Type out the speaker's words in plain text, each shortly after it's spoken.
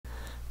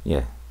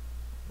Ja,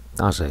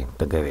 daar sê,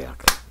 dink hy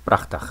werk.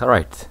 Pragtig,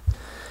 alright.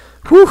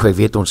 Whew, ek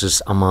weet ons is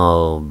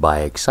allemaal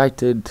baie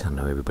excited. I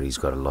know everybody's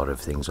got a lot of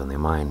things on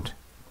their mind.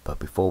 But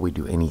before we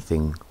do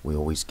anything, we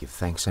always give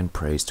thanks and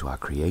praise to our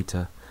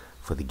Creator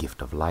for the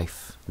gift of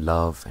life,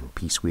 love, and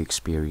peace we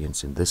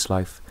experience in this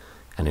life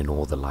and in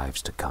all the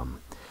lives to come.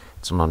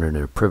 It's an honor and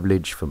a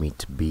privilege for me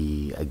to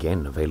be,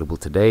 again, available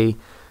today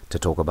to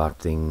talk about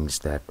things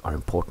that are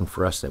important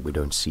for us that we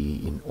don't see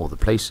in all the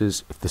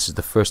places. If this is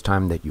the first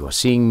time that you are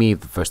seeing me, if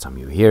the first time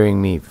you're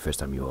hearing me, if the first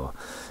time you're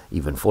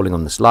even falling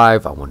on this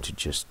live, I want to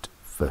just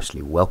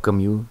firstly welcome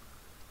you.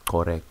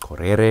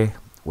 Korere,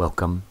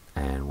 welcome,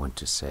 and want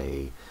to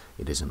say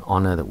it is an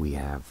honor that we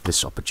have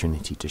this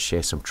opportunity to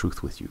share some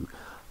truth with you.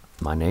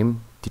 My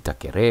name,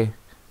 Titakere,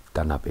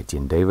 Danap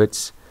Etienne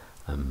Davids.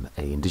 I'm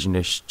an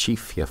indigenous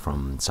chief here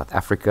from South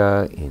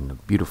Africa in the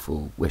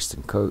beautiful west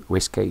coast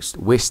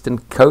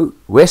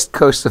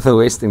of the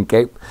Western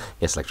Cape.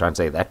 Yes, like trying to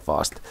say that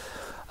fast.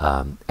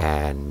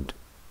 And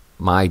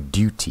my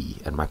duty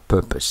and my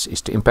purpose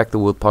is to impact the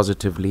world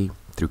positively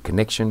through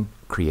connection,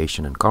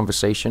 creation, and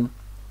conversation,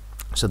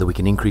 so that we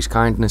can increase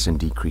kindness and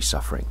decrease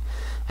suffering.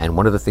 And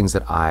one of the things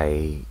that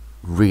I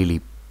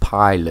really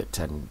pilot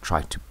and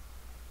try to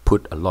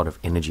put a lot of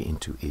energy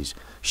into is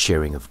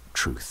sharing of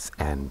truth.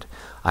 And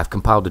I've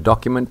compiled a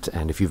document,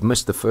 and if you've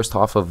missed the first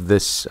half of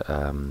this,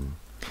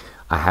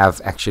 I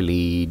have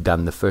actually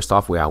done the first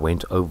half where I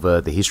went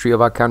over the history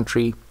of our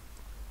country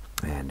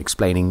and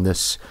explaining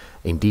this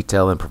in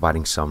detail and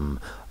providing some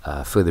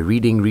further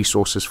reading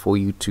resources for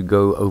you to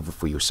go over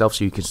for yourself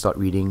so you can start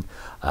reading.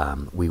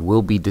 We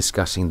will be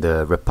discussing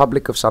the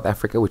Republic of South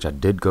Africa, which I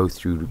did go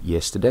through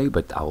yesterday,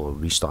 but I will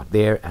restart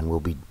there, and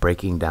we'll be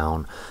breaking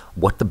down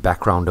what the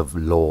background of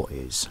law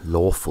is,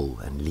 lawful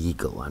and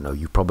legal. I know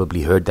you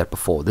probably heard that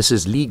before. This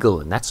is legal,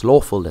 and that's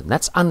lawful, and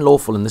that's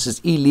unlawful, and this is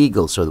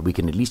illegal, so that we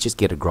can at least just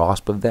get a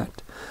grasp of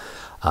that.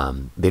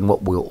 Then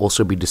what we'll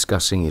also be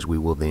discussing is we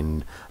will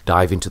then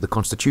dive into the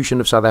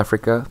Constitution of South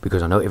Africa,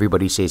 because I know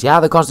everybody says,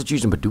 yeah, the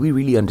Constitution, but do we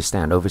really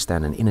understand,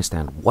 overstand, and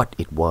understand what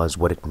it was,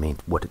 what it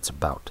meant, what it's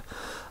about?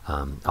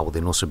 I will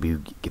then also be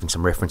giving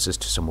some references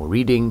to some more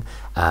reading,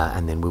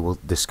 and then we will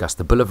discuss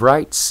the Bill of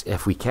Rights,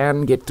 if we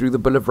can get through the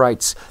Bill of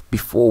Rights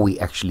before we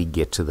actually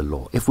get to the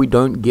law. If we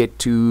don't get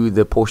to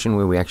the portion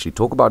where we actually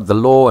talk about the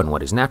law and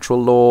what is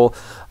natural law,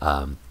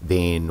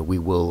 then we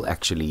will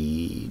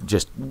actually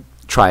just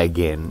try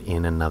again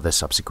in another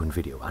subsequent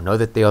video. I know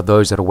that there are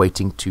those that are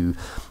waiting to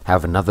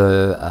have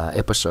another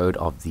episode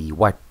of the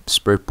White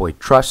Spirit Boy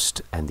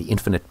Trust and the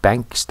Infinite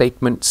Bank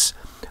Statements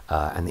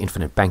and the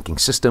Infinite Banking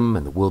System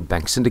and the World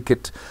Bank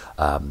Syndicate.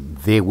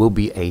 There will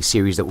be a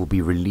series that will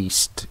be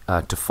released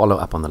to follow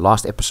up on the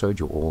last episode.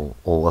 You're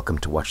all welcome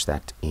to watch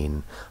that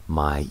in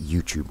my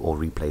YouTube. All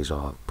replays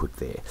are put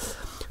there.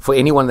 For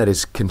anyone that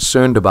is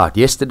concerned about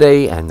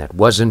yesterday and that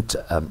wasn't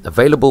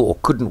available or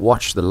couldn't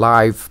watch the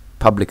live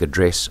public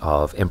address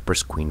of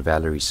Empress Queen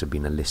Valerie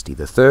Sabina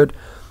III,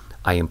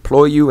 I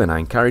implore you and I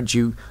encourage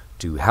you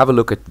to have a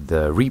look at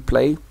the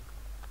replay.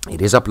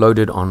 It is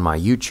uploaded on my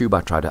YouTube.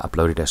 I try to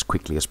upload it as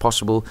quickly as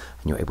possible,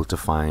 and you're able to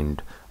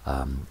find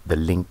the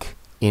link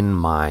in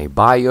my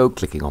bio,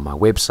 clicking on my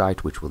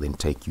website, which will then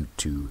take you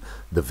to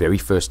the very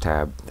first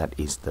tab that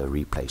is the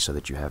replay, so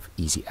that you have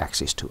easy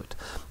access to it.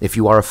 If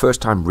you are a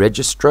first-time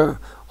registrar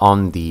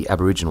on the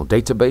Aboriginal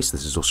database,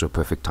 this is also a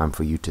perfect time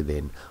for you to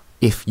then,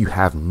 if you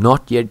have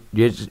not yet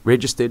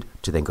registered,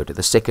 to then go to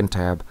the second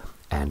tab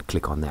and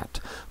click on that.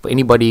 For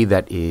anybody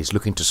that is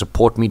looking to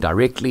support me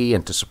directly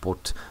and to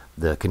support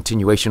the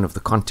continuation of the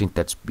content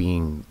that's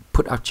being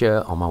put out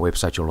here on my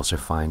website, you'll also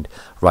find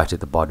right at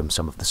the bottom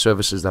some of the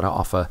services that I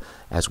offer,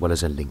 as well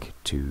as a link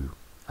to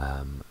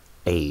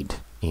aid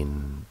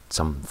in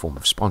some form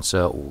of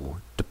sponsor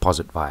or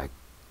deposit via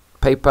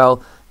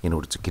PayPal, in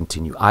order to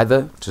continue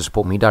either to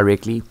support me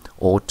directly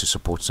or to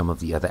support some of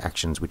the other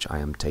actions which I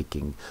am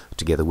taking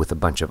together with a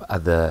bunch of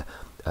other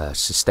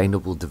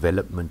sustainable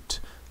development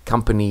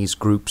companies,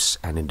 groups,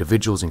 and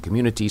individuals and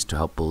communities to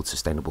help build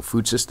sustainable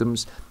food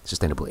systems,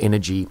 sustainable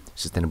energy,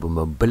 sustainable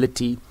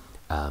mobility,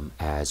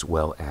 as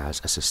well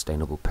as a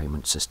sustainable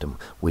payment system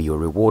where you're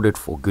rewarded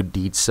for good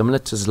deeds similar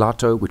to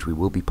Zlato, which we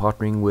will be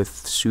partnering with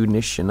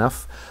soonish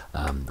enough,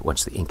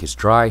 once the ink is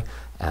dry,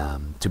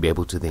 to be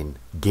able to then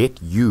get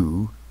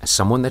you, as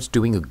someone that's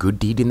doing a good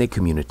deed in their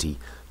community,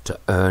 to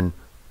earn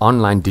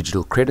online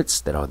digital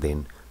credits that are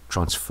then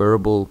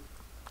transferable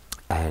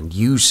and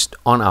used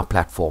on our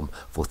platform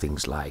for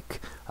things like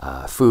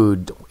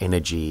food,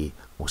 energy,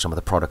 or some of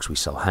the products we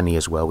sell. Honey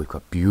as well. We've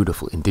got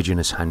beautiful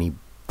indigenous honey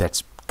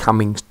that's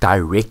coming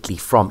directly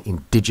from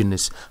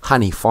indigenous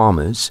honey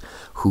farmers,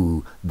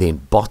 who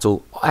then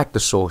bottle at the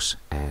source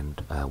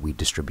and we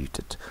distribute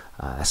it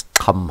as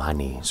Kham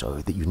honey, so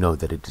that you know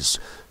that it is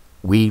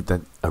we,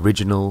 the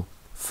original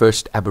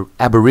first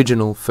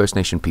Aboriginal First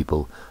Nation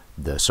people,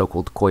 the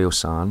so-called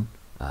Koyosan,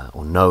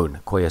 or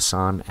known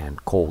Koyosan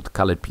and called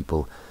colored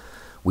people.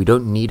 We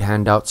don't need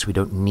handouts. We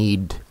don't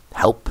need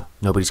help.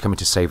 Nobody's coming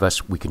to save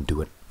us. We can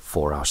do it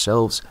for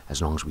ourselves as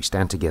long as we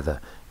stand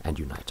together and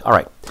unite. All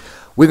right.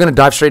 we're going to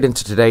dive straight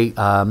into today.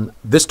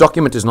 This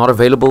document is not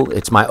available.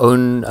 It's my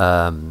own,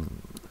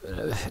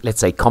 let's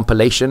say,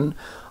 compilation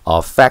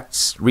of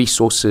facts,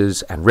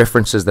 resources, and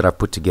references that I've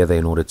put together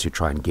in order to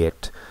try and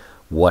get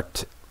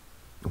what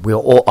we're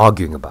all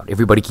arguing about.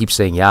 Everybody keeps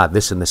saying, yeah,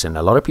 this and this, and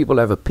a lot of people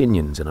have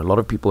opinions, and a lot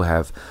of people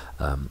have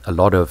a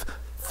lot of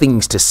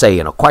things to say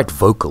and are quite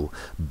vocal.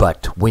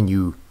 But when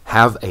you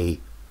have a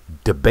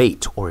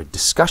debate or a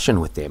discussion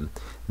with them,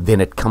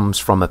 then it comes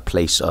from a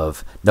place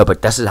of, no,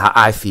 but this is how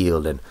I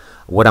feel, and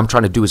what I'm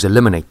trying to do is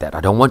eliminate that.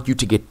 I don't want you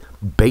to get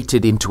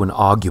baited into an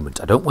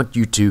argument. I don't want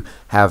you to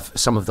have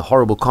some of the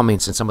horrible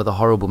comments and some of the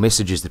horrible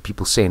messages that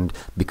people send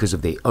because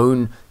of their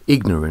own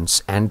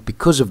ignorance, and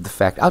because of the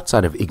fact,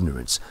 outside of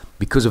ignorance,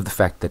 because of the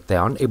fact that they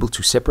aren't able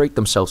to separate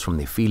themselves from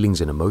their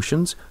feelings and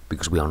emotions,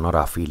 because we are not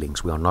our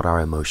feelings, we are not our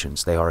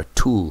emotions. They are a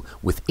tool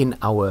within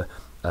our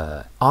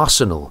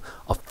arsenal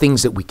of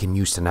things that we can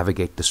use to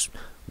navigate this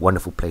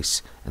wonderful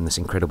place and this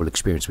incredible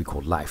experience we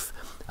call life.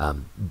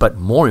 But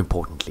more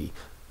importantly,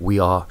 we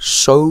are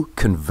so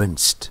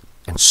convinced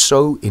and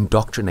so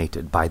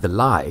indoctrinated by the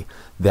lie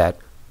that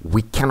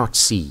we cannot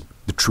see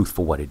the truth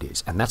for what it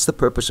is. And that's the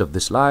purpose of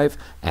this live.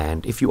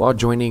 And if you are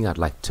joining, I'd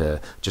like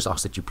to just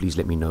ask that you please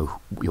let me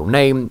know your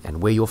name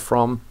and where you're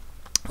from.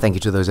 Thank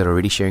you to those that are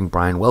already sharing.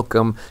 Brian,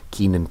 welcome.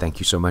 Keenan, thank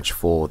you so much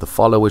for the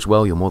follow as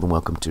well. You're more than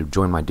welcome to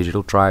join my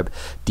digital tribe.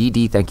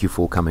 Didi, thank you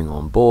for coming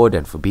on board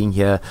and for being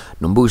here.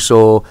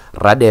 Nombuso,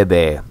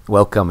 Radebe,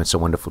 welcome. It's so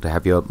wonderful to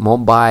have you.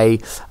 Mumbai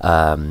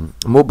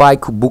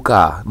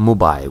Kubuka,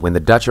 Mumbai. When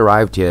the Dutch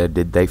arrived here,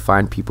 did they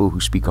find people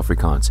who speak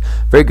Afrikaans?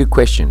 Very good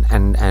question.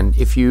 And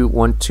if you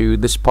want to,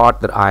 this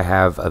part that I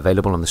have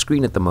available on the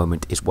screen at the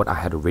moment is what I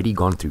had already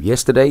gone through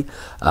yesterday.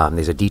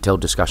 There's a detailed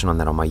discussion on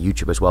that on my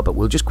YouTube as well, but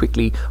we'll just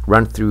quickly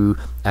run through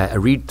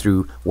read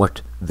through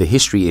what the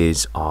history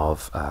is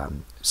of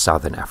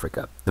Southern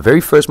Africa. The very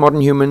first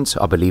modern humans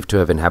are believed to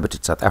have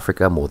inhabited South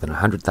Africa more than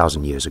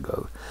 100,000 years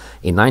ago.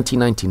 In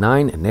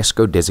 1999,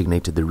 UNESCO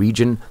designated the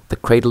region the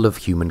cradle of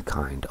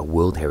humankind, a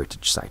World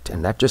Heritage Site,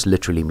 and that just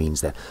literally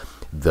means that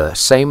the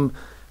same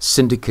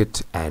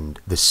syndicate and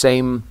the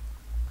same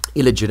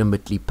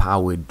illegitimately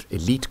powered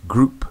elite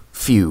group,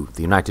 few,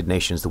 the United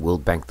Nations, the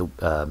World Bank,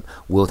 the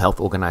World Health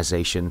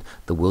Organization,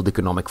 the World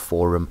Economic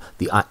Forum,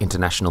 the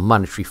International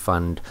Monetary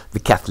Fund, the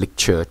Catholic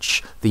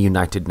Church, the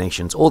United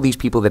Nations, all these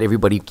people that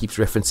everybody keeps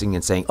referencing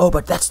and saying, oh,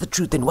 but that's the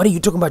truth, and what are you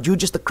talking about? You're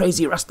just a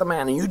crazy Rasta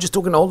man, and you're just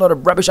talking a whole lot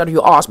of rubbish out of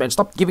your ass, man.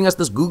 Stop giving us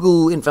this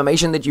Google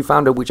information that you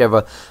found or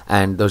whichever.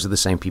 And those are the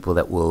same people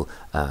that will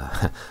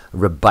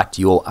rebut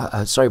your,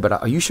 sorry, but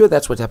are you sure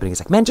that's what's happening?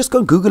 It's like, man, just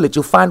go Google it.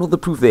 You'll find all the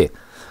proof there.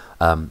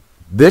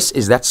 This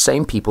is that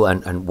same people,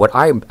 and what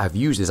I've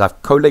used is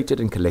I've collated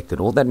and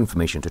collected all that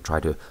information to try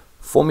to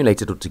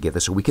formulate it all together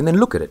so we can then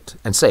look at it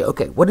and say,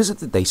 okay, what is it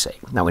that they say?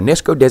 Now,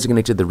 UNESCO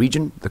designated the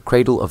region the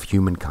cradle of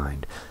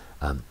humankind,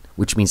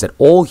 which means that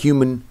all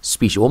human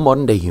species, all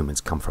modern-day humans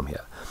come from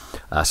here.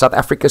 South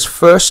Africa's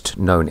first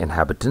known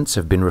inhabitants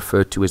have been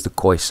referred to as the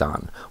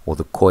Khoisan, or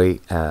the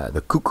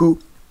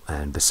Kuku,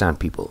 and the San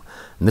people.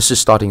 And this is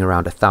starting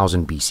around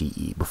 1000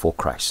 BCE, before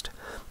Christ.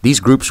 These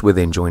groups were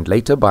then joined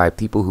later by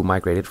people who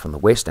migrated from the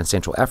West and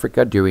Central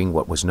Africa during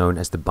what was known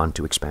as the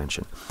Bantu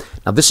expansion.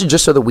 Now, this is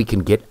just so that we can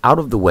get out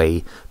of the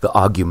way the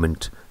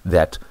argument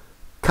that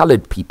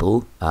colored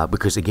people,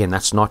 because again,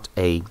 that's not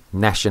a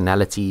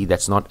nationality,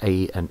 that's not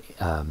a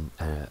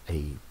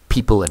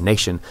people, a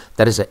nation,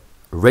 that is a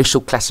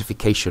racial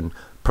classification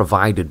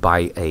provided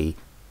by a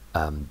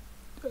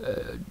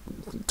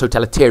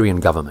totalitarian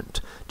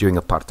government during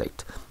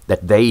apartheid,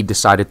 that they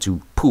decided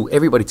to pull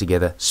everybody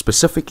together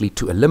specifically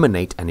to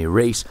eliminate and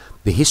erase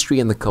the history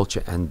and the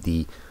culture and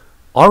the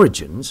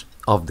origins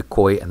of the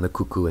Khoi and the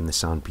Kuku and the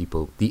San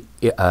people, the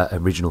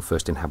original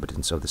first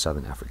inhabitants of the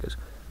Southern Africas.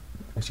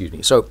 Excuse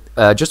me. So,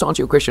 just to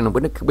answer your question,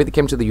 when it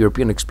came to the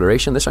European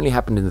exploration, this only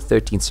happened in the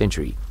 13th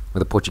century, when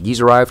the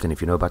Portuguese arrived, and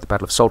if you know about the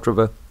Battle of Salt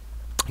River,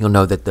 you'll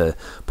know that the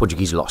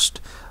Portuguese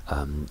lost.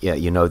 Yeah,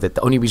 you know that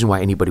the only reason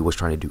why anybody was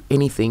trying to do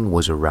anything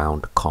was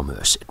around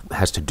commerce. It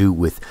has to do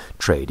with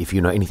trade. If you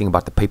know anything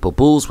about the papal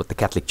bulls, what the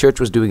Catholic Church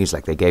was doing is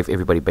like they gave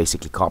everybody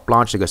basically carte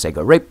blanche. They go say,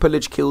 go rape,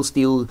 pillage, kill,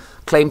 steal,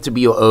 claim to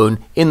be your own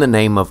in the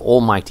name of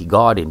Almighty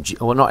God,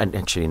 or not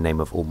actually in the name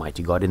of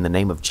Almighty God, in the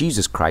name of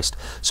Jesus Christ,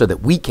 so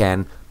that we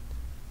can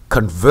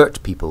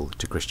convert people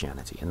to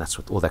Christianity. And that's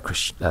what all that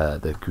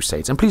the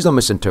Crusades. And please don't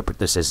misinterpret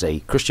this as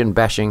a Christian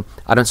bashing.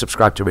 I don't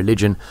subscribe to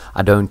religion.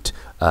 I don't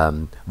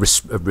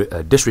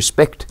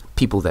disrespect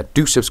people that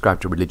do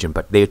subscribe to religion,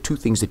 but there are two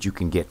things that you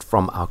can get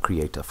from our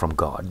Creator, from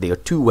God. There are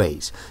two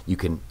ways. You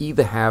can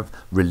either have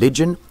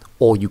religion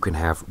or you can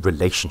have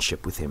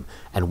relationship with Him.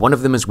 And one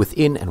of them is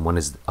within and one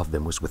of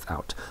them is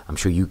without. I'm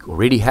sure you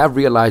already have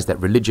realized that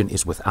religion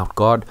is without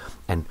God,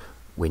 and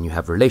when you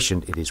have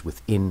relation, it is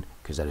within,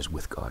 because that is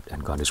with God,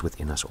 and God is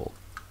within us all.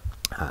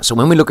 So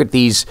when we look at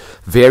these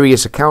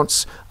various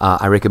accounts,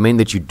 I recommend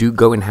that you do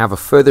go and have a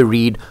further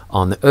read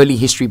on the early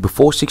history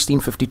before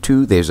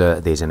 1652. There's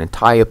an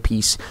entire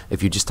piece.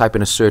 If you just type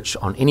in a search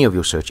on any of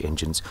your search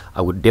engines,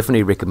 I would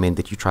definitely recommend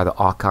that you try the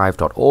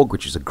archive.org,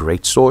 which is a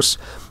great source.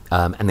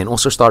 and then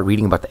also start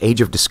reading about the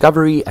age of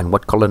discovery and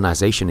what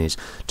colonization is,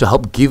 to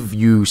help give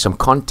you some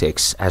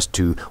context as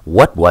to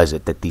what was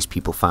it that these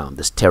people found,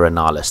 this terra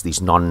nullius,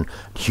 these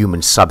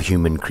non-human,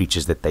 subhuman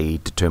creatures that they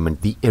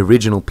determined, the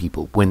original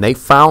people. When they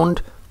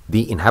found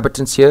the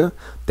inhabitants here,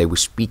 they were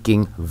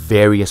speaking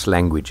various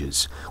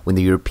languages. When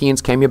the Europeans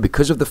came here,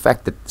 because of the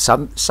fact that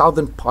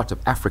southern part of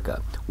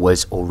Africa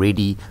was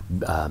already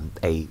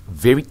a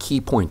very key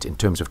point in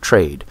terms of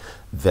trade,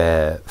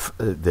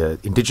 the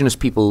indigenous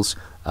peoples,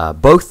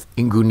 both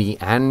Nguni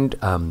and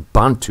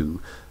Bantu,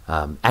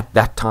 at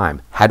that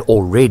time had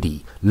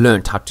already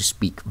learned how to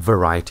speak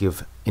variety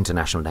of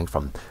international language,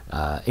 from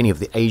any of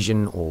the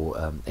Asian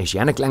or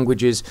Asiatic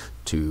languages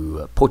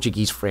to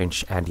Portuguese,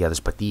 French, and the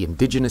others. But the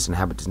indigenous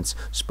inhabitants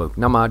spoke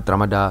Nama,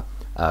 Dramada,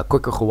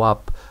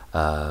 Kwekagwap,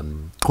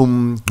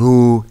 Kum.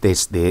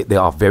 There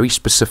are very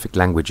specific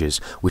languages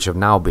which have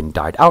now been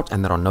died out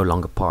and that are no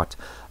longer part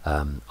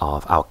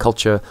of our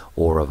culture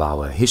or of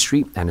our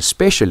history, and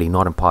especially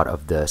not a part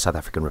of the South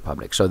African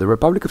Republic. So the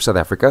Republic of South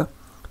Africa,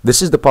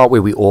 this is the part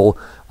where we all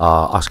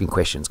are asking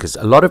questions, because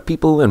a lot of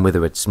people, and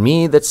whether it's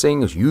me that's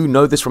saying, you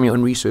know this from your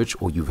own research,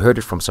 or you've heard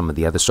it from some of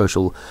the other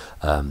social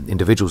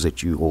individuals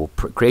that you, or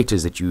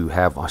creators that you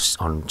have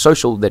on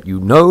social that you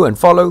know and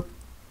follow,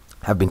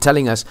 have been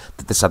telling us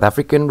that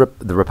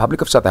the Republic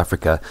of South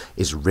Africa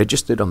is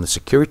registered on the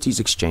Securities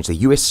Exchange, the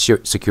U.S.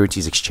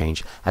 Securities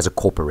Exchange, as a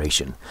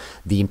corporation.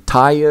 The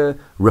entire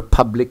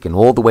republic and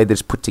all the way that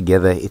it's put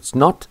together, it's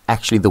not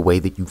actually the way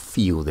that you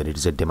feel that it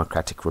is a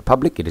democratic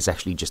republic. It is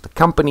actually just a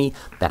company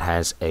that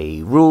has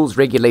a rules,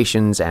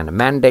 regulations, and a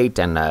mandate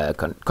and a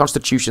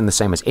constitution, the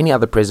same as any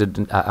other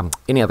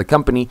any other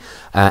company,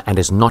 and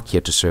is not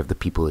here to serve the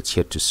people. It's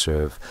here to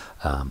serve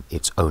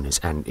its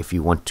owners. And if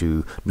you want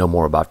to know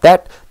more about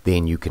that,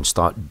 then you can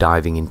start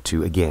diving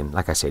into, again,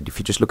 like I said, if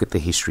you just look at the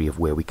history of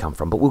where we come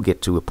from, but we'll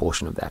get to a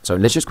portion of that. So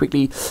let's just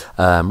quickly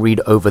read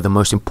over the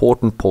most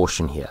important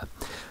portion here.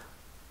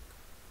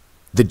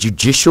 The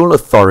judicial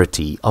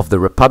authority of the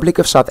Republic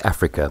of South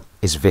Africa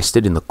is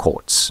vested in the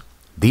courts.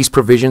 These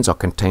provisions are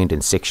contained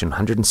in Section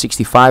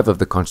 165 of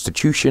the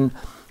Constitution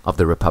of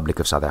the Republic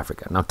of South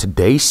Africa. Now,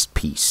 today's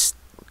piece,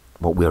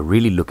 what we're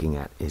really looking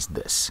at is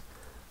this: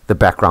 the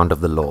background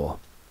of the law.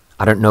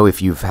 I don't know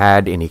if you've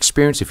had any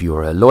experience, if you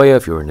are a lawyer,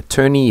 if you're an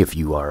attorney, if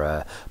you are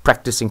a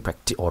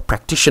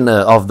practitioner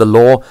of the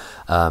law,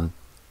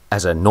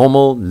 as a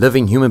normal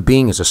living human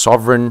being, as a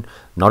sovereign,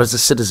 not as a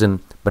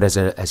citizen, but as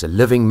a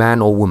living man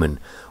or woman.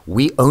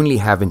 We only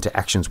have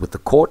interactions with the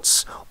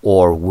courts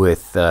or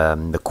with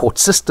the court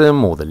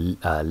system or the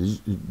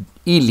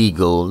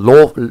illegal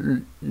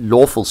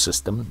lawful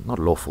system, not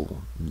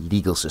lawful,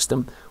 legal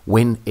system,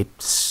 when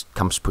it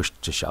comes push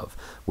to shove,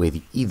 where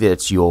either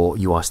it's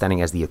you are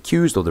standing as the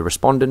accused or the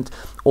respondent,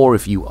 or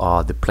if you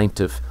are the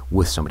plaintiff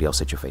with somebody else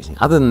that you're facing.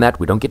 Other than that,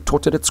 we don't get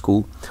taught it at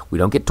school, we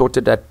don't get taught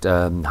it at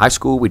high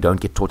school, we don't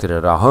get taught it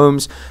at our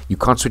homes. You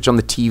can't switch on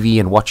the TV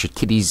and watch a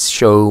kiddies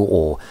show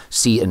or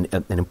see an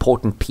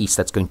important piece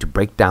that's going to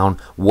break down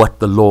what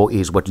the law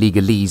is, what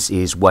legalese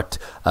is, what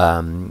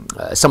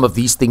some of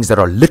these things that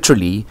are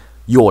literally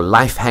your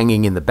life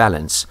hanging in the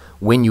balance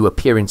when you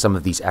appear in some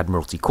of these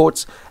admiralty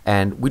courts.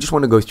 And we just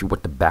want to go through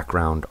what the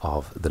background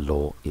of the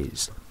law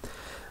is.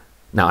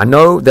 Now, I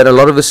know that a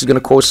lot of this is going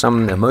to cause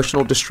some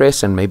emotional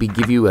distress and maybe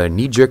give you a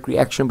knee-jerk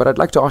reaction, but I'd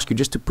like to ask you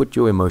just to put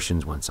your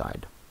emotions one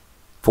side.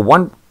 For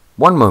one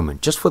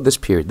moment, just for this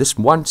period, this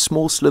one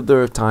small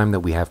slither of time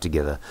that we have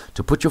together,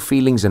 to put your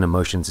feelings and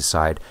emotions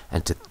aside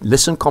and to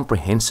listen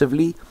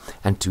comprehensively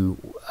and to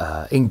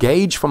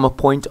engage from a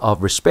point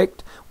of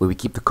respect, where we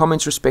keep the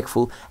comments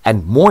respectful,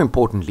 and more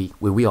importantly,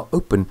 where we are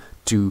open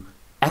to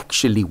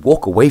actually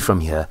walk away from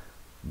here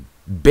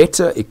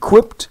better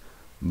equipped,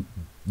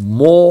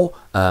 more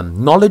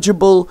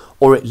knowledgeable,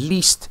 or at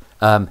least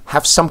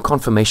have some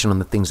confirmation on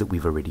the things that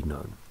we've already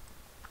known.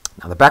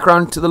 Now, the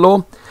background to the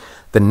law: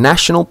 the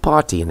National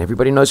Party, and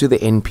everybody knows who the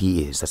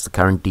NP is, that's the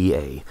current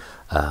DA,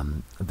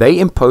 they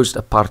imposed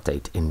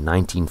apartheid in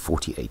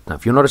 1948. Now,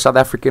 if you're not a South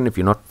African, if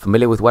you're not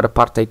familiar with what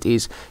apartheid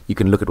is, you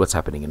can look at what's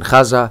happening in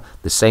Gaza,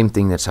 the same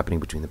thing that's happening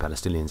between the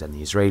Palestinians and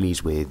the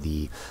Israelis, where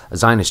the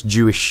Zionist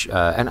Jewish,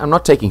 and I'm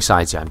not taking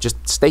sides here, I'm just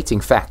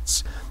stating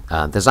facts.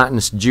 The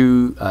Zionist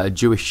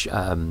Jewish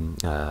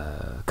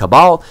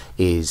cabal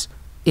is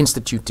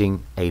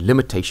instituting a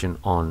limitation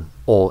on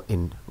all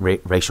in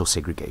racial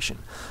segregation,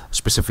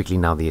 specifically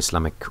now the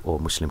Islamic or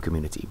Muslim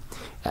community.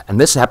 And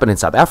this happened in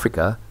South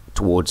Africa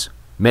towards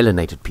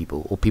melanated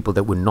people, or people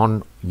that were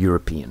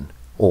non-European,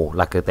 or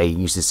like they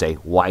used to say,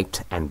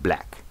 white and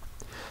black.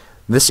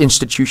 This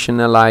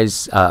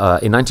institutionalized, in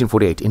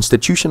 1948,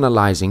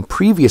 institutionalizing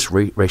previous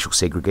racial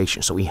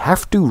segregation. So we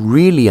have to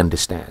really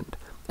understand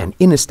and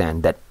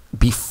understand that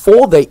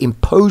before they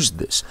imposed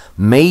this,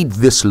 made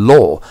this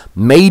law,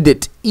 made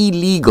it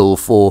illegal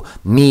for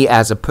me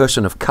as a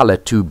person of color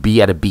to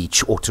be at a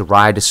beach or to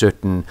ride a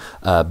certain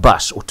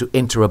bus or to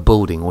enter a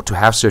building or to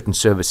have certain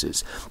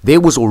services,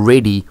 there was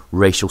already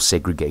racial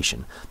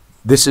segregation.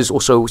 This is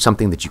also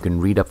something that you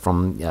can read up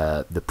from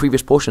the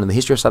previous portion of the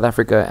history of South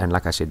Africa, and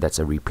like I said, that's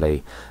a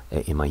replay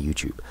in my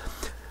YouTube.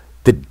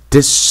 the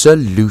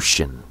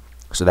dissolution,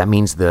 so that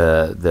means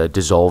the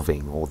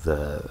dissolving or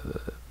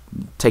the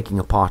taking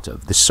apart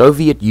of the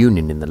Soviet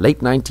Union in the late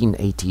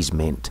 1980s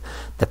meant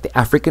that the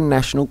African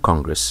National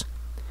Congress,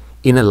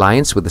 in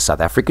alliance with the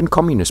South African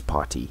Communist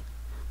Party,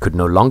 could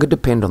no longer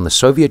depend on the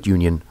Soviet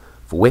Union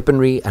for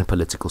weaponry and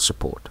political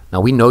support.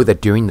 Now, we know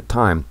that during the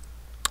time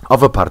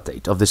of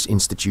apartheid, of this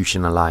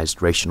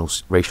institutionalized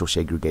racial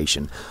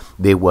segregation,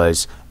 there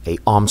was a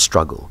armed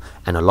struggle,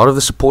 and a lot of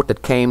the support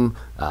that came,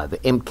 the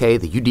MK,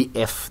 the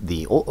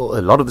UDF,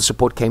 a lot of the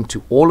support came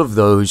to all of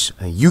those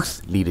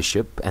youth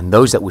leadership and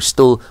those that were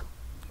still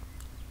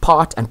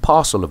part and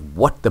parcel of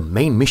what the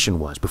main mission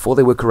was before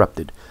they were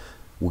corrupted,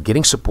 were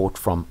getting support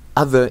from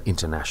other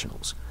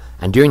internationals.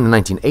 And during the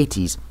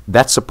 1980s,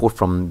 that support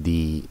from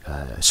the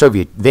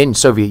then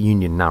Soviet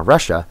Union, now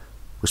Russia,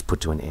 was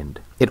put to an end.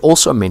 It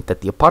also meant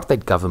that the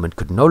apartheid government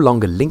could no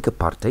longer link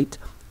apartheid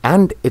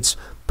and its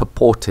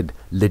purported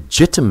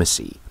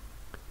legitimacy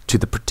to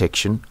the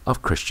protection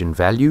of Christian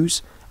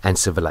values and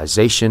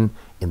civilization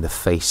in the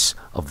face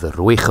of the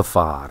rooi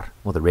gevaar,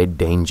 or the red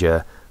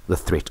danger, the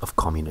threat of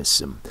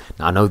communism.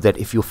 Now, I know that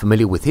if you're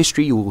familiar with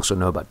history, you also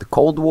know about the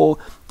Cold War,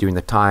 during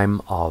the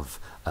time of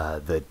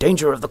the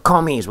danger of the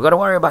commies. We've got to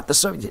worry about the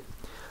Soviet.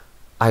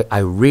 I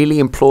really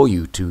implore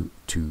you to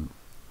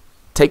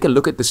take a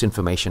look at this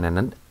information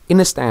and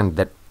understand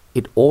that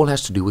it all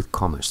has to do with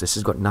commerce. This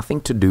has got nothing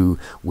to do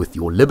with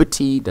your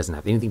liberty, doesn't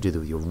have anything to do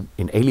with your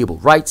inalienable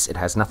rights. It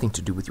has nothing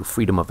to do with your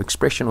freedom of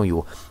expression or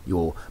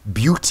your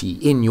beauty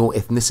in your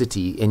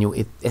ethnicity, in your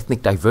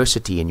ethnic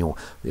diversity, in your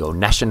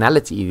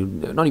nationality,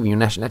 not even your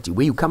nationality,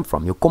 where you come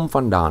from. Your kom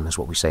vandaan is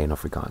what we say in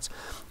Afrikaans.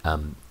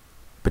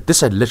 But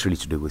this had literally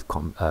to do with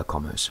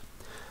commerce.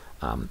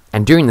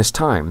 And during this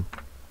time,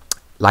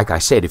 like I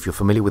said, if you're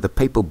familiar with the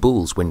papal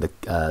bulls, when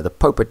the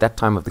Pope at that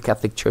time of the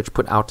Catholic Church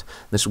put out,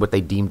 this is what they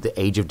deemed the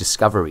age of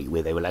discovery,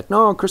 where they were like,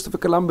 no, Christopher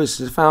Columbus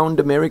has found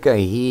America,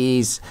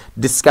 he's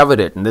discovered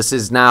it, and this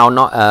is now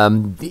not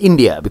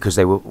India, because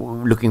he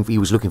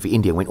was looking for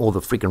India, went all the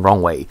freaking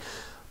wrong way.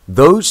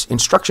 Those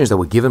instructions that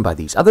were given by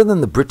these, other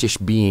than the British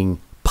being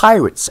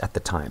pirates at the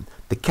time,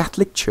 the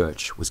Catholic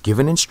Church was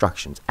given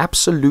instructions,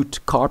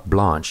 absolute carte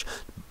blanche,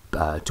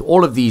 to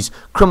all of these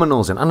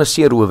criminals and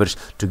underseerovers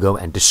to go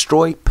and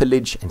destroy,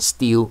 pillage, and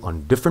steal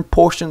on different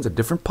portions and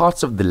different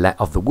parts of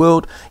the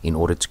world in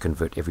order to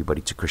convert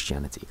everybody to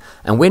Christianity.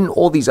 And when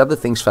all these other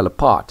things fell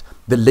apart,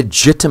 the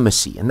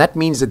legitimacy, and that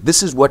means that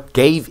this is what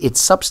gave it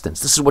substance.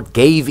 This is what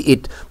gave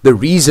it the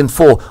reason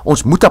for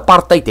ons moet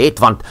apartheid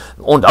het, want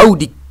onthou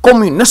die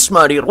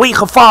communisme, die rooi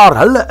gevaar,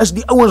 hulle is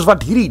die ouens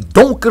wat hierdie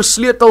donker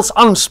sleutels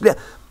aanspreek.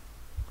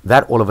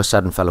 That all of a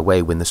sudden fell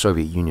away when the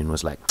Soviet Union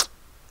was like,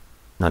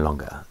 no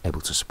longer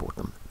able to support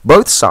them.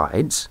 Both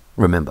sides,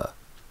 remember,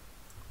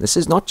 this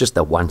is not just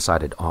a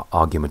one-sided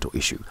argument or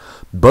issue.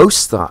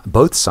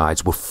 Both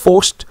sides were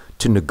forced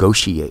to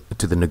negotiate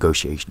to the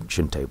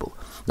negotiation table.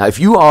 Now, if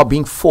you are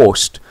being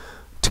forced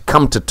to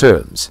come to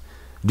terms,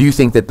 do you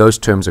think that those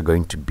terms are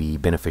going to be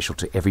beneficial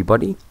to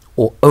everybody,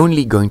 or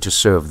only going to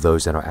serve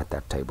those that are at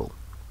that table?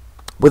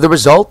 With the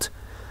result,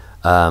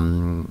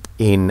 in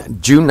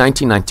June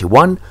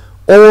 1991,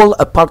 all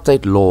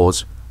apartheid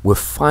laws were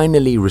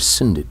finally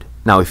rescinded.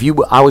 Now,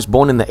 I was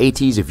born in the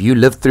 80s, if you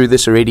lived through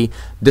this already,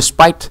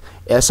 despite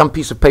some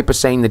piece of paper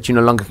saying that you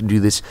no longer can do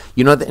this,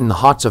 you know that in the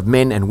hearts of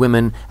men and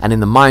women and in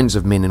the minds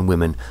of men and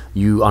women,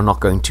 you are not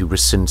going to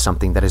rescind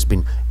something that has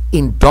been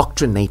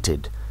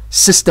indoctrinated,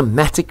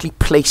 systematically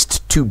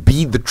placed to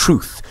be the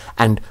truth,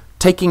 and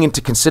taking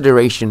into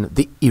consideration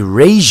the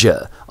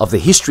erasure of the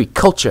history,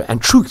 culture,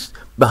 and truth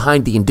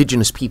behind the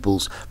indigenous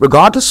peoples,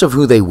 regardless of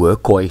who they were,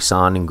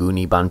 Khoisan,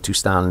 Nguni,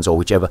 Bantustans, or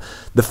whichever.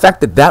 The fact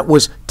that that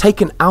was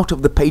taken out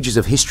of the pages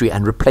of history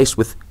and replaced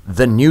with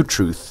the new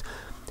truth,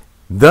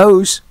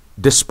 those,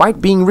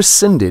 despite being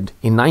rescinded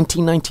in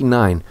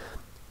 1999,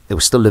 they were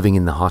still living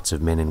in the hearts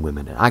of men and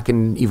women. And I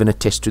can even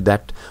attest to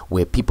that,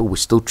 where people were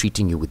still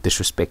treating you with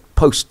disrespect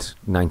post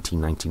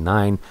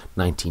 1999,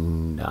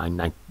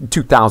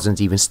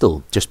 2000s even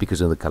still, just because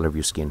of the color of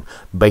your skin,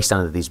 based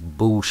on this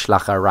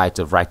bullschlager right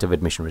of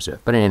admission reserve.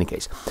 But in any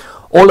case,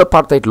 all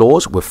apartheid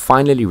laws were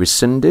finally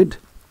rescinded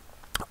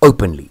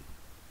openly.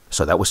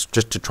 So that was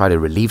just to try to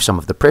relieve some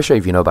of the pressure.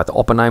 If you know about the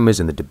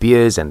Oppenheimers and the De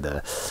Beers and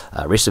the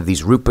rest of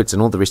these Ruperts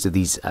and all the rest of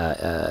these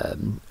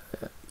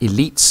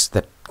elites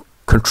that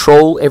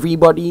control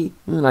everybody,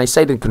 and I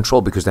say they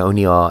control because they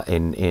only are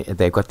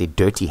they've got their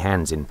dirty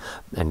hands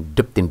and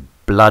dipped in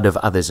blood of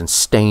others and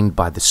stained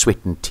by the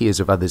sweat and tears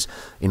of others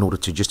in order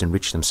to just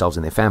enrich themselves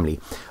and their family.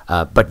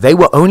 But they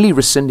were only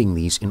rescinding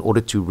these in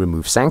order to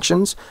remove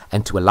sanctions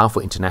and to allow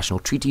for international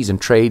treaties and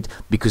trade,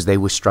 because they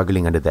were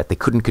struggling under that. They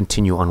couldn't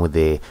continue on with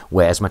their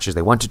way as much as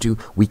they wanted to.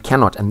 We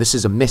cannot. And this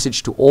is a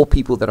message to all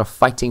people that are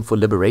fighting for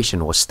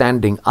liberation or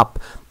standing up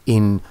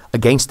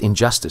against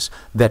injustice,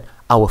 that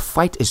our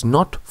fight is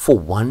not for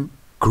one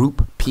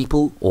group,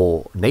 people,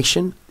 or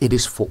nation. It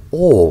is for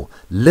all.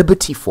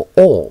 Liberty for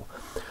all.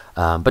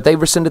 But they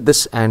rescinded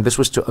this, and this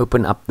was to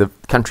open up the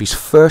country's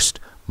first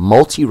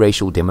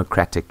multiracial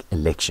democratic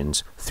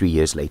elections 3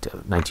 years later.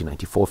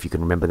 1994, if you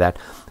can remember that,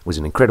 was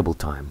an incredible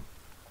time.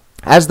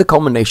 As the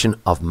culmination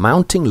of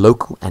mounting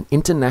local and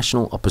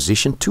international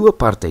opposition to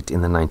apartheid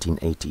in the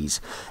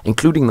 1980s,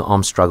 including the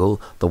armed struggle,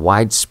 the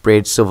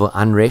widespread civil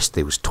unrest,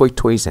 there was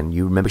toys, and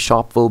you remember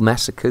Sharpeville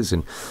massacres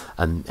and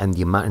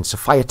the amount in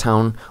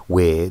Sophiatown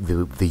where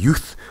the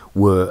youth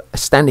were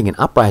standing in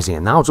uprising,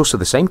 and now it's also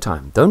the same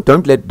time.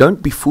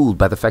 Don't be fooled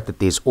by the fact that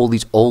there's all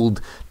these old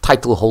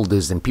title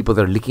holders and people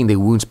that are licking their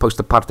wounds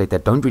post-apartheid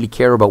that don't really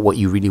care about what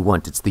you really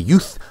want. It's the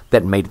youth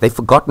that made it. They've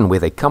forgotten where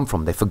they come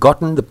from. They've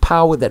forgotten the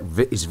power that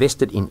is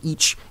vested in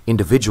each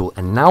individual,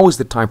 and now is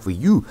the time for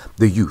you,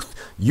 the youth,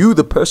 you,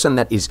 the person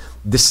that is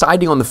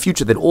deciding on the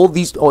future, that all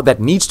these, or that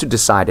needs to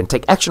decide and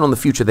take action on the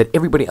future that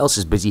everybody else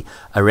is busy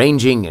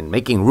arranging and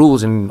making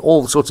rules and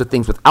all sorts of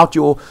things without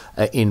your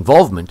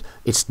involvement.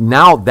 It's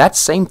now that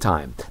same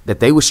time that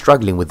they were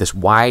struggling with this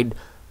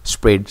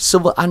widespread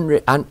civil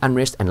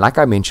unrest and, like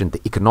I mentioned,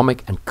 the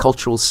economic and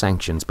cultural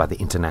sanctions by the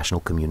international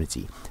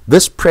community.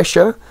 This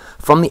pressure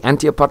from the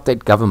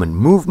anti-apartheid government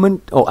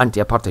movement, or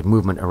anti-apartheid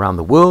movement around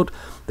the world,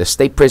 the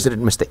state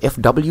president, Mr.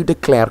 F.W. de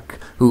Klerk,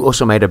 who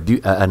also made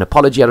an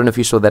apology. I don't know if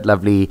you saw that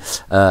lovely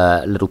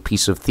little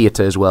piece of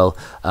theater as well,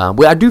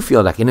 where I do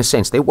feel like, in a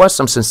sense, there was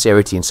some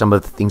sincerity in some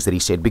of the things that he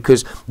said,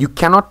 because you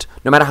cannot,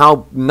 no matter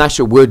how nice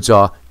your words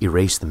are,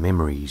 erase the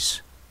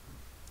memories,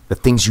 the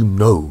things you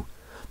know,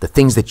 the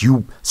things that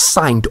you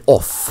signed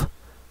off,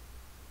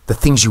 the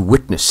things you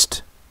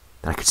witnessed.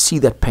 And I could see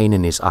that pain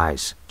in his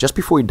eyes just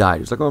before he died.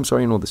 He was like, "Oh, I'm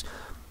sorry," and all this.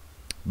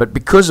 But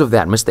because of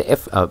that,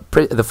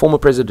 the former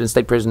president,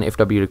 state president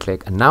F.W. de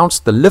Klerk,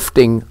 announced the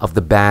lifting of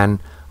the ban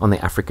on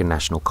the African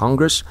National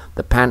Congress,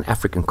 the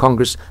Pan-African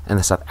Congress, and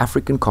the South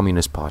African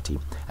Communist Party,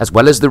 as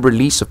well as the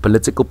release of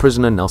political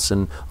prisoner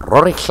Nelson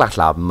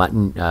Rolihlahla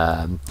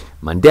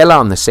Mandela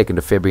on the 2nd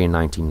of February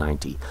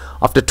 1990,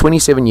 after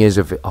 27 years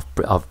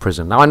of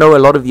prison. Now, I know a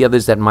lot of the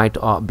others that might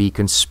be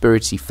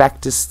conspiracy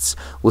factists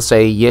will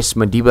say, yes,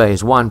 Madiba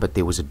is one, but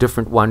there was a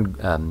different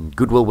one.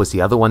 Goodwill was the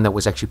other one that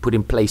was actually put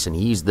in place, and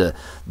he's the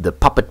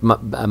puppet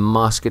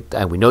master.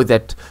 And we know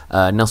that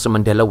Nelson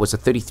Mandela was a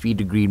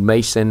 33-degree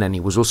Mason, and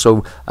he was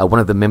also one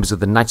of the members of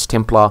the Knights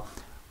Templar.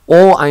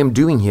 All I am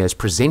doing here is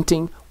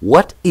presenting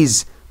what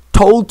is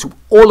told to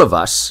all of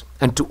us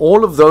and to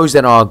all of those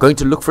that are going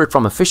to look for it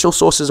from official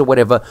sources or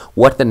whatever,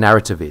 what the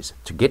narrative is,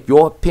 to get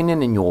your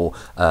opinion and your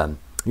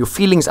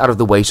feelings out of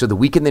the way, so that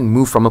we can then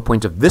move from a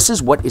point of this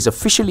is what is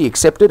officially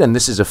accepted and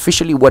this is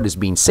officially what is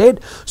being said,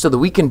 so that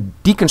we can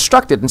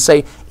deconstruct it and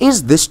say,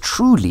 is this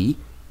truly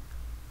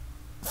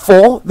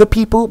for the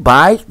people,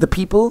 by the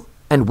people,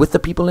 and with the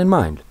people in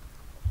mind?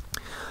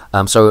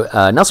 So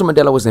Nelson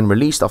Mandela was then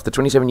released after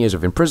 27 years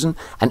of prison,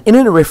 and in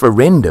a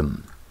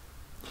referendum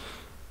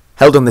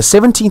held on the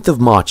 17th of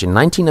March in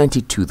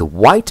 1992, the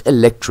white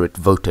electorate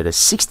voted as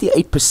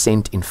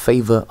 68% in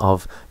favor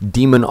of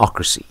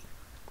demonocracy.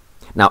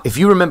 Now, if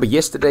you remember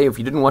yesterday, if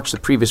you didn't watch the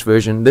previous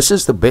version, this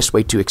is the best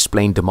way to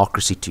explain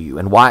democracy to you,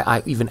 and why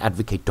I even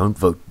advocate don't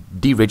vote,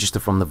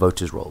 deregister from the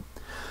voters' roll.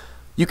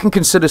 You can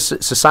consider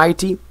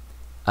society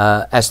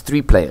as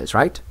three players,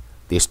 right?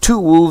 There's two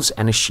wolves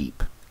and a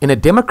sheep. In a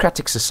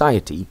democratic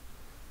society,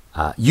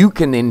 you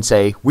can then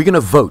say, we're going to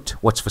vote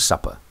what's for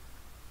supper.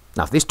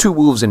 Now, if there's two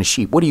wolves and a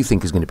sheep, what do you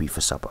think is going to be for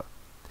supper?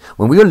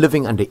 When we are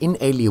living under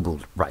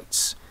inalienable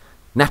rights,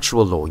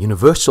 natural law,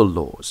 universal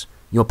laws,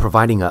 you're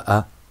providing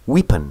a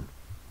weapon,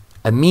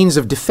 a means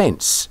of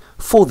defense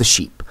for the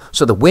sheep,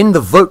 so that when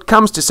the vote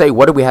comes to say,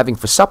 what are we having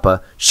for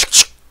supper?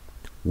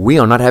 We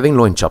are not having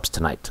loin chops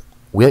tonight.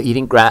 We are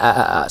eating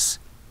grass.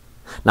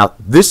 Now,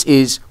 this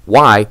is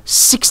why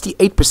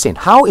 68%.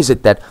 How is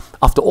it that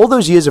after all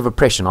those years of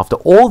oppression, after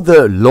all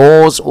the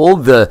laws, all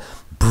the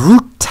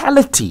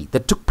brutality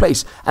that took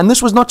place, and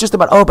this was not just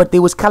about, oh, but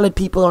there was colored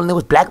people and there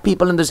was black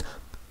people and there's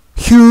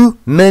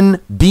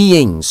human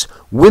beings,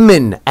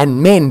 women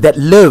and men that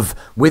live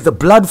where the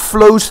blood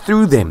flows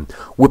through them,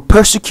 were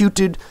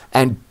persecuted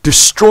and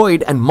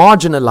destroyed and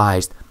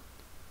marginalized,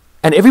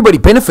 and everybody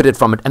benefited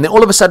from it. And then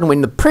all of a sudden,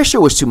 when the pressure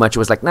was too much, it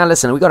was like, now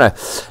listen,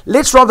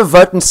 let's rather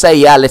vote and say,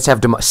 yeah, let's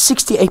have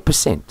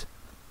 68%.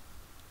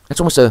 That's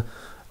almost a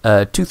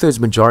two-thirds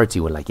majority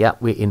were like, yeah,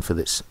 we're in for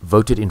this,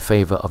 voted in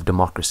favor of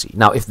democracy.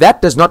 Now, if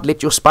that does not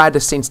let your spider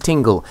sense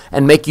tingle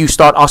and make you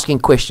start asking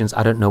questions,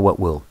 I don't know what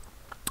will.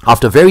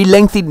 After very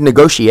lengthy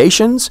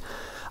negotiations,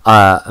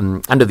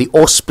 under the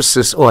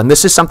auspices, and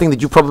this is something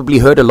that you probably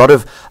heard a lot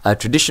of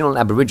traditional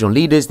Aboriginal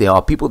leaders. There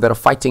are people that are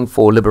fighting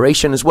for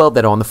liberation as well,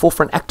 that are on the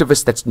forefront,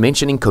 activists that's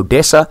mentioning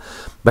CODESA.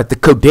 But the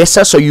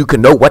CODESA, so you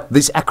can know what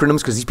these acronyms,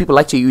 because these people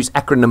like to use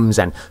acronyms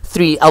and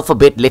 3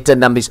 alphabet letter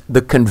numbers.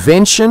 The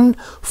Convention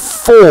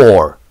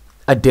for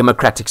a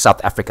Democratic South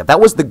Africa. That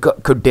was the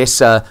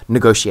CODESA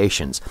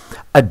negotiations.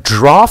 A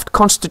draft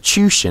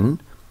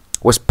constitution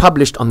was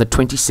published on the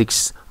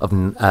 26th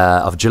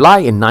of July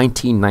in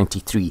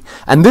 1993.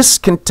 And this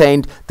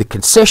contained the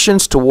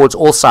concessions towards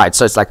all sides.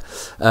 So it's like,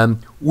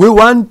 we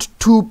want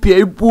to be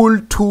able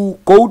to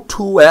go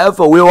to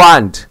wherever we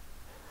want.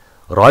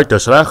 right,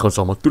 dis reg, ons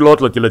sal maar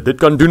toelaat dat julle dit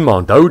kan doen,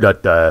 maar onthou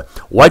dat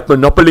white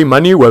monopoly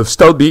money will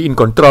still be in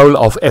control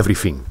of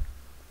everything.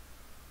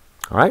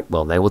 Alright,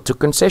 well, they all took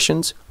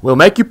concessions. We'll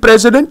make you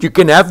president, you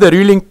can have the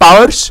ruling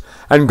powers,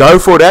 and go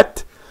for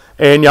that.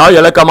 En ja,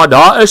 julle kan maar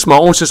daar is, maar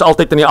ons is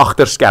altyd in die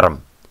agterskerm.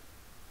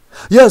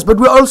 Yes, but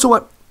we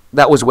also...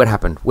 That was what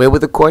happened. Where were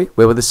the Khoi?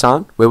 Where were the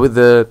San? Where were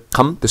the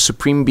Kham, the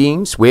supreme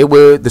beings? Where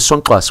were the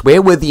Sontlas?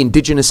 Where were the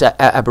indigenous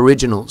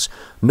aboriginals?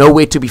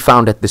 Nowhere to be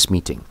found at this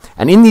meeting.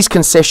 And in these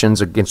concessions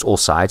against all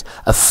sides,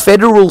 a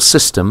federal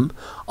system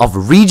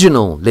of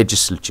regional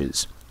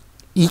legislatures,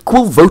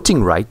 equal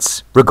voting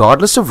rights,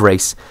 regardless of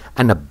race,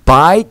 and a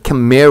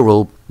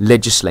bicameral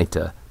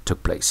legislature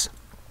took place.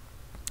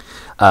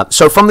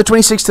 So from the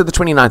 26th to the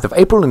 29th of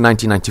April in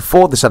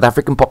 1994, the South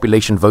African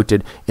population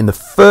voted in the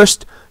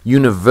first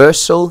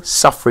universal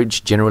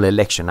suffrage general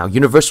election. Now,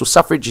 universal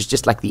suffrage is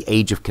just like the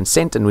age of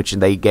consent, in which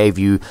they gave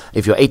you,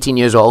 if you're 18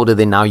 years or older,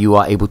 then now you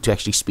are able to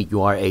actually speak.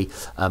 You are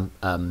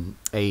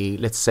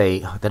let's say,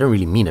 they don't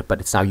really mean it, but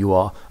it's now you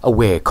are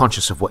aware,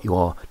 conscious of what you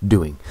are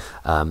doing.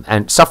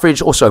 And suffrage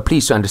also,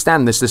 please to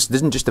understand this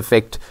didn't just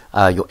affect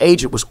your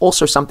age, it was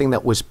also something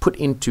that was put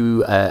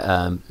into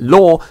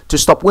law to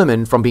stop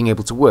women from being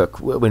able to work,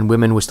 when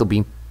women were still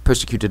being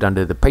persecuted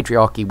under the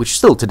patriarchy, which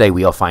still today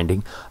we are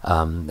finding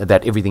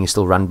that everything is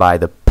still run by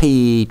the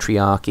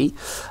patriarchy,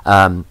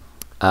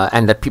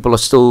 and that people are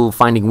still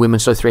finding women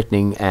so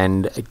threatening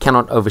and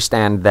cannot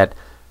understand that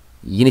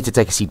you need to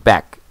take a seat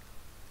back.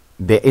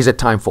 There is a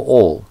time for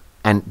all,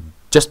 and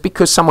just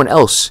because someone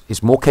else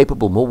is more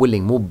capable, more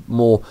willing,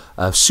 more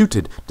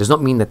suited, does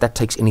not mean that that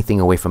takes anything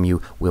away from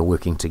you. We're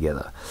working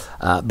together.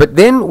 But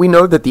then we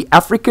know that the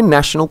African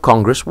National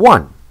Congress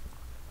won.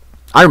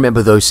 I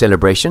remember those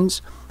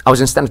celebrations. I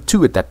was in Standard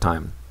 2 at that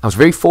time. I was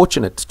very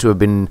fortunate to have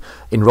been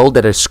enrolled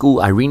at a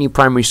school, Irene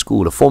Primary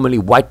School, a formerly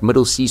white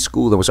middle C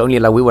school. There was only,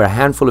 we were a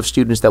handful of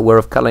students that were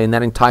of color in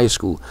that entire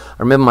school.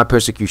 I remember my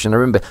persecution. I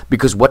remember,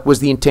 because what was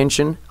the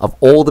intention of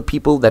all the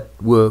people that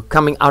were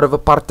coming out of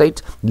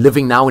apartheid,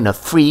 living now in a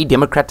free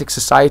democratic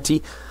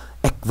society?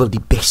 Ek wil die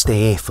beste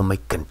hê vir my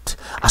kind.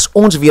 As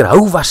ons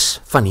weerhou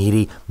was van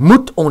hierdie,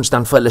 moet ons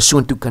dan vir hulle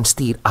soontoe kan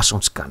stuur as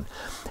ons kan.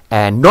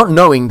 And not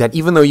knowing that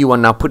even though you are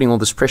now putting all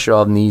this pressure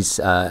on these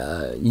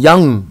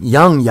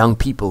young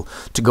people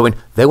to go in,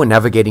 they were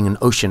navigating an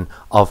ocean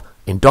of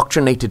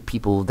indoctrinated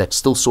people that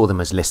still saw them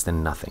as less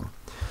than nothing.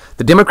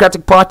 The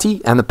Democratic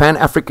Party and the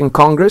Pan-African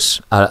Congress,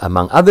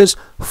 among others,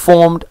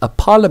 formed a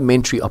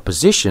parliamentary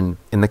opposition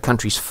in the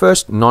country's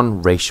first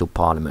non-racial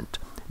parliament.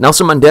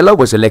 Nelson Mandela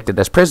was elected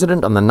as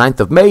president on the 9th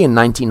of May in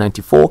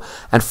 1994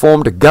 and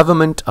formed a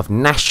government of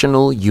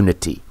national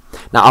unity.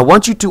 Now, I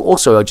want you to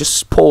also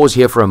just pause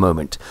here for a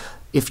moment.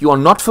 If you are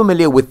not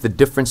familiar with the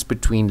difference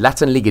between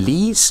Latin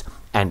legalese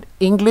and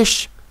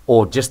English,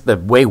 or just the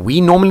way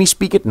we normally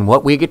speak it and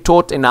what we get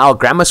taught in our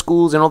grammar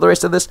schools and all the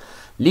rest of this,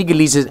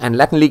 legalese and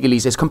Latin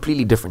legalese is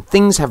completely different.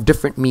 Things have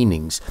different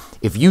meanings.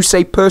 If you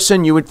say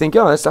person, you would think,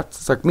 oh,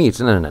 that's like me.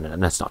 No,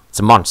 that's not. It's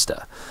a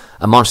monster.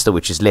 A monster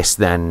which is less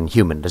than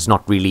human, does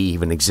not really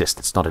even exist.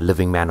 It's not a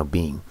living man or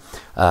being.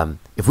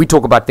 If we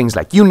talk about things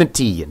like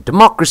unity and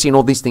democracy and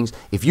all these things,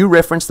 if you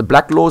reference the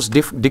Black Laws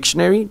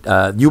Dictionary,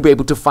 you'll be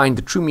able to find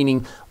the true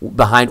meaning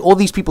behind all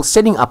these people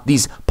setting up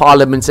these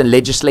parliaments and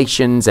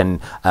legislations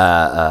and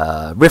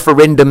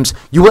referendums.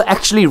 You will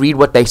actually read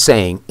what they're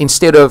saying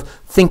instead of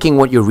thinking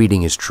what you're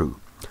reading is true.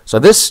 So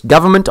this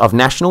government of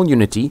national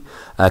unity,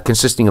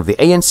 consisting of the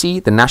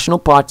ANC, the National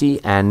Party,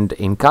 and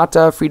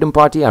Inkatha Freedom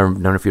Party, I don't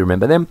know if you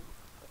remember them.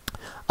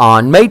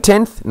 On May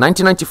 10th,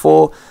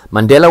 1994,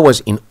 Mandela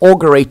was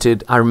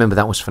inaugurated. I remember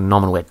that was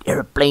phenomenal. We had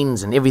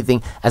airplanes and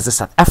everything as the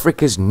South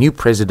Africa's new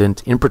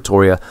president in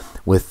Pretoria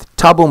with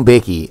Thabo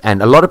Mbeki.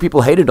 And a lot of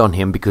people hated on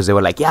him because they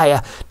were like,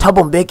 yeah,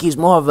 Thabo Mbeki is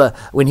more of a,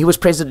 when he was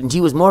president,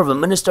 he was more of a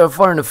minister of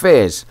foreign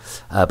affairs.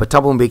 But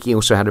Thabo Mbeki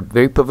also had a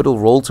very pivotal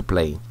role to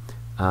play.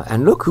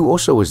 And look who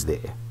also was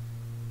there.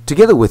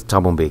 Together with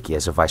Thabo Mbeki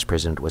as a vice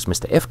president was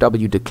Mr.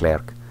 F.W. de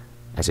Klerk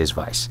as his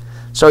vice.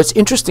 So it's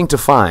interesting to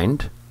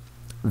find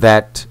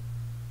that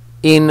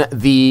in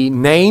the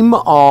name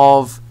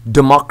of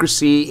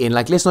democracy, in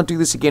like, let's not do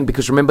this again,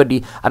 because remember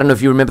I don't know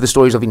if you remember the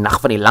stories of die Nag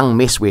van die Lang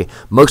Mes, where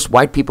most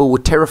white people were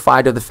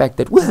terrified of the fact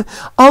that, well,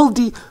 al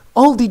die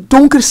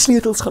donker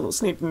sleutels gaan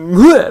ons net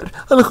hoor,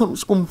 hulle gaan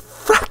ons kom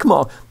vrek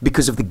maak,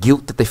 because of the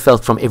guilt that they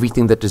felt from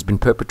everything that has been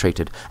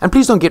perpetrated. And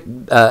please don't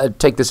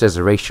take this as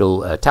a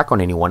racial attack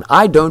on anyone.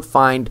 I don't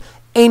find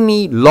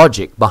any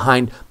logic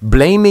behind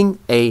blaming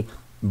a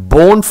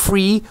born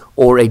free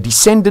or a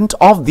descendant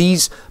of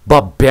these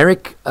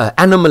barbaric,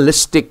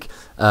 animalistic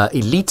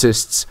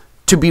elitists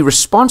to be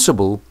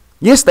responsible.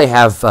 Yes, they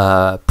have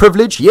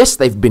privilege. Yes,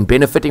 they've been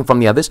benefiting from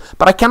the others,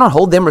 but I cannot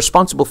hold them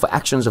responsible for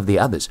actions of the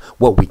others.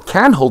 What we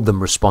can hold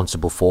them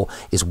responsible for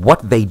is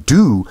what they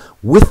do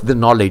with the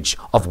knowledge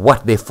of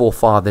what their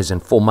forefathers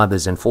and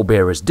foremothers and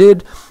forebearers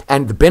did,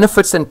 and the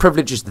benefits and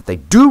privileges that they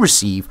do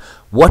receive,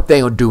 what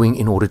they are doing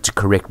in order to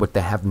correct what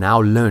they have now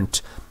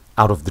learnt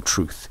out of the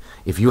truth.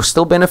 If you're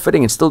still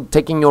benefiting and still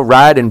taking your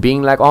ride and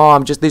being like, oh,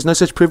 there's no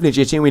such privilege,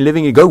 Etienne, we're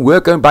living, you go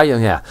work, go and buy your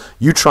hair.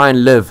 You try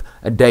and live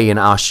a day in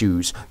our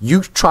shoes.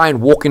 You try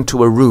and walk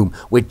into a room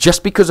where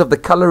just because of the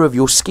color of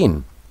your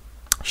skin,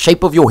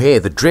 shape of your hair,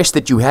 the dress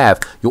that you have,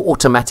 you're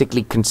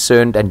automatically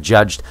concerned and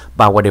judged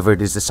by whatever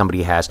it is that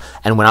somebody has.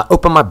 And when I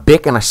open my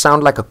beck and I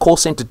sound like a call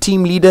center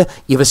team leader,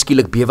 ewe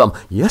skielik bewe am,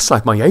 yes,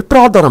 like my, jy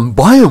praat dan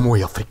baie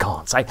mooi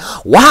Afrikaans.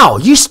 Wow,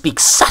 you speak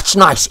such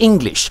nice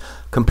English.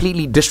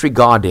 Completely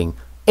disregarding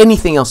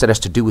anything else that has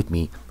to do with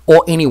me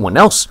or anyone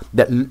else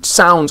that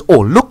sounds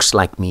or looks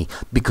like me,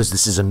 because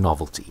this is a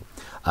novelty.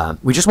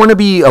 We just want to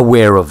be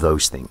aware of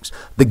those things.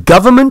 The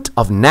government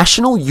of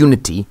national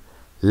unity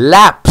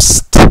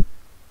lapsed.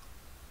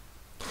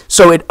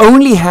 So it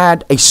only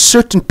had a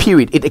certain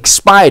period. It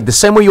expired the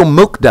same way your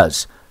milk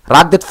does.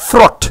 Raak dit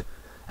vrot.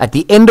 At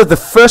the end of the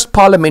first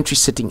parliamentary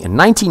sitting in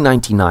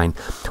 1999,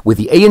 with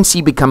the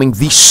ANC becoming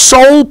the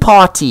sole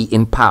party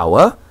in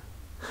power.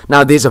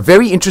 Now, there's a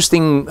very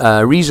interesting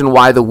reason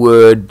why the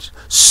word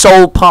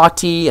soul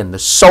party and the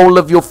sole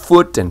of your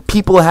foot and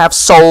people have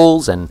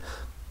souls and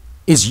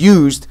is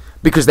used,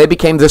 because they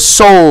became the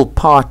sole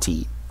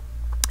party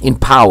in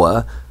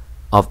power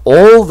of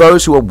all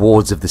those who are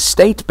wards of the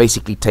state,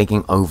 basically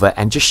taking over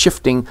and just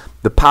shifting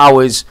the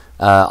powers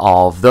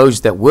of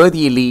those that were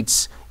the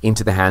elites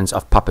into the hands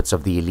of puppets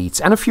of the elites.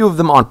 And a few of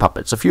them aren't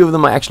puppets. A few of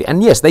them are actually,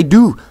 and yes, they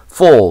do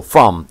fall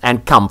from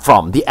and come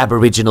from the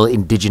Aboriginal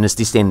indigenous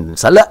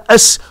descendants. Hulle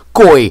is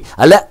Khoi,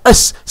 hulle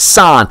is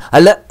San,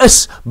 hulle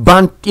is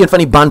een van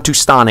die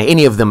Bantustane,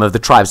 any of them of the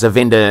tribes, the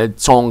Venda,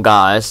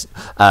 Tsonga,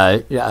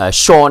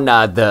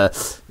 Shona, the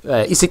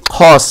is it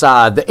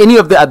Xhosa, any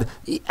of the other,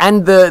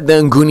 and the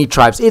Nguni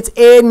tribes. It's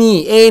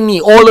any,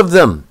 all of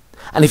them.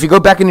 And if you go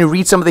back and you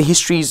read some of the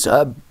histories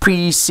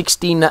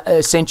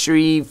pre-16th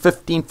century,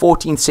 15th,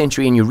 14th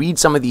century, and you read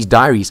some of these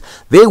diaries,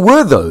 there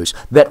were those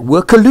that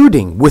were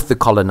colluding with the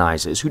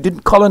colonizers, who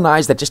didn't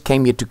colonize, that just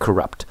came here to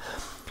corrupt.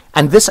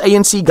 And this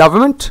ANC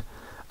government,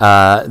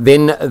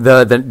 then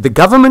the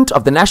government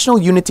of the National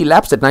Unity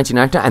lapsed at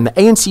 1990, and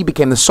the ANC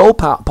became the sole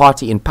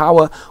party in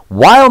power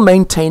while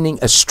maintaining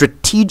a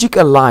strategic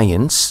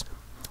alliance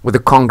with the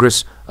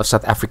Congress of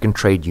South African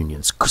Trade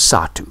Unions,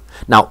 COSATU.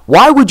 Now,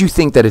 why would you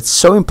think that it's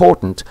so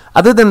important,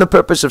 other than the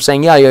purpose of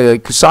saying, yeah,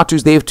 COSATU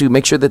is there to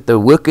make sure that the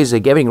workers are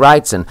getting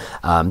rights and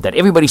that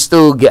everybody's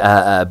still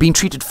being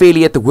treated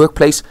fairly at the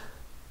workplace,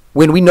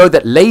 when we know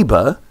that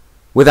labor,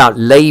 without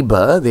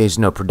labor, there's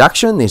no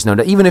production, there's no,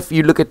 even if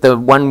you look at the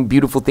one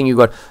beautiful thing you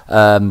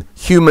got,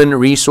 human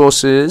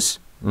resources,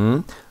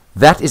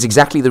 that is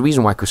exactly the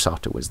reason why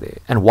COSATU was there,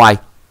 and why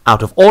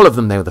out of all of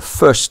them, they were the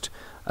first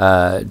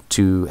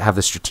to have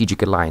the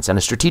strategic alliance. And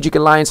a strategic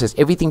alliance has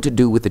everything to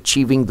do with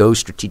achieving those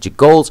strategic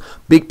goals,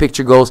 big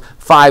picture goals.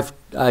 5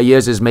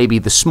 years is maybe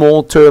the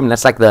small term.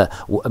 That's like the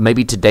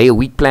maybe today a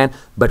week plan,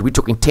 but we're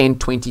talking 10,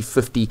 20,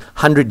 50,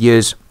 100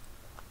 years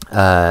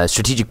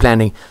strategic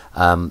planning.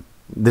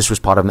 This was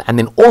part of them. And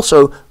then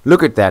also,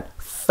 look at that,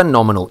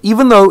 phenomenal.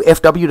 Even though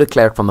F.W. de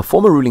Klerk from the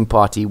former ruling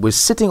party was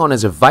sitting on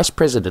as a vice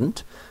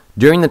president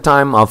during the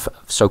time of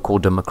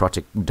so-called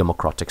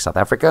democratic South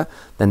Africa,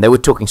 then they were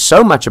talking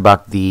so much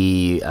about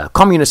the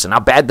communists and how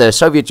bad the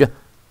Soviet...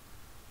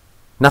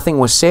 Nothing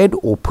was said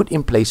or put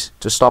in place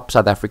to stop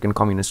South African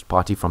Communist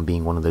Party from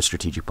being one of those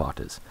strategic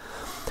parties.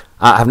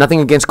 I have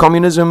nothing against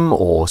communism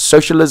or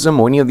socialism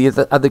or any of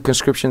the other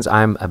conscriptions.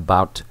 I'm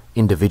about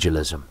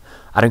individualism.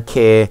 I don't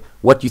care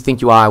what you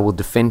think you are. I will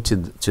defend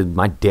to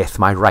my death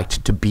my right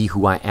to be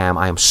who I am.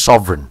 I am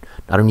sovereign.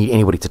 I don't need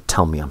anybody to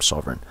tell me I'm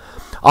sovereign.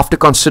 After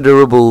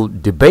considerable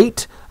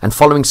debate and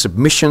following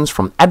submissions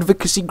from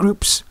advocacy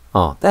groups,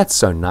 oh, that's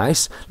so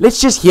nice.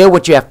 Let's just hear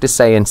what you have to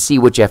say and see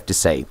what you have to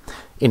say.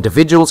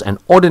 Individuals and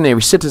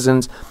ordinary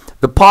citizens,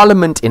 the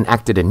parliament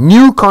enacted a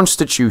new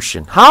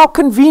constitution. How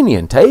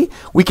convenient, eh?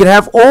 We can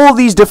have all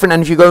these different,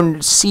 and if you go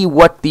and see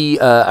what the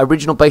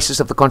original basis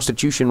of the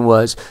constitution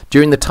was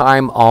during the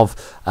time of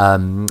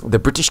the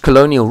British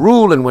colonial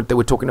rule and what they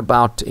were talking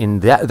about in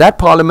that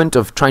parliament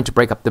of trying to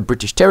break up the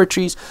British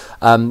territories,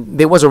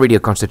 there was already a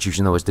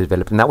constitution that was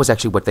developed, and that was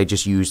actually what they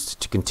just used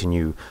to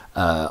continue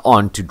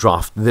on to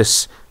draft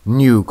this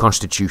new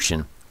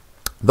constitution.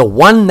 The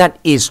one that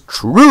is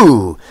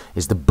true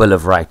is the Bill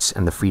of Rights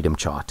and the Freedom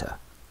Charter.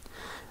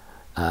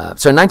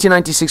 So in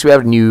 1996, we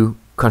have a new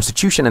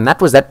constitution, and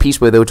that was that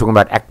piece where they were talking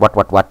about Act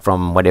what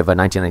from whatever,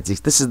 1996.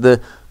 This is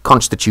the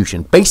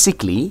constitution.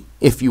 Basically,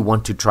 if you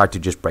want to try to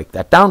just break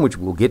that down, which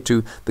we'll get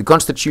to, the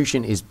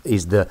constitution is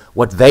the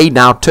what they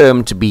now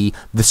term to be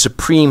the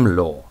supreme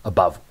law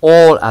above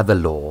all other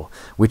law,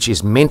 which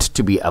is meant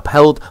to be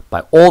upheld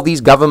by all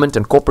these government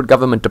and corporate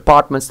government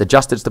departments, the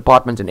Justice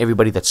Department, and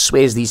everybody that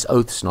swears these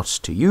oaths, not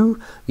to you,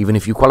 even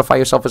if you qualify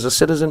yourself as a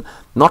citizen,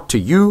 not to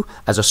you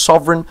as a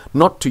sovereign,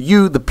 not to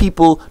you the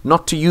people,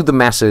 not to you the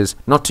masses,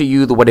 not to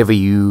you the whatever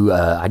you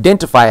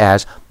identify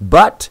as,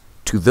 but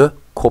to the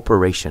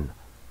corporation,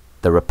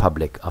 the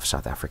Republic of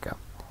South Africa.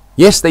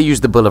 Yes, they use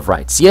the Bill of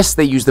Rights. Yes,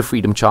 they use the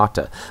Freedom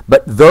Charter.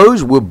 But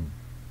those were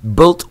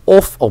built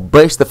off or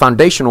based the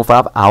foundation off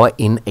of our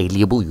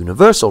inalienable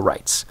universal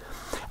rights.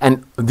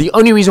 And the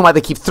only reason why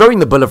they keep throwing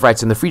the Bill of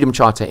Rights and the Freedom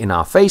Charter in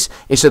our face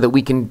is so that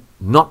we can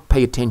not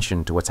pay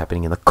attention to what's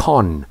happening in the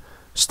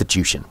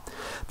Constitution.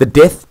 The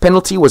death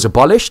penalty was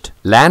abolished,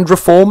 land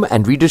reform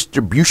and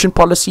redistribution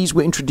policies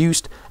were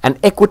introduced, and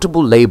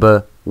equitable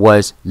labor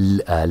was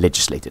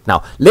legislated.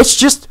 Now, let's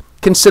just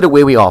consider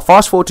where we are.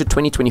 Fast forward to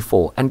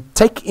 2024 and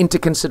take into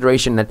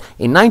consideration that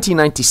in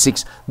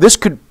 1996, this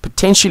could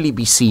potentially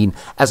be seen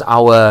as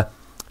our,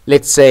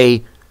 let's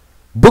say,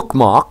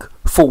 bookmark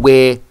for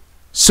where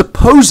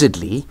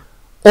supposedly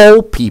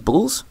all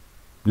peoples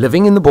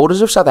living in the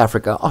borders of South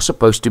Africa are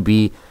supposed to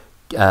be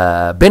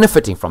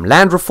benefiting from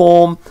land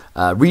reform,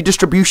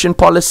 redistribution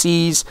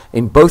policies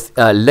in both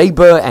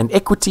labor and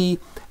equity,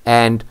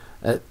 and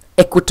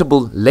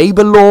equitable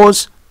labor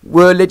laws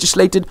were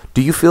legislated.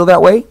 Do you feel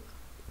that way?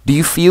 Do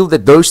you feel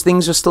that those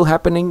things are still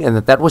happening and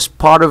that that was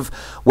part of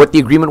what the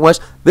agreement was?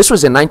 This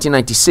was in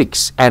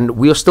 1996, and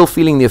we are still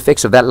feeling the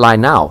effects of that lie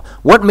now.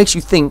 What makes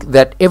you think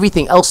that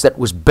everything else that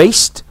was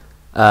based,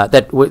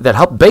 that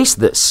helped base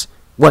this,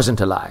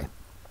 wasn't a lie?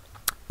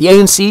 The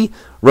ANC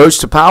rose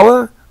to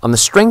power on the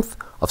strength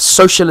of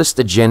socialist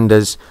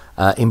agendas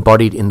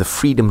embodied in the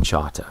Freedom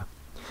Charter,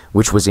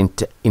 which was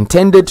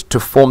intended to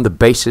form the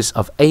basis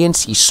of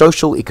ANC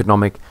social,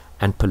 economic,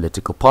 and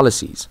political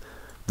policies.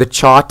 The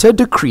Charter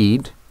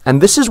decreed,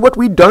 and this is what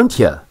we don't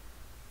hear,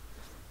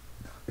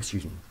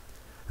 excuse me,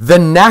 the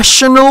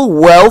national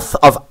wealth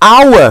of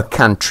our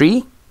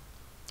country,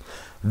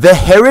 the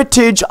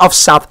heritage of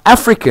South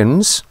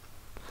Africans,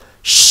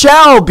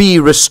 shall be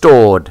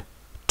restored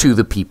to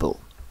the people.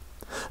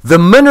 The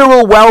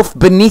mineral wealth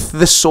beneath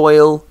the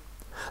soil,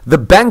 the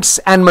banks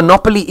and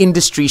monopoly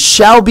industry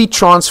shall be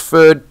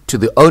transferred to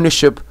the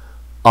ownership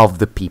of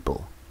the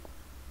people.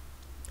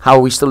 How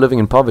are we still living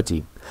in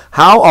poverty?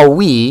 How are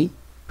we,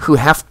 who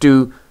have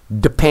to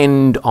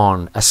depend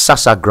on a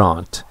SASSA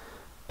grant,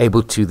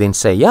 able to then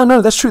say, yeah,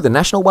 no, that's true, the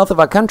national wealth of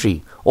our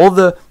country, all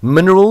the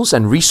minerals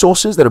and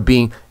resources that are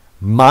being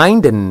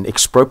mined and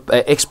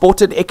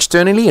exported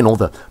externally, and all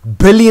the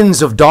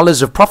billions of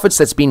dollars of profits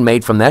that's been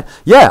made from that.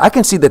 Yeah, I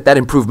can see that that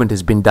improvement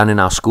has been done in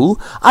our school.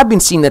 I've been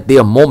seeing that there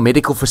are more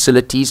medical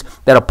facilities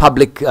that are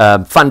public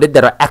funded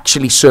that are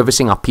actually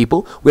servicing our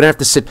people. We don't have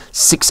to sit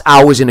 6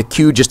 hours in a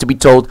queue just to be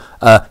told,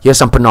 here's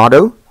some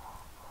panado.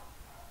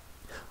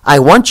 I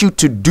want you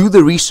to do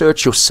the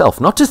research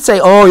yourself, not to say,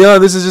 oh yeah,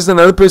 this is just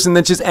another person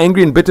that's just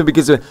angry and bitter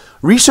because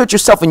research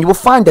yourself, and you will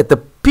find that the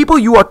people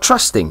you are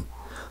trusting,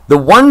 the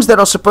ones that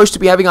are supposed to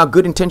be having our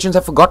good intentions,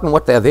 have forgotten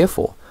what they are there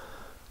for.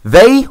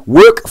 They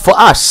work for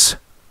us.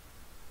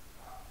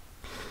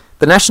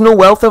 The national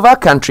wealth of our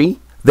country,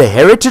 the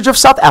heritage of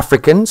South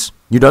Africans.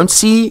 You don't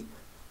see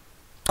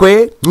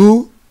Kwe,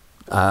 Nu,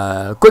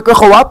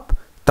 Kwekwekhowap,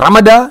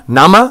 Tramada,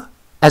 Nama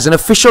as an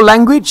official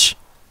language.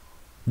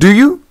 Do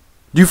you?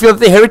 Do you feel that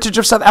the heritage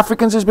of South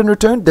Africans has been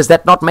returned? Does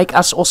that not make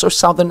us also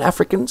Southern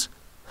Africans?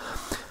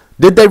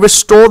 Did they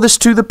restore this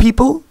to the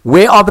people?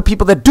 Where are the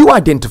people that do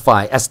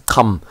identify as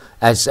Kham,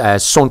 as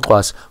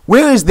Sontwas?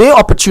 Where is their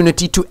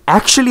opportunity to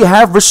actually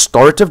have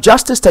restorative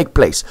justice take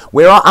place?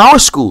 Where are our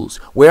schools?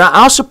 Where are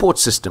our support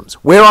systems?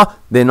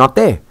 They're not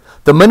there.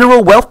 The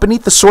mineral wealth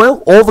beneath the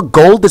soil, all the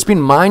gold that's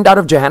been mined out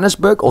of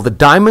Johannesburg, all the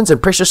diamonds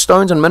and precious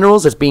stones and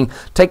minerals that's being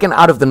taken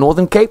out of the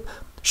Northern Cape,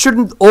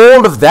 shouldn't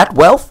all of that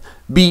wealth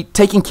be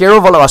taking care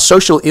of all of our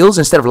social ills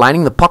instead of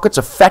lining the pockets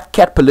of fat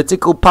cat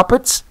political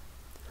puppets?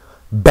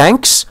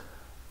 Banks,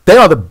 they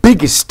are the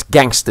biggest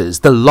gangsters,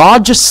 the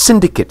largest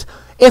syndicate.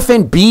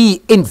 FNB,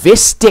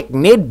 Investec,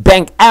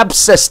 Nedbank,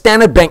 Absa,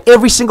 Standard Bank,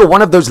 every single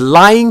one of those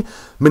lying,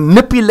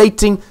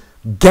 manipulating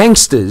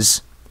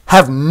gangsters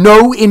have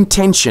no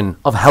intention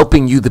of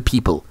helping you, the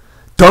people.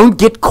 Don't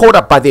get caught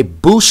up by their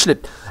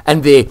bullshit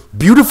and their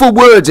beautiful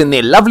words and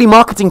their lovely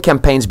marketing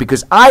campaigns,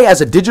 because I, as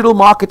a digital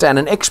marketer and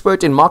an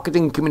expert in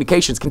marketing and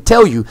communications, can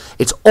tell you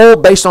it's all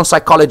based on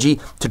psychology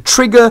to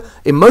trigger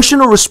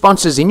emotional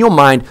responses in your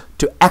mind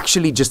to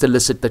actually just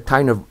elicit the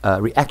kind of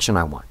reaction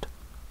I want.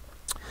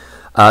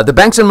 The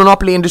banks and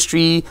monopoly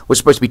industry was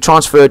supposed to be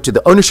transferred to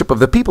the ownership of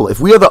the people. If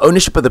we are the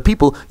ownership of the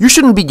people, you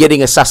shouldn't be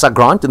getting a SASSA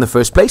grant in the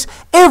first place.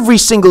 Every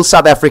single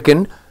South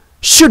African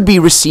should be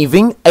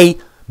receiving a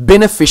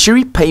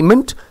beneficiary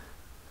payment,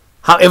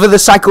 however the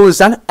cycle is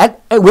done,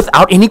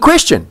 without any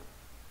question.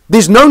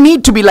 There's no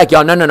need to be like,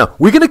 yeah, no.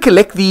 We're going to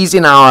collect these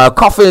in our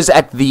coffers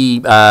at the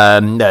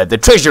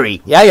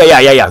treasury.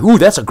 Yeah. Ooh,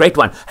 that's a great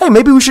one. Hey,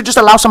 maybe we should just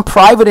allow some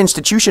private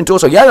institution to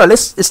also,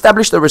 let's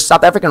establish the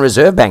South African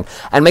Reserve Bank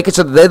and make it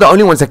so that they're the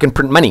only ones that can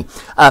print money.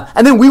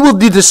 And then we will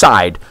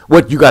decide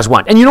what you guys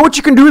want. And you know what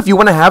you can do if you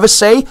want to have a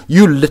say?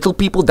 You little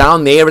people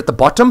down there at the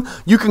bottom,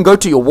 you can go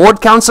to your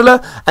ward councillor,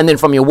 and then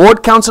from your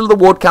ward councillor, the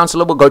ward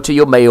councillor will go to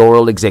your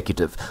mayoral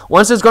executive.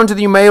 Once it's gone to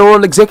the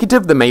mayoral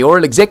executive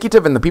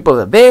and the people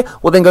that are there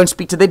will then go go and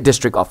speak to their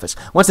district office.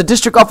 Once the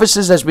district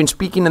offices has been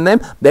speaking to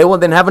them, they will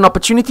then have an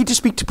opportunity to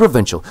speak to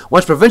provincial.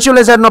 Once provincial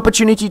has had an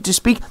opportunity to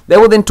speak, they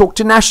will then talk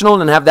to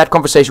national and have that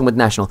conversation with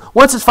national.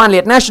 Once it's finally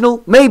at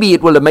national, maybe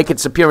it will make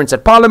its appearance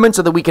at parliament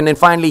so that we can then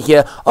finally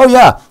hear, oh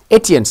yeah,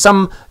 Etienne,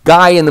 some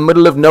guy in the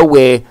middle of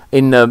nowhere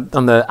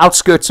on the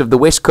outskirts of the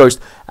West Coast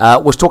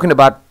was talking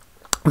about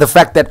the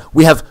fact that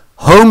we have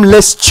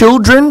homeless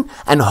children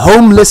and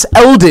homeless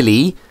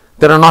elderly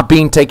that are not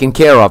being taken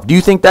care of. Do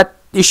you think that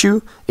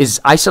issue is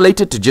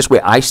isolated to just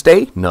where I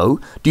stay? No.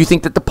 Do you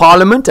think that the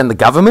parliament and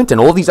the government and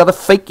all these other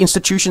fake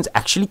institutions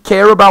actually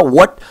care about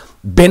what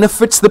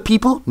benefits the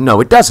people?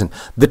 No, it doesn't.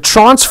 The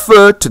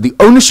transfer to the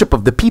ownership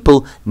of the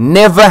people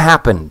never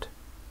happened.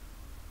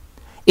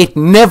 It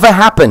never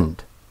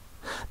happened.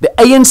 The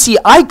ANC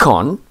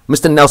icon,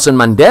 Mr. Nelson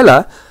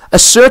Mandela,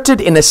 asserted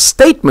in a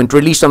statement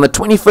released on the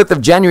 25th of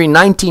January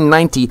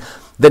 1990,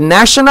 the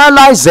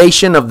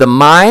nationalization of the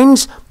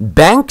mines,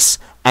 banks,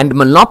 and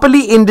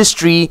monopoly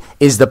industry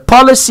is the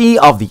policy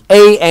of the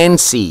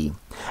ANC,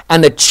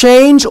 and a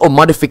change or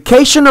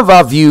modification of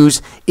our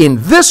views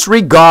in this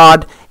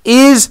regard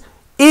is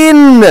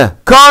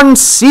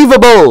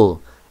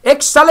inconceivable.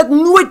 Ek sal het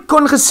nooit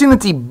kon gesien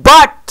het nie,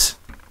 but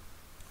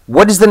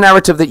what is the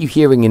narrative that you're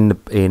hearing in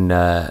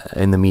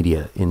the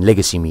media, in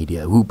legacy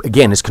media, who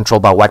again is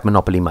controlled by white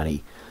monopoly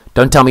money?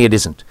 Don't tell me it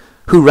isn't.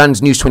 Who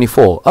runs News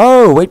 24?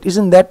 Oh, wait,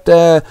 isn't that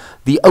the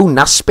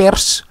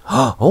Naspers?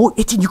 Oh,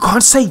 Etienne, you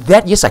can't say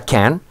that. Yes, I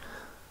can.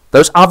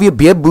 Those Avia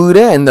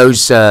Beerboere and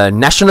those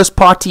Nationalist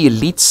Party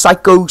elite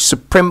psycho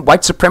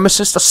white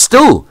supremacists are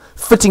still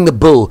fitting the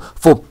bill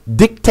for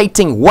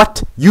dictating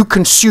what you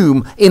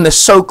consume in the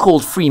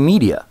so-called free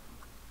media.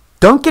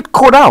 Don't get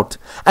caught out.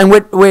 And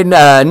when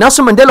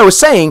Nelson Mandela was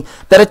saying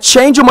that a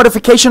change or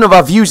modification of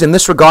our views in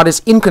this regard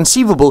is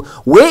inconceivable,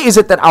 where is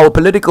it that our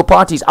political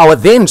parties, our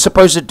then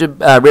supposed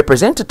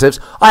representatives,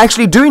 are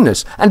actually doing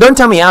this? And don't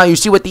tell me how you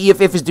see what the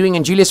EFF is doing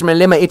and Julius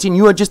Malema, Etienne,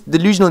 you are just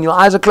delusional, your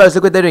eyes are closed,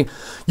 look what they're doing.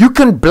 You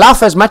can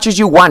bluff as much as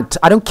you want.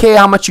 I don't care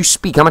how much you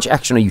speak, how much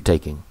action are you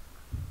taking?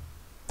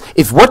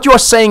 If what you are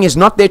saying is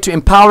not there to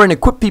empower and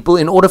equip people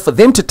in order for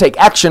them to take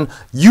action,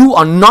 you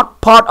are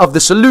not part of the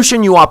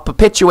solution, you are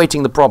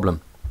perpetuating the problem.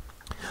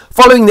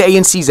 Following the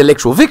ANC's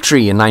electoral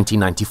victory in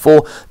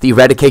 1994, the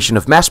eradication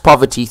of mass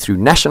poverty through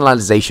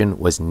nationalization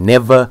was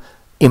never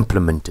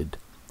implemented.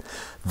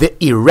 The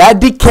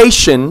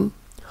eradication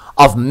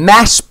of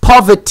mass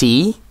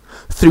poverty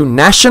through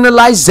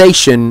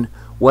nationalization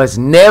was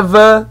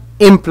never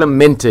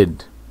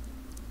implemented.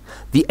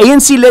 The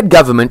ANC-led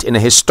government, in a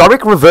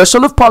historic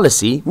reversal of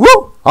policy,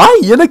 woo,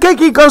 hi, julle kyk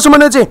hier, kan sommer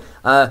net sê,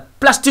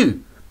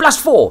 +2,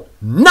 +4,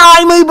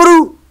 nee my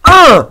bro,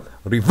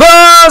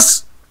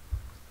 reverse.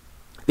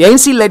 The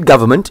ANC-led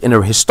government, in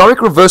a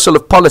historic reversal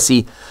of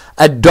policy,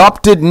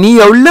 adopted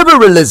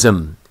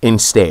neoliberalism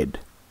instead.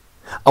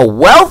 A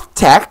wealth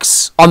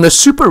tax on the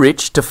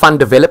super-rich to fund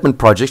development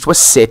projects was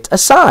set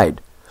aside,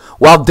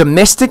 while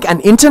domestic and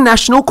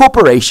international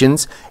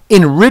corporations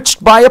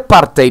enriched by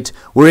apartheid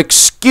were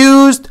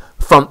excused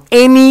from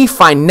any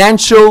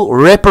financial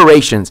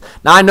reparations.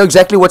 Now, I know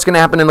exactly what's going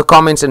to happen in the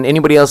comments, and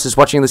anybody else is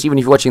watching this, even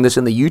if you're watching this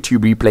in the YouTube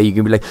replay, you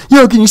can be like,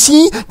 yo, can you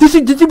see? This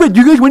is about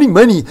you guys wanting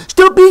money.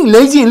 Stop being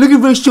lazy and looking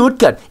for a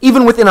shortcut.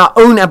 Even within our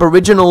own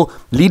Aboriginal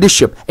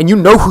leadership, and you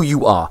know who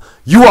you are.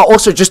 You are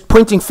also just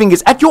pointing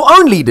fingers at your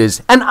own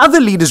leaders and other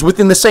leaders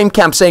within the same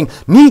camp saying,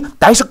 nee,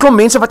 daar is 'n klomp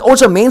mense wat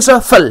ons mense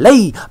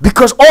verlei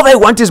because all they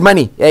want is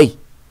money. Hey,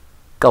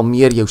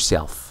 kalmeer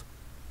yourself.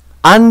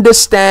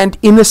 Understand,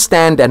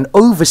 understand, and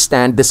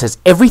overstand this has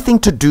everything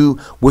to do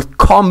with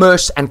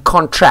commerce and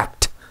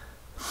contract.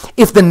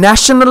 If the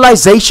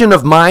nationalization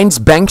of mines,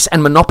 banks,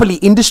 and monopoly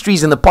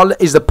industries is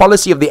the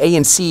policy of the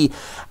ANC,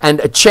 and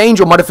a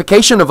change or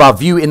modification of our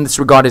view in this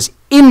regard is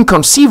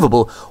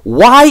inconceivable,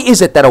 why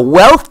is it that a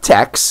wealth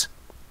tax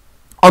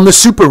on the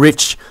super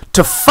rich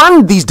to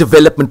fund these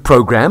development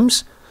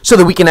programs, so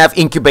that we can have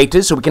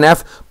incubators, so we can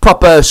have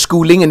proper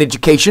schooling and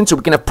education, so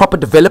we can have proper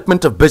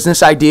development of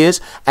business ideas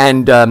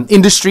and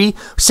industry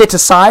set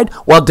aside,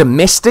 while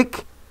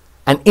domestic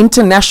and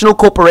international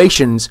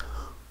corporations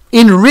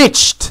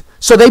enriched,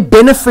 so they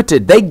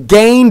benefited, they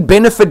gained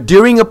benefit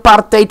during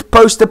apartheid,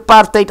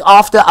 post-apartheid,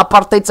 after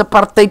apartheid's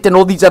apartheid, and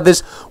all these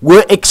others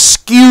were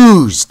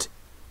excused.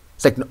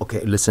 It's like,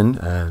 okay, listen,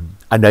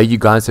 I know you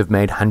guys have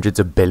made hundreds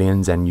of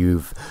billions and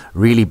you've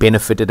really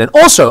benefited. And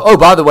also, oh,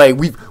 by the way,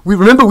 we've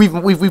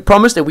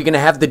promised that we're going to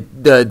have the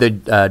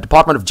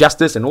Department of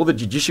Justice and all the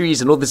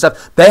judiciaries and all this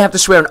stuff. They have to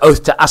swear an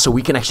oath to us so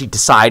we can actually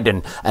decide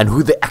and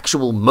who the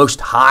actual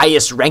most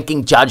highest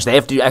ranking judge, they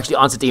have to actually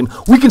answer to him.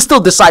 We can still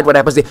decide what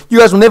happens there. You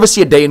guys will never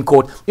see a day in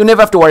court. You'll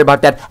never have to worry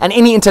about that. And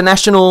any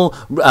international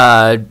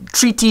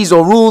treaties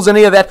or rules,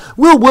 any of that,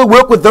 we'll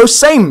work with those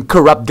same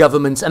corrupt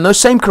governments and those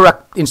same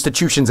corrupt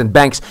institutions and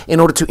banks in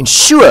order to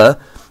ensure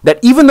that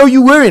even though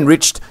you were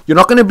enriched, you're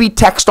not going to be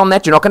taxed on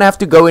that, you're not going to have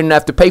to go in and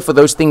have to pay for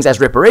those things as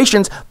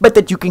reparations, but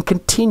that you can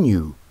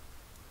continue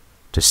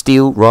to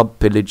steal, rob,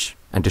 pillage,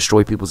 and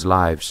destroy people's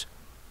lives.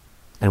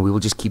 And we will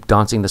just keep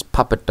dancing this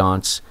puppet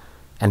dance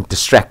and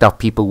distract our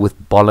people with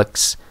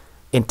bollocks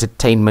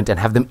entertainment and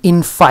have them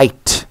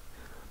infight.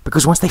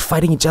 Because once they're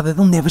fighting each other,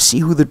 they'll never see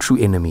who the true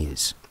enemy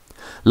is.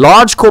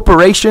 Large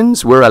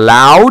corporations were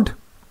allowed.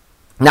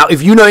 Now,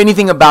 if you know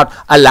anything about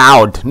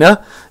allowed,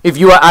 no?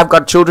 I've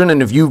got children,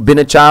 and if you've been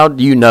a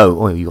child, you know.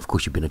 Oh, of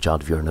course you've been a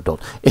child if you're an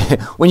adult.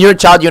 When you're a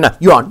child, you know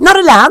you are not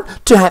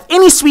allowed to have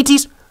any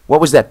sweeties.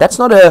 What was that? That's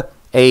not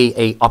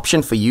a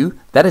option for you.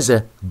 That is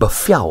a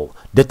bevel.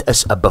 That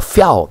is a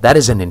bevel. That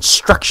is an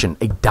instruction,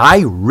 a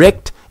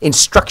direct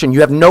instruction.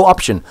 You have no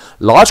option.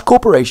 Large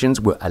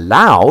corporations were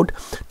allowed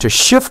to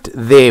shift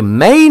their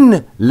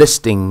main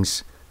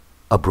listings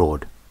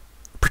abroad.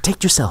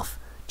 Protect yourself,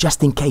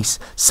 just in case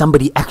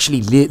somebody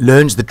actually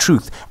learns the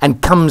truth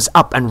and comes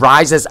up and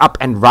rises up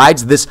and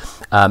rides this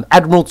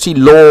admiralty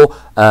law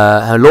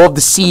of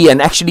the sea, and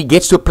actually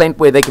gets to a point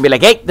where they can be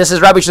like, hey, this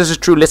is rubbish, this is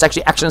true, let's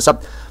actually action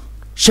stuff.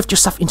 Shift your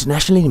stuff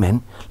internationally,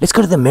 man. Let's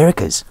go to the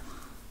Americas.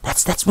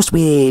 That's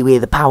where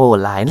the power will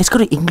lie. And let's go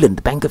to England,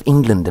 the Bank of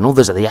England, and all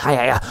those other.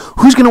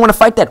 Who's going to want to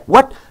fight that?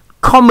 What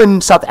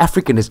common South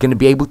African is going to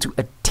be able to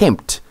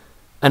attempt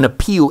an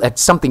appeal at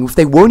something if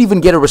they won't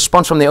even get a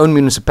response from their own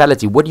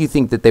municipality? What do you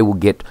think that they will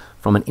get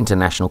from an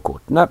international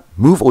court? No,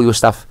 move all your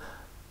stuff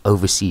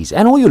overseas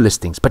and all your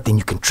listings, but then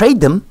you can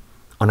trade them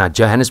on our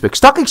Johannesburg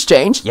Stock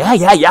Exchange. So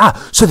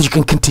that you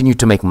can continue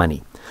to make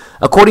money.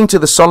 According to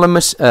the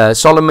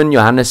Solomon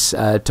Johannes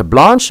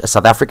Tablanche, a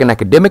South African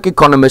academic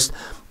economist,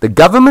 the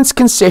government's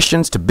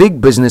concessions to big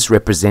business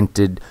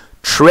represented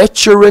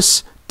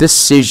treacherous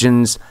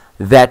decisions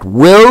that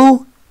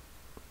will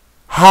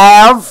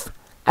have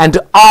and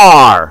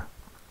are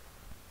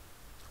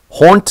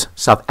haunt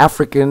South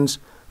Africans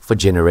for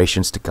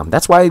generations to come.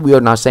 That's why we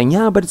are now saying,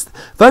 yeah, but it's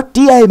vote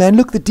DA, man.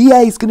 Look, the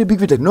DA is going to be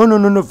like, no,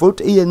 vote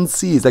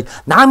ANC. It's like,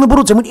 nah, my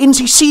brothers, I want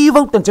NCC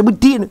vote, and I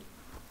want DA.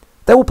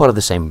 They're all part of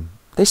the same.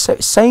 They say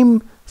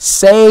same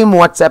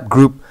WhatsApp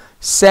group,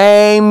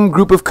 same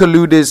group of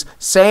colluders,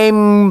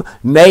 same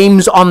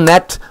names on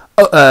that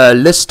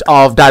list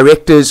of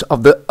directors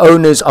of the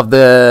owners of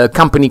the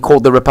company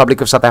called the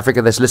Republic of South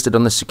Africa that's listed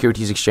on the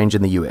Securities Exchange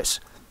in the US.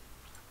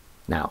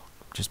 Now,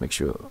 just make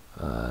sure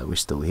we're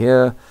still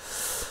here.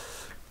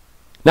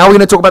 Now we're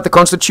going to talk about the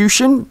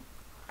Constitution,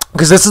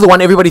 because this is the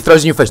one everybody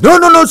throws in your face. No,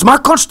 it's my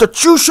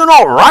Constitution,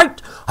 all right.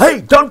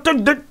 Hey, don't.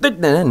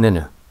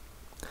 No.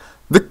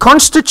 The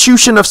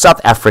Constitution of South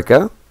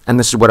Africa, and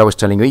this is what I was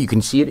telling you, you can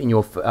see it in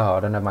your, I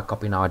don't have my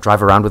copy now, I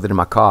drive around with it in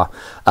my car.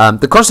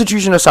 The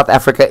Constitution of South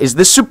Africa is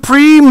the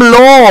supreme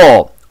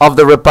law of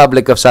the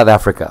Republic of South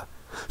Africa.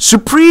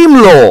 Supreme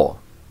law.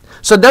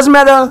 So it doesn't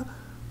matter,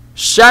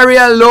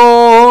 Sharia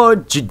law,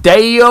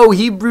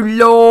 Judeo-Hebrew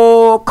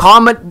law,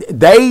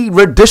 they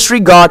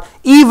disregard,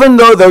 even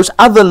though those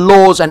other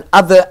laws and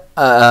other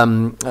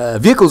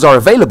vehicles are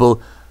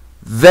available,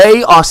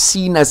 they are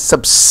seen as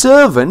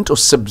subservient or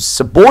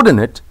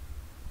subordinate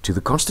to the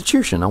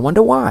Constitution. I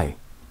wonder why.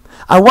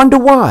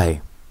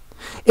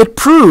 It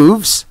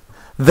proves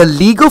the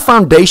legal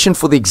foundation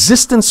for the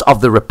existence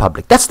of the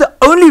Republic. That's the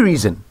only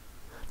reason.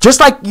 Just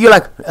like you're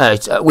like,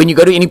 when you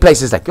go to any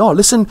place, it's like, oh,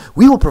 listen,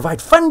 we will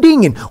provide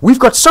funding, and we've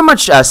got so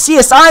much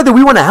CSI that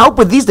we want to help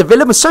with these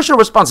developments, social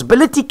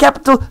responsibility,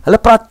 capital. Hulle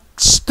praat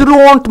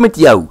stront met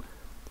jou.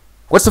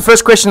 What's the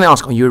first question they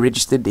ask? Are you a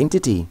registered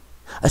entity?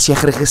 As jy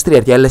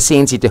geregistreerd, jy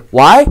lisensie te.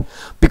 Why?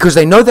 Because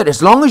they know that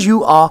as long as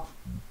you are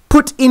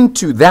put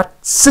into that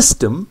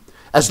system,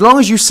 as long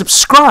as you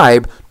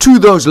subscribe to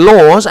those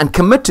laws and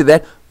commit to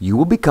that, you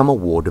will become a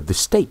ward of the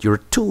state. You're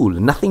a tool,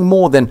 nothing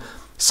more than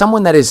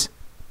someone that is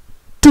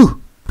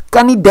toe.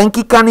 Kan nie,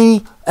 denkie, kan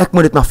nie, ek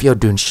moet dit maar vir jou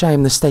doen.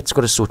 Shame, the state's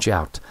got to sort you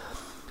out.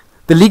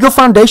 The legal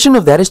foundation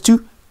of that is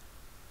to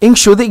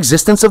ensure the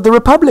existence of the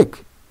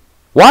Republic.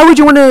 Why would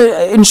you want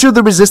to ensure the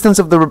existence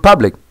of the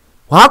Republic?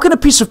 Well, how can a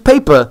piece of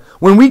paper,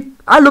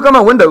 I look out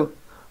my window,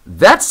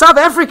 that's South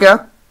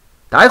Africa,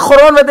 that's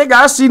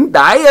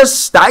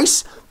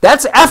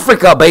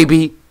Africa,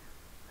 baby.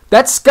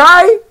 That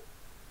sky,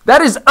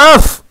 that is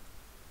Earth.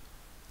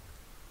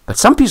 But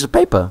some piece of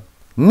paper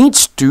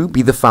needs to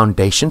be the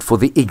foundation for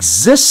the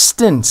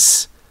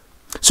existence.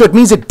 So it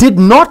means it did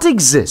not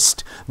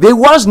exist. There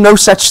was no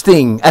such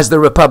thing as the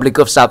Republic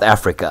of South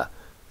Africa.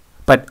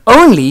 But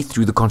only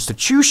through the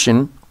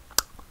Constitution,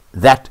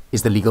 that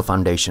is the legal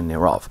foundation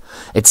thereof.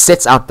 It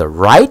sets out the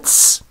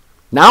rights.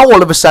 Now,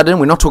 all of a sudden,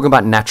 we're not talking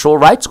about natural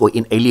rights or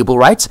inalienable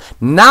rights.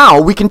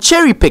 Now, we can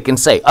cherry pick and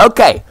say,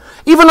 okay,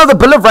 even though the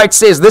Bill of Rights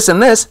says this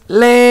and this,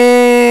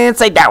 let's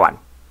take that one.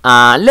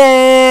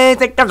 Let's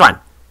take that one.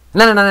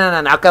 No.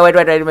 Okay, wait.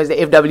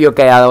 FW,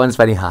 okay, that one's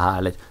funny.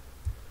 Let's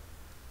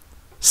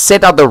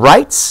set out the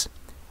rights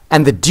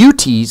and the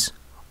duties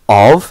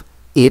of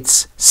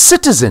its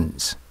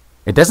citizens.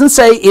 It doesn't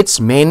say it's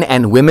men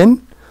and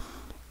women.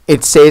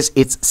 It says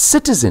it's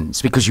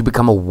citizens, because you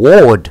become a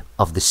ward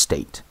of the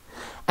state.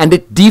 And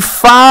it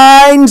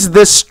defines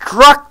the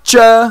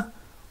structure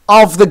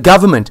of the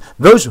government.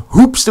 Those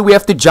hoops that we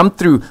have to jump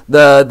through,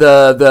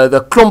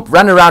 the clump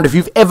run around, if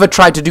you've ever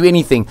tried to do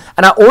anything.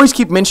 And I always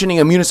keep mentioning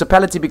a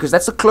municipality because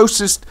that's the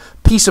closest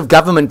piece of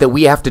government that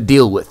we have to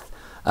deal with.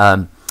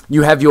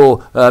 you have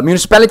your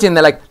municipality, and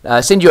they're like,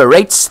 send you a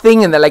rates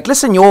thing, and they're like,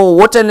 listen, your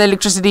water and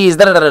electricity is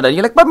da-da-da-da.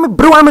 You're like, but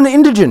bro, I'm an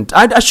indigent.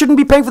 I shouldn't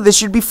be paying for this.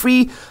 Should be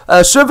free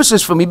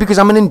services for me because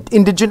I'm an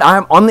indigent.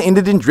 I'm on the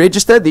indigent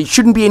register. There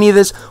shouldn't be any of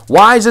this.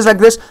 Why is this like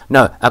this?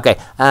 No. Okay.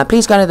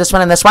 Please go to this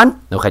one and this one.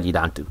 Nou gaan jy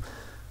daar toe.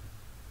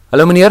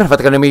 Hallo meneer,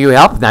 wat kan ek met jou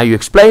help? Now you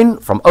explain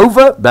from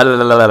over, blah, blah,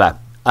 blah, blah, blah.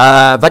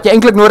 Wat jy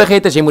eintlik nodig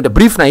het is jy moet 'n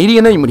brief na hierdie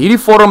ene, jy moet hierdie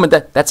vorm, en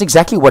that's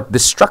exactly what the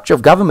structure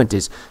of government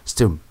is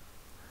to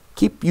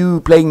keep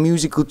you playing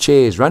musical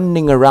chairs,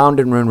 running around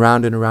and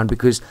around and around,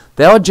 because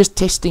they are just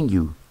testing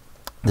you.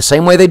 The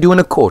same way they do in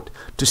a court,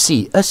 to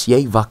see, is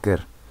jy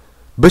wakker?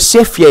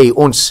 Besef jy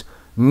ons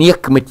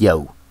neek met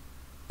jou?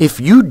 If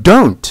you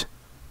don't,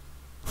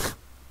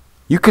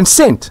 you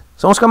consent.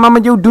 So ons kan maar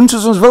met jou doen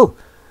soos ons wil.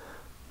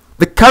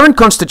 The current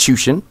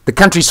constitution, the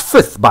country's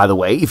 5th, by the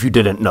way, if you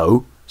didn't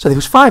know, so there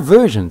was 5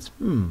 versions.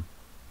 I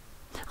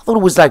thought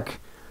it was like,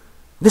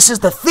 this is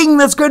the thing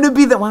that's going to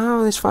be the...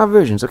 Wow, there's 5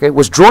 versions. Okay,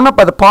 was drawn up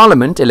by the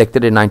parliament,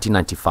 elected in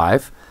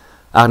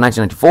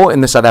 1994 in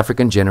the South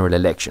African general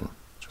election.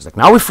 So it's like,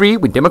 now we're free,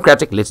 we're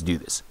democratic, let's do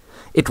this.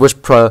 It was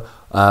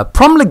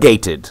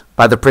promulgated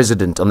by the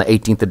president on the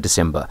 18th of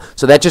December.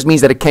 So that just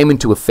means that it came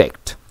into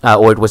effect.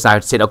 Or it was now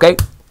said, okay,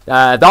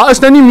 daar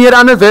is nou nie meer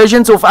ander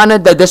versions of ander,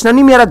 dis nou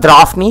nie meer 'n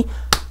draft nie.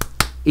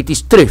 It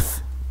is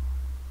truth.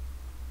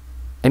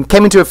 And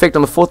came into effect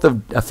on the 4th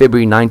of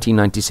February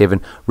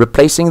 1997,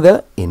 replacing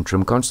the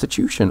interim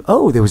constitution.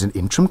 Oh, there was an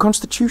interim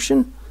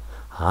constitution?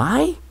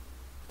 Hi?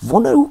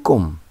 Wonder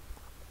hoekom?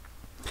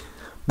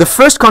 The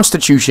first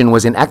constitution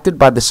was enacted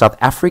by the South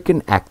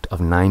African Act of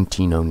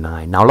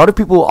 1909. Now, a lot of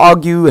people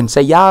argue and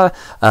say, yeah,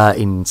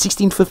 in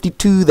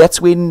 1652,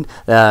 that's when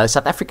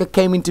South Africa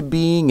came into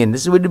being, and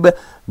this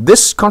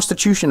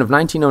constitution of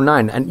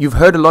 1909, and you've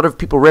heard a lot of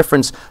people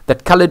reference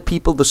that colored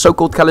people, the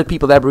so-called colored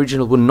people, the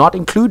Aboriginal, were not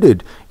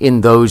included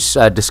in those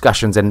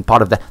discussions, and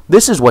part of that.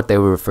 This is what they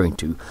were referring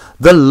to.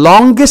 The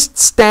longest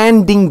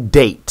standing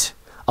date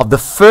of the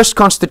first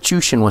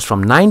constitution was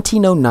from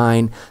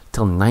 1909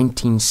 till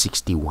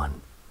 1961.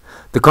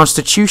 The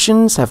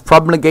constitutions have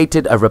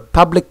promulgated a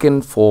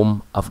republican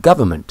form of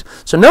government.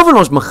 So no one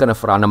was beginne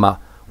vra, maar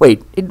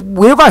wait,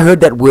 where have I heard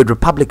that word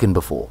republican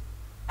before?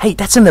 Hey,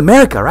 that's in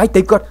America, right?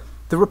 They've got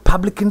the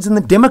Republicans and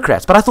the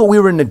Democrats. But I thought we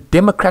were in a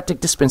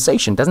democratic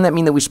dispensation. Doesn't that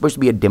mean that we're supposed to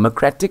be a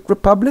democratic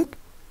republic?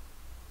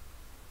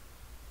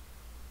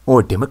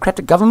 Or a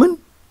democratic government?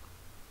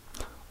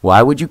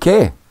 Why would you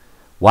care?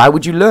 Why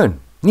would you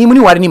learn? Nee,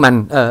 moenie worry nie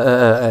man.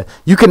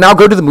 You can now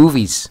go to the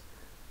movies.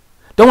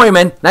 Don't worry,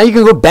 man. Now you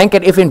can go bank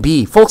at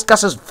FNB.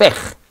 Volkskas is weg.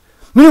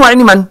 Moenie worry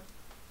nie, man.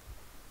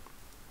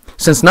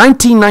 Since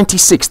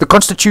 1996, the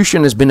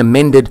Constitution has been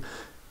amended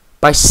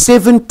by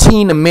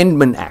 17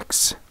 amendment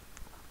acts.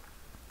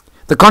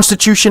 The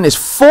Constitution is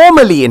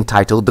formally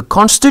entitled the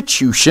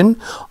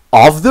Constitution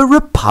of the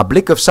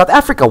Republic of South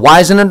Africa. Why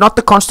isn't it not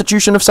the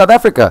Constitution of South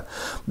Africa?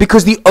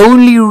 Because the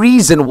only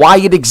reason why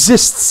it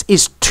exists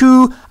is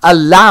to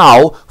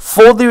allow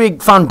for the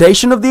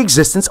foundation of the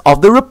existence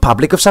of the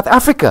Republic of South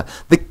Africa.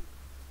 The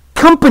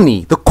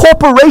company, the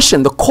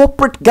corporation, the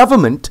corporate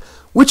government,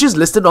 which is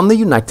listed on the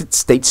United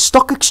States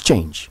Stock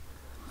Exchange.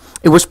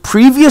 It was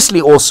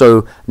previously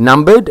also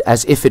numbered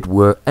as if it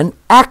were an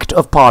act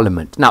of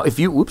parliament. Now, if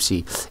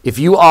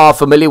you are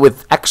familiar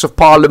with acts of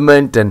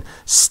parliament and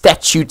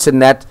statutes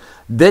and that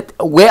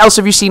where else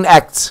have you seen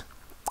acts?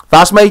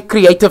 Waar's my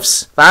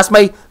creatives? Waar's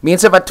my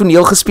mense wat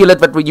toneel gespeel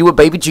het, wat you were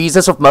baby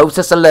Jesus of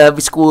Moses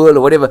hulle school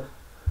or whatever?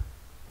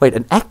 Wait,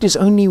 an act is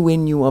only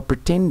when you are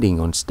pretending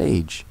on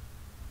stage.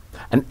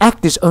 An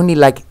act is only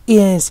like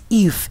as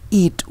if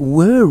it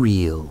were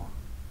real.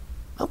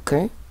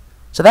 Okay.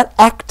 So that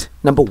act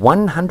number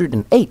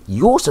 108,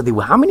 so there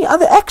were how many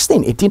other acts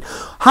then, Etienne?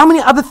 How many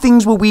other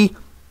things were we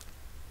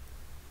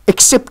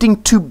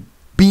accepting to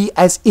be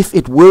as if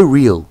it were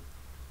real?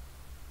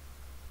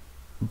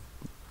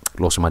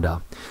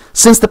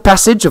 Since the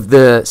passage of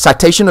the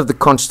citation of the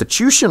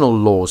Constitutional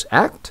Laws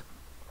Act,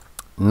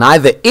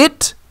 neither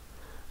it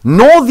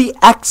nor the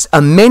acts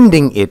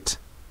amending it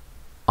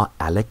are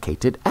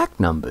allocated act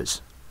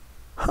numbers.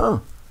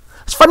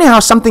 It's funny how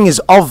something is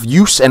of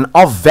use and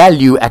of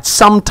value at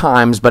some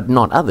times but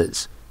not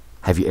others.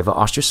 Have you ever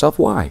asked yourself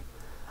why?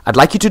 I'd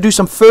like you to do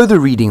some further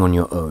reading on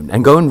your own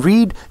and go and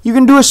read. You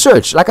can do a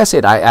search. Like I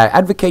said, I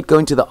advocate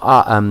going to the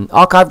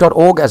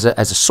archive.org as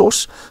a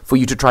source for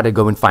you to try to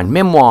go and find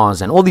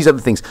memoirs and all these other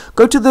things.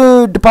 Go to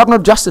the Department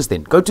of Justice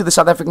then. Go to the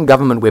South African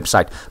government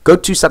website. Go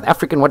to South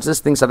African, what's this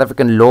thing? South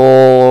African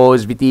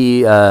laws, with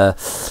the, I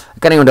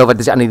can't even know what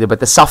this is, but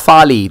the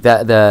SAFALI,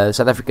 the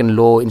South African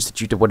Law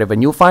Institute or whatever,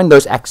 and you'll find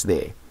those acts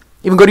there.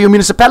 Even go to your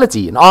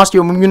municipality and ask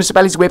your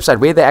municipality's website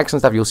where the acts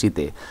and stuff, you'll see it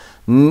there.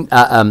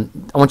 I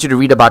want you to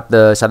read about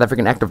the South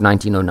African Act of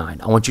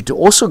 1909. I want you to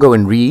also go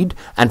and read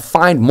and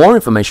find more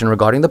information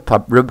regarding the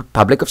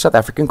Republic of South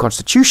African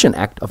Constitution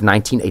Act of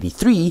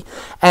 1983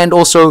 and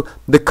also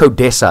the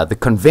CODESA, the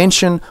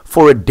Convention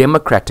for a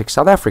Democratic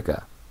South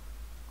Africa.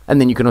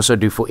 And then you can also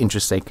do, for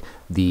interest's sake,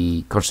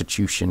 the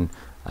Constitution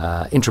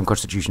interim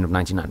constitution of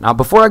 99. Now,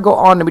 before I go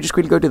on, let me just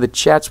quickly go to the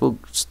chats. We'll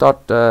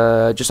start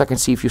just so I can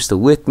see if you're still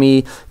with me.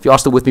 If you are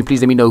still with me,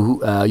 please let me know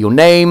who, your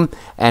name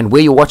and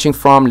where you're watching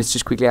from. Let's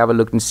just quickly have a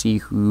look and see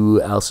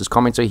who else's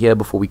comments are here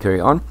before we carry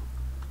on.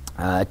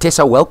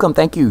 Tessa, welcome.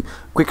 Thank you.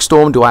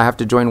 Quickstorm, do I have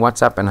to join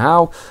WhatsApp and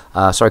how?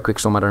 Sorry,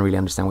 Quickstorm, I don't really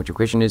understand what your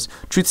question is.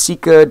 Truth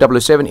Seeker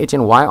 007,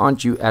 Etienne, why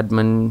aren't you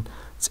admin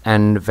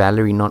and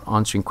Valerie not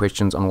answering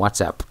questions on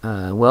WhatsApp?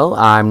 Well,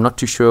 I'm not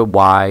too sure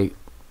why.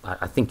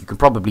 I think you can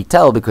probably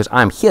tell because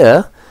I'm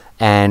here,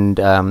 and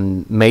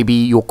maybe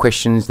your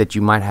questions that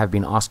you might have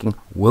been asking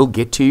will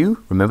get to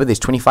you. Remember, there's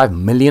 25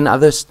 million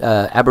other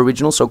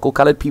Aboriginal, so-called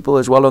colored people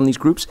as well on these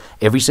groups.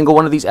 Every single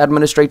one of these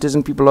administrators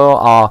and people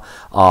are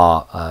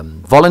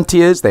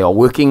volunteers. They are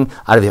working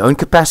out of their own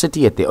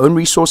capacity, at their own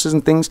resources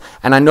and things.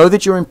 And I know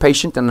that you're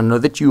impatient, and I know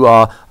that you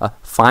are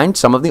find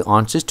some of the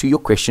answers to your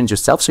questions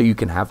yourself so you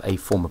can have a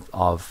form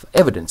of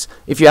evidence.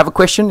 If you have a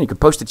question, you can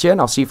post it here, and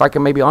I'll see if I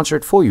can maybe answer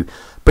it for you.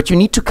 But you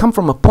need to come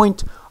from a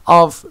point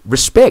of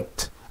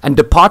respect and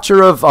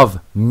departure of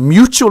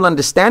mutual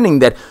understanding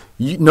that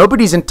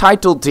nobody's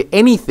entitled to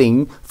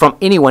anything from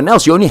anyone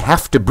else. You only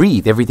have to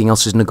breathe. Everything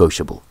else is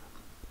negotiable.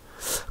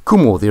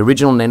 Kumo, the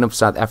original name of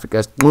South Africa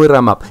is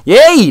Muramap.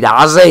 Yay!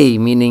 Daze,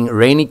 meaning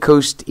rainy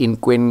coast in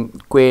Kwemana.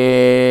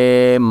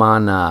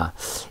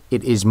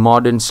 It is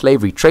modern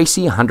slavery.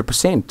 Tracy,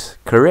 100%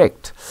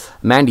 correct.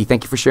 Mandy,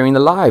 thank you for sharing the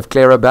live.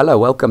 Clara Bella,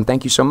 welcome.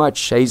 Thank you so much.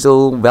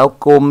 Hazel,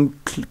 welcome.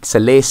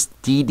 Celeste,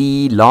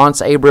 Didi,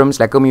 Lance Abrams,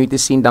 lekker om jullie te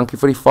zien. Thank you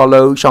for the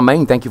follow.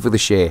 Charmaine, thank you for the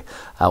share.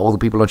 All the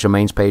people on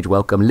Charmaine's page,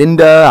 welcome.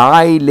 Linda,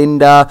 hi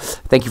Linda.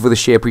 Thank you for the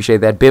share. Appreciate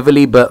that.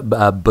 Beverly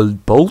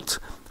Bolt.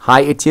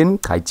 Hi Etienne,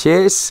 hi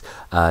Chess.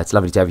 It's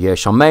lovely to have you here.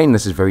 Charmaine,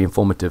 this is very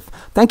informative.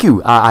 Thank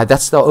you.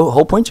 That's the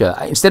whole point here.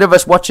 Instead of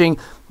us watching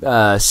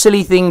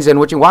silly things and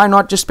watching, why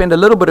not just spend a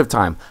little bit of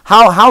time?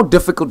 How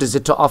difficult is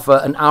it to offer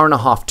an hour and a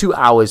half, 2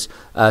 hours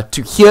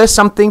to hear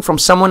something from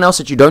someone else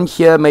that you don't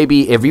hear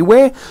maybe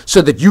everywhere,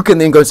 so that you can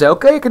then go and say,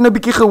 okay, ek het nou 'n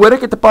bietjie gehoor,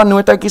 ek het 'n paar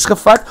notaatjies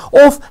gevat,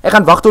 of ek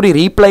gaan wag tot die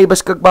replay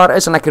beskikbaar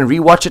is and I can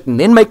rewatch it and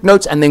then make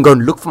notes and then go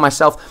and look for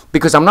myself,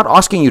 because I'm not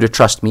asking you to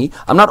trust me.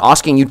 I'm not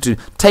asking you to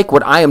take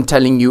what I am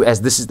telling you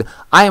as this is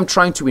I am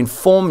trying to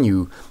inform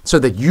you so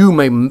that you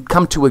may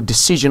come to a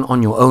decision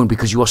on your own,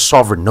 because you are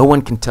sovereign. No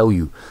one can tell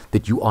you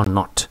that you are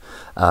not.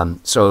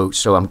 So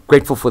I'm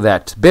grateful for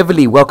that.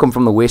 Beverly, welcome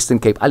from the Western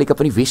Cape. Alika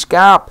van die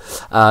Weskaap.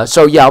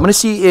 So yeah, I'm going to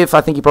see if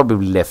I think he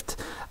probably left.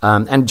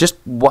 And just,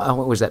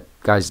 what was that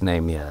guy's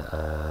name here?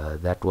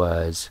 That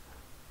was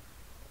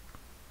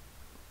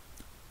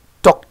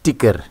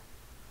Toktiker.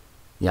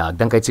 Yeah, ek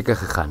dink hy het seker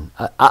gegaan.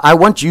 I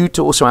want you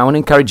to also, I want to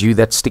encourage you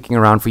that's sticking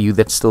around, for you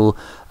that's still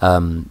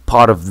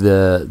part of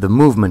the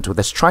movement, or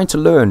that's trying to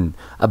learn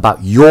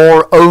about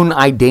your own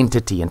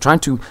identity and trying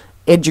to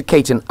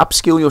educate and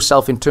upskill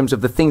yourself in terms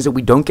of the things that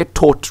we don't get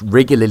taught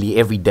regularly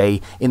every day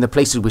in the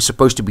places we're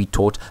supposed to be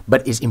taught,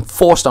 but is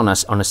enforced on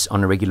us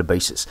on a regular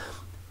basis.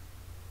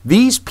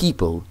 These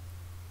people,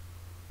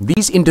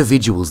 these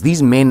individuals,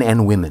 these men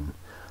and women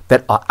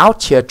that are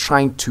out here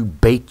trying to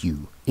bait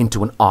you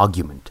into an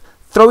argument,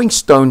 throwing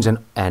stones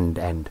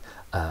and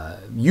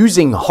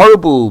using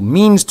horrible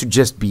means to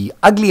just be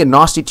ugly and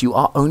nasty to you,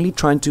 are only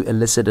trying to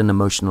elicit an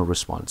emotional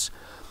response.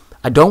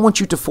 I don't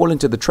want you to fall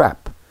into the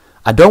trap.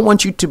 I don't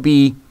want you to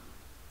be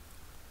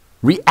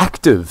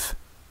reactive.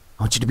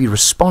 I want you to be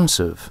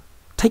responsive.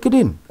 Take it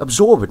in,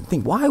 absorb it, and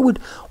think, why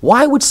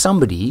would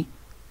somebody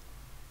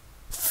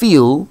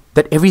feel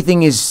that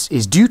everything is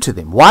due to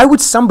them? Why would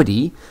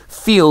somebody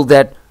feel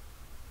that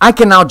I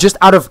can now, just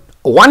out of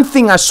one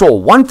thing I saw,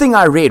 one thing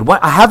I read,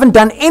 I haven't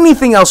done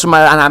anything else in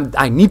my life, and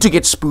I need to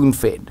get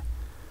spoon-fed.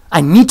 I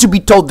need to be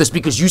told this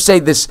because you say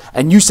this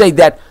and you say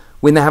that,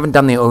 when they haven't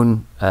done their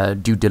own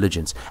due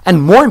diligence.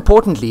 And more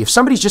importantly, if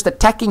somebody's just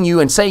attacking you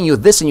and saying you're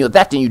this and you're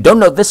that and you don't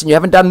know this and you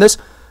haven't done this,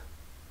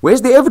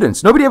 where's the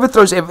evidence? Nobody ever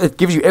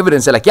gives you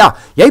evidence. They're like, yeah,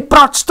 jy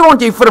praat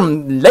stront, jy vir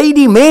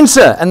lady mense.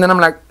 And then I'm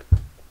like,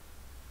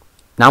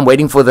 now I'm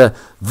waiting for the,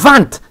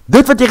 want,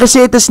 dit wat jy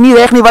gesê het is nie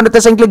reg nie, want dit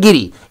is eintlik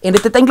hierdie. En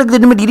dit het eintlik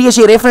dit met hierdie as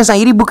jy reference aan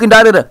hierdie boek en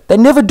daar. They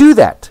never do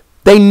that.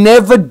 They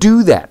never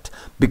do that,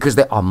 because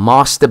they are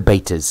master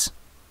baiters.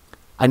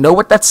 I know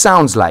what that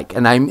sounds like,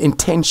 and I'm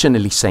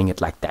intentionally saying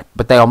it like that,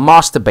 but they are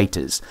master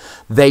baiters.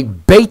 They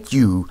bait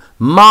you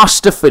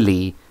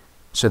masterfully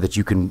so that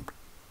you can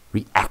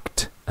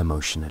react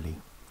emotionally.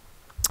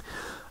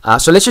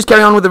 So let's just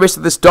carry on with the rest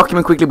of this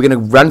document quickly. We're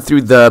going to run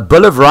through the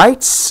Bill of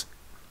Rights.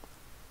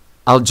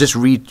 I'll just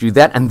read through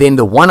that, and then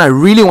the one I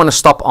really want to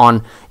stop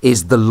on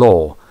is the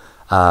law.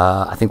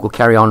 I think we'll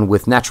carry on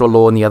with natural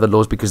law and the other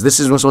laws, because this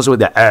is also with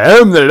the I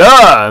am the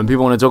law, and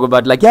people want to talk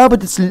about, like, yeah,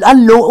 but it's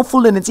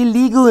unlawful and it's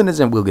illegal, and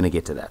we're going to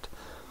get to that.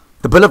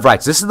 The Bill of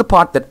Rights. This is the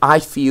part that I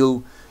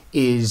feel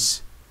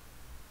is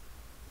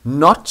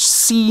not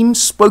seen,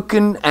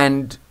 spoken,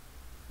 and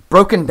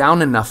broken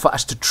down enough for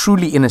us to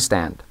truly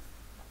understand.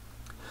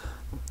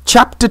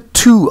 Chapter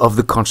 2 of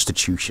the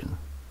Constitution.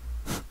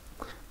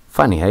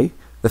 Funny, hey?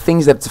 The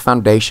things that's the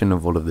foundation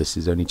of all of this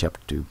is only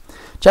chapter 2.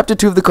 Chapter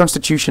 2 of the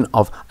Constitution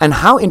of, and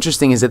how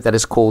interesting is it that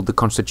it's called the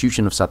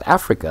Constitution of South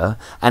Africa,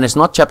 and it's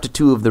not Chapter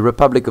 2 of the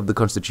Republic of the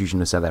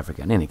Constitution of South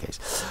Africa. In any case,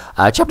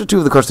 Chapter 2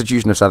 of the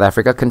Constitution of South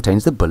Africa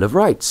contains the Bill of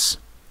Rights,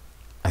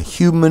 a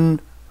human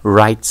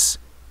rights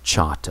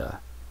charter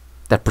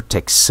that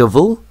protects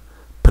civil,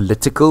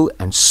 political,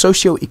 and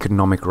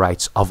socio-economic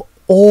rights of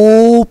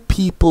all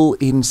people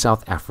in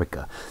South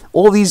Africa.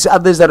 All these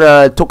others that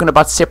are talking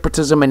about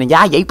separatism and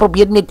yeah, jy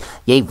probeer net,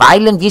 jy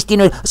violent,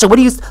 so what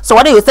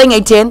are you saying,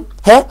 Etienne?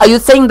 Hey? Are you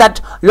saying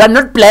that you are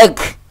not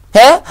black?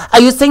 Hey?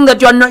 Are you saying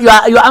that you are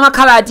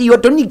Amakalati, you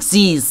don't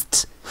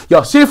exist?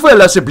 Ja, sê vir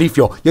hulle asseblief,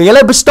 ja.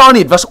 Julle bestaan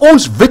nie, dit was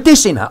ons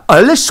wites en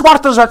hulle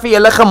swartes wat vir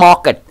julle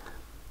gemaak het.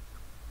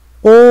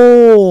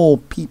 All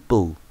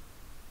people.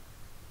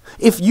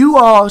 If you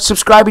are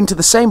subscribing to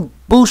the same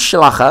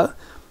bullshit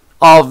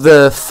of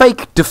the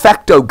fake de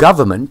facto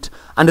government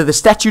under the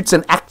statutes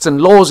and acts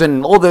and laws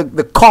and all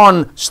the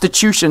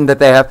constitution that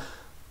they have,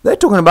 they're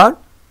talking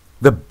about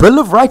the Bill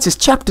of Rights is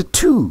chapter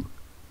 2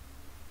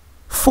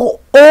 for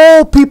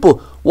all people.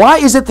 Why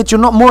is it that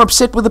you're not more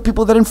upset with the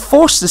people that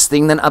enforce this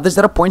thing than others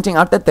that are pointing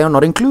out that they are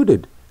not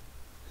included?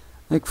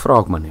 Ek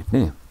vraag maar net,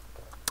 nee.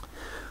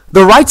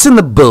 The rights in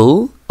the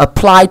bill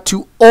apply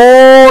to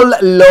all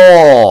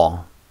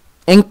law,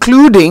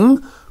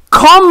 including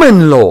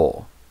common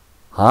law.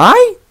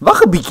 Hi,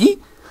 wag 'n bietjie.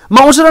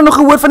 Maar ons het dan nog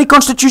gehoor van die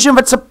Constitution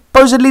wat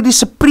supposedly die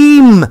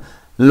supreme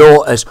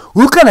law is.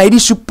 Hoe kan hy die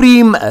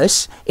supreme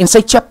is en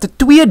sy chapter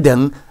 2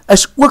 ding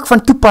is ook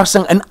van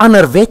toepassing in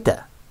ander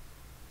wette?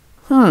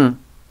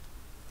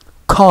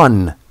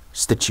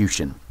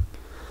 Constitution.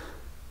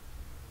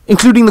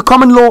 Including the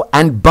common law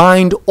and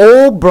bind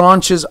all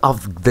branches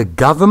of the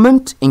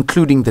government,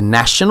 including the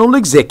national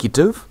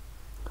executive,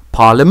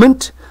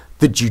 parliament,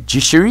 the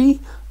judiciary,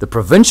 the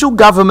provincial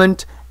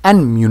government,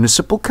 and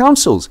municipal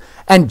councils.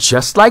 And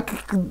just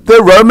like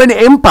the Roman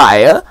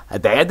Empire,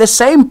 they had the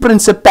same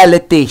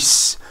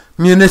principalities,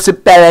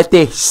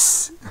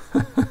 municipalities.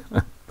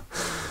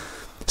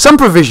 Some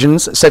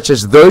provisions, such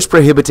as those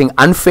prohibiting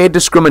unfair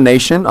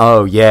discrimination,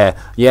 oh yeah,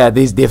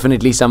 there's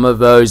definitely some of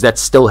those that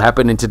still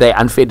happen in today.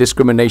 Unfair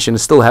discrimination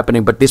is still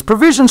happening, but there's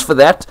provisions for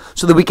that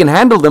so that we can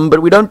handle them,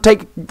 but we don't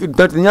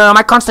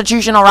my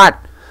constitution, all right.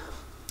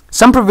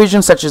 Some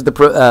provisions, such as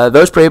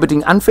those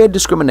prohibiting unfair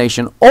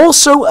discrimination,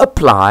 also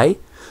apply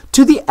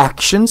to the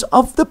actions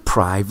of the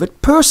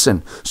private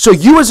person. So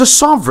you as a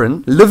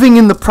sovereign, living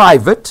in the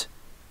private,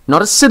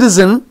 not a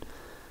citizen,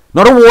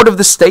 not a ward of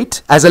the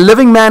state, as a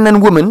living man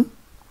and woman,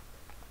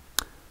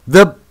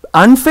 the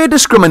unfair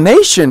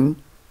discrimination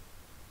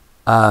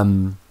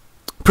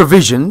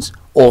provisions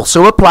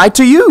also apply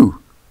to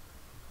you.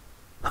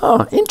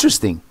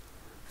 Interesting.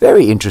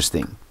 Very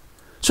interesting.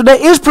 So there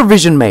is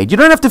provision made. You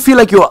don't have to feel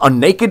like you're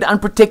naked,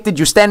 unprotected.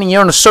 You're standing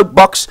here on a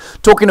soapbox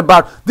talking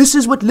about this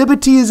is what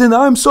liberty is and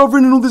I'm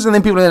sovereign and all this. And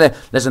then people are like,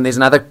 listen, there's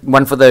another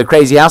one for the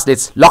crazy house.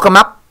 Let's lock him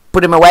up,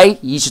 put him away.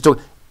 You should talk.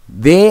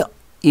 There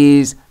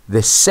is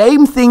the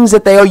same things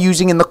that they are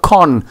using in the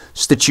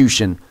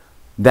Constitution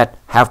that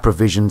have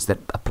provisions that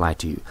apply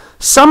to you.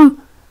 South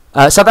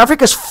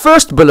Africa's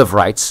first Bill of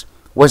Rights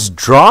was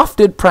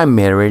drafted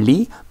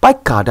primarily by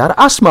Kadar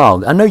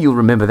Asmal. I know you'll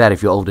remember that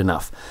if you're old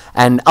enough.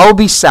 And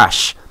Albie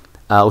Sach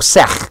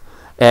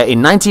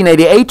in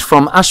 1988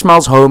 from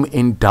Asmal's home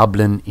in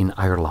Dublin in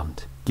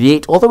Ireland.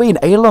 Yet, all the way in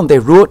Ireland, they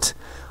wrote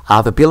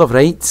the Bill of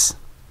Rights.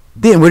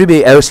 They wrote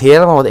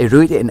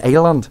it in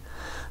Ireland.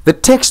 The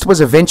text was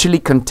eventually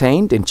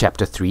contained in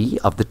Chapter 3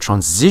 of the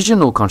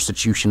Transitional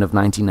Constitution of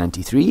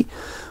 1993,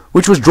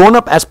 which was drawn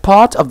up as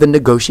part of the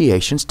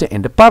negotiations to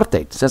end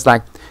apartheid. So it's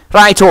like,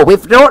 right,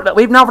 we've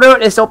now wrote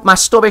this up. My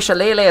stubby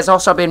Shalele has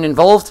also been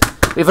involved.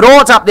 We've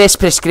wrote up this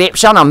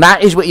prescription, and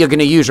that is what you're going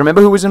to use.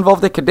 Remember who was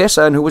involved at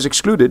Cadessa and who was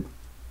excluded?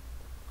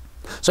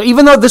 So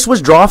even though this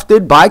was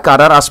drafted by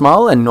Kadar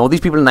Asmal and all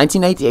these people in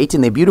 1988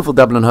 in their beautiful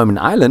Dublin home in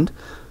Ireland,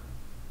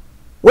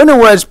 when it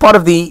was part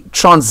of the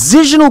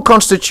Transitional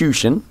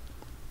Constitution,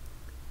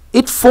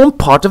 it formed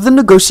part of the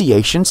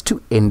negotiations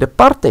to end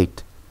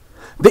apartheid.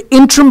 The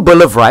Interim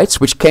Bill of Rights,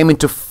 which came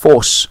into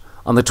force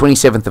on the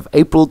 27th of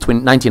April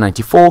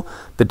 1994,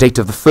 the date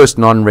of the first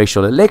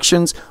non-racial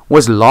elections,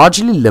 was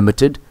largely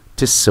limited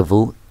to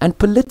civil and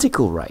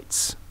political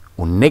rights,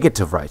 or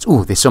negative rights.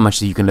 Oh, there's so much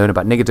that you can learn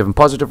about negative and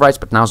positive rights,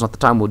 but now's not the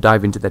time. We'll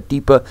dive into that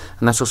deeper,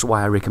 and that's also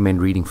why I recommend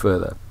reading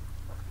further.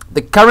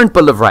 The current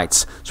Bill of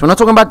Rights. So we're not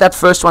talking about that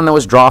first one that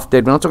was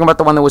drafted. We're not talking about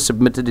the one that was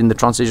submitted in the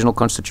Transitional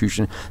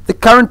Constitution. The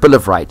current Bill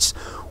of Rights,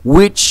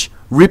 which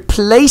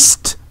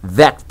replaced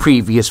that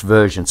previous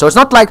version. So it's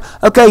not like,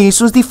 okay, hier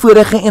is ons die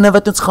vorige ene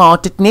wat ons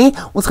gehad het, nee,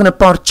 ons gaan 'n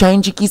paar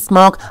changetjies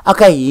maak.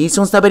 Okay, hier is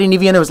ons nou by die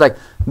nuwe ene. It was like,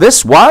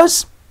 this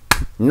was,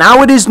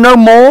 now it is no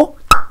more.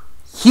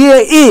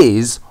 Here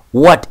is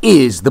what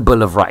is the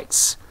Bill of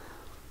Rights.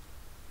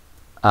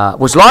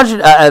 Was largely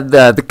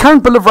the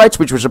current Bill of Rights,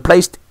 which was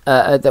replaced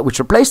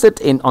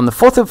it on the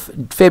 4th of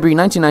February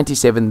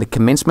 1997, the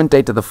commencement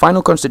date of the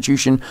final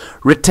constitution,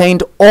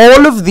 retained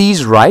all of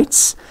these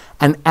rights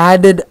and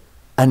added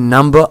a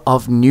number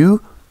of new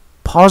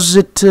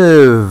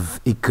positive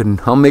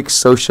economic,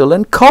 social,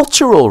 and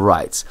cultural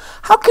rights.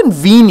 How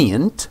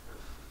convenient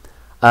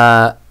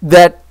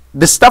that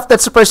the stuff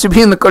that's supposed to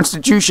be in the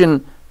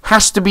Constitution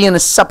has to be in a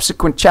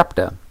subsequent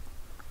chapter.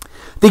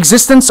 The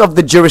existence of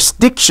the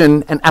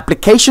jurisdiction and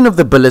application of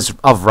the Bill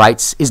of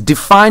Rights is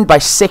defined by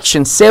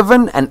Section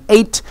 7 and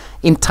 8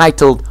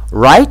 entitled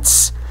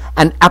Rights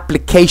and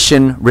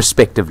Application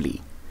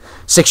respectively.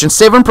 Section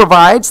 7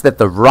 provides that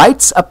the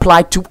rights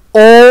apply to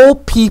all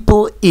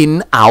people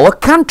in our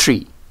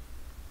country.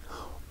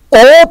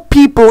 All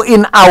people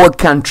in our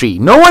country.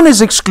 No one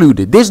is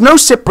excluded. There's no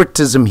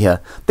separatism here.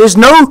 There's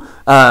no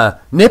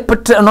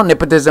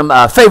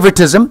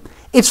favoritism.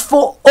 It's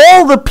for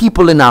all the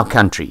people in our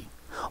country.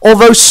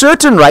 Although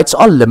certain rights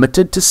are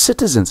limited to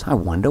citizens. I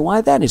wonder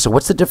why that is. So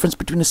what's the difference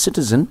between a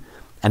citizen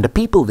and a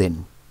people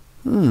then?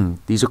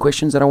 These are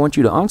questions that I want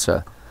you to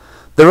answer.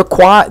 This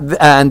requires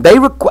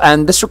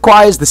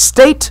the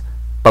state,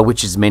 by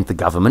which is meant the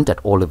government at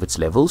all of its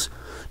levels,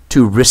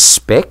 to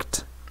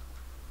respect,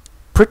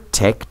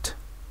 protect,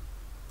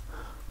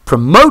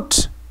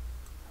 promote,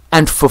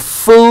 and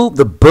fulfill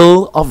the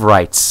Bill of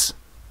Rights.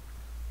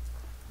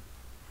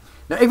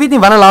 Nou, ek weet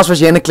nie wanneer laas was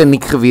jy in 'n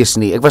kliniek gewees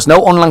nie. Ek was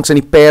nou onlangs in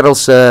die Parel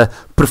se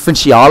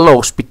provinsiale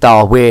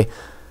hospitaal waar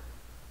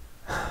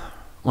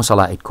ons sal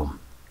daar uitkom.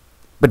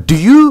 But do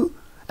you,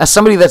 as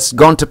somebody that's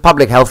gone to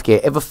public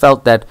healthcare, ever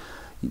felt that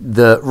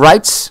the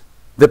rights,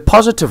 the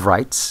positive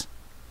rights,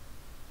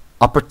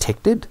 are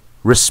protected,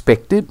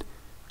 respected,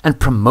 and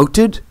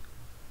promoted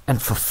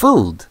and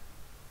fulfilled?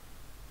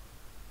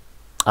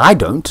 I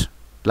don't.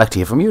 I'd like to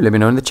hear from you. Let me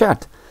know in the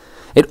chat.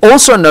 It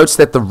also notes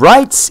that the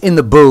rights in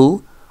the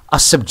bill are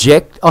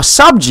subject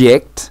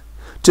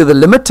to the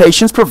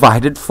limitations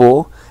provided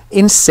for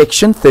in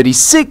Section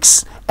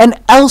 36 and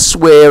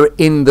elsewhere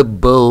in the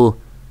bill.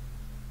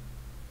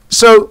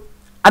 So,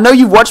 I know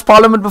you've watched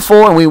Parliament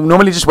before, and we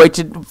normally just wait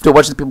to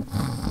watch the people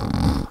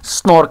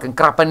snork and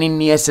krap in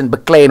neus and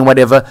beklei and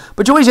whatever,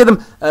 but you always hear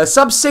them,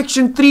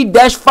 subsection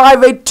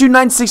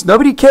 3-58296,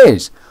 nobody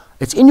cares.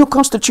 It's in your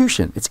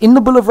Constitution. It's in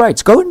the Bill of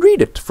Rights. Go and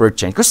read it for a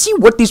change. Go see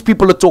what these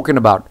people are talking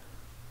about.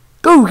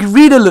 Go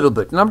read a little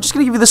bit. And I'm just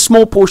going to give you the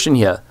small portion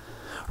here.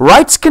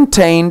 Rights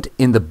contained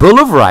in the Bill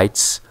of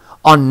Rights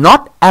are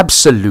not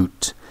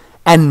absolute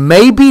and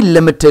may be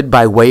limited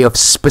by way of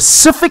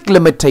specific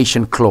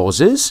limitation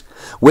clauses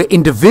where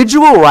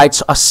individual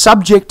rights are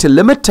subject to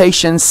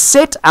limitations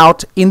set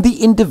out in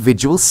the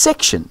individual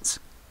sections.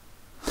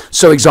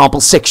 So,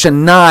 example,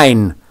 Section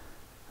 9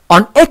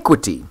 on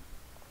equity.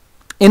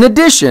 In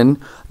addition,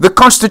 the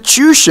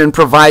Constitution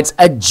provides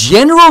a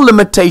general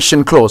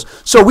limitation clause.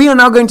 So we are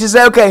now going to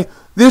say, okay,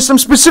 there's some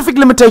specific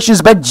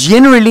limitations, but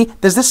generally,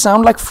 does this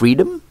sound like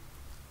freedom?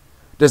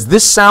 Does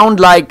this sound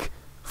like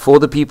for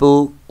the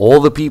people, all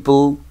the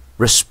people,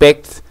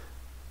 respect,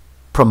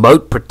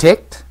 promote,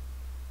 protect?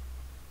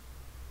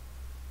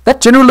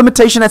 That general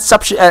limitation at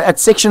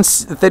Section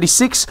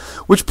 36,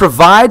 which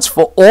provides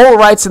for all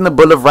rights in the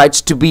Bill of Rights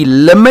to be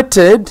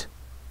limited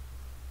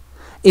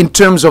in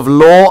terms of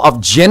law of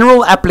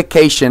general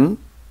application,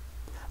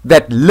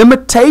 that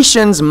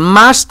limitations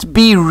must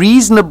be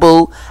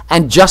reasonable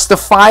and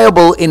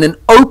justifiable in an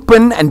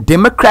open and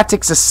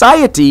democratic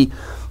society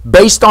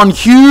based on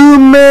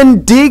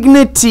human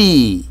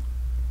dignity,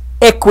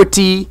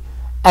 equity,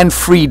 and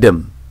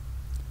freedom.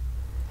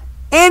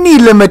 Any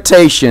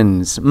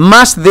limitations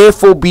must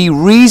therefore be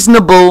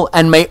reasonable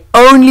and may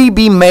only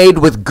be made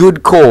with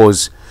good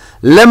cause.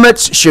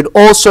 Limits should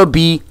also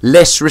be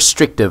less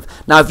restrictive.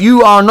 Now, if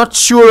you are not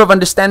sure of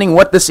understanding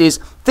what this is,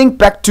 think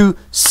back to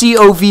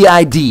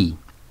COVID,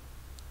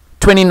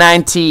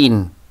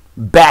 2019,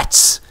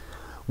 bats,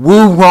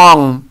 Wu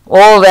Wong,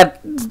 all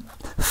that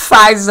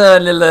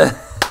Pfizer.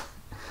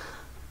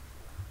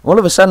 All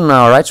of a sudden,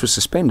 our rights were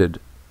suspended.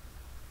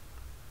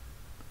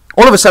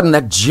 All of a sudden,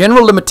 that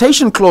general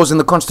limitation clause in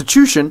the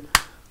Constitution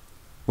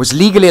was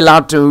legally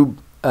allowed to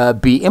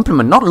be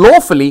implemented. Not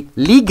lawfully,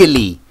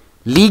 legally.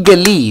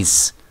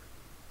 Legalese,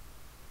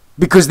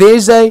 because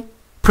there's a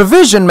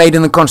provision made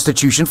in the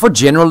Constitution for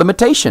general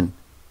limitation,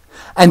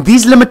 and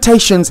these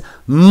limitations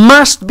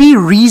must be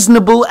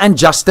reasonable and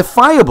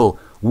justifiable.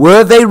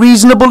 Were they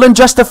reasonable and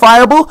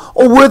justifiable,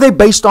 or were they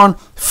based on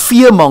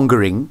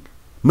fear-mongering,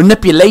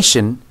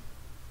 manipulation,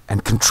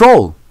 and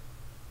control?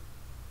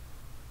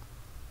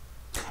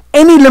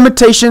 Any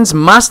limitations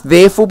must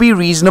therefore be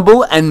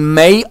reasonable and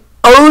may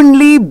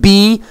only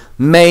be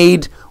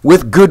made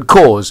with good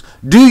cause.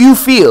 Do you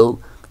feel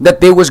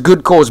that there was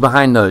good cause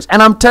behind those?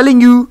 And I'm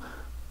telling you,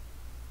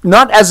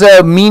 not as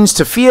a means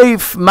to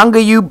fear-monger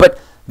you, but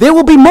there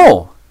will be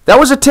more. That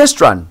was a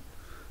test run.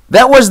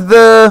 That was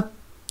the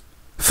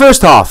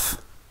first half.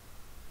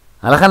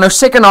 Hulle gaan nou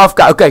second half.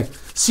 Okay,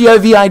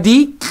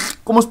 COVID,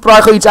 Kom ons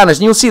praat gou iets anders.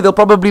 And you'll see there'll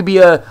probably be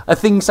a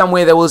thing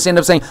somewhere that will end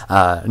up saying,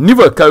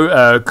 nuwe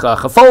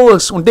geval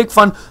is ontdek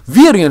van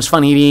weer eens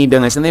van hierdie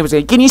dinges. And they will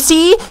say, can you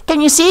see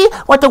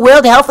what the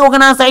World Health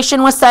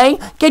Organization was saying?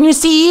 Can you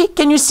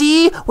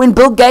see when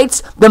Bill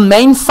Gates, the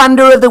main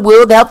funder of the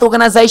World Health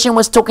Organization,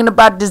 was talking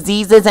about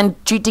diseases and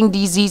treating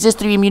diseases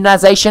through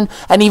immunization,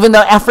 and even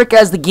though Africa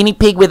is the guinea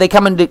pig where they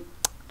come and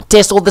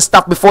test all this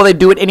stuff before they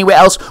do it anywhere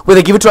else, where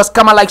they give it to us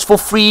likes for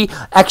free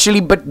actually,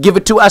 but give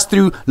it to us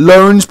through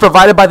loans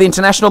provided by the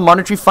International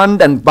Monetary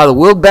Fund and by the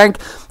World Bank,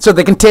 so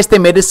they can test their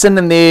medicine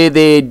and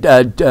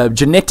their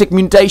genetic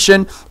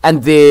mutation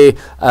and their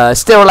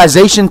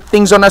sterilization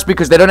things on us,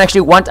 because they don't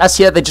actually want us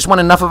here. They just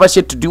want enough of us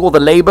here to do all the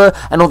labor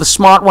and all the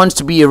smart ones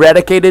to be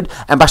eradicated.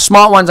 And by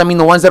smart ones, I mean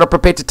the ones that are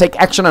prepared to take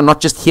action and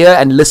not just hear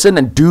and listen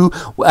and do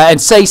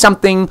and say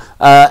something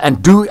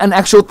and do an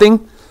actual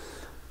thing.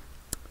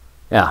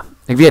 Yeah,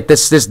 ek weet,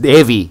 dis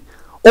heavy.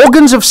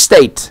 Organs of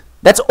state,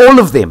 that's all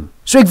of them.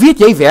 So ek weet,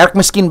 jy werk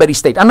miskien by die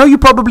state. I know you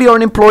probably are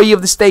an employee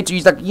of the state. So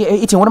you're like, yeah,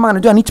 Etienne, what am I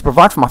going to do? I need to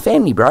provide for my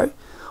family, bro.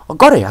 I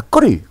got it,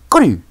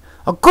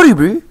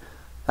 bro.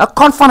 I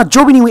can't find a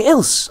job anywhere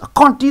else. I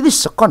can't do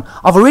this.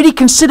 I've already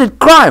considered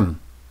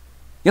crime.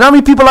 You know how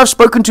many people I've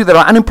spoken to that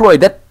are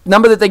unemployed? That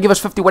number that they give us,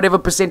 50 whatever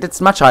 %,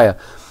 it's much higher.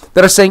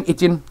 That are saying,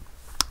 Etienne,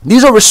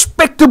 these are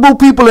respectable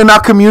people in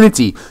our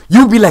community.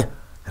 You'll be like,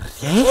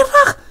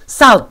 regtig?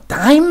 Sal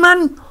daai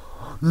man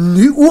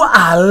nie o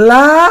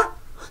Allah?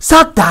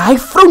 Sal daai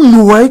vrou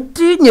nooit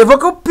never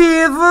go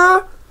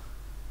pewe?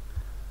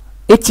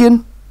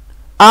 Etienne,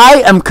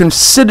 I am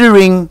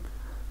considering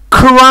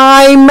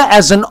crime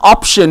as an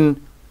option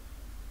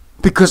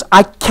because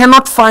I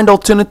cannot find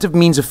alternative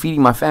means of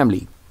feeding my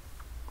family.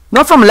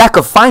 Not from lack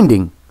of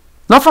finding,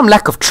 not from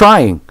lack of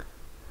trying,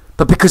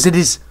 but because it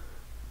is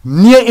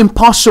near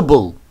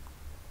impossible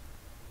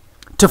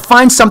to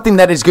find something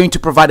that is going to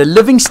provide a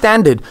living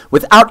standard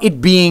without it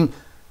being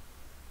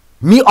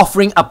me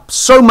offering up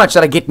so much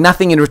that I get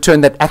nothing in return,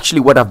 that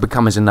actually what I've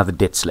become is another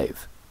debt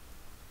slave.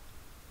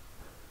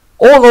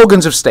 All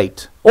organs of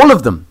state, all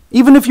of them,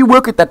 even if you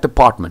work at that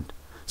department,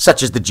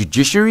 such as the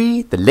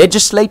judiciary, the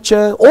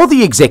legislature, or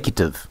the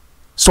executive,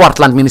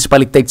 Swartland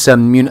Municipaliteit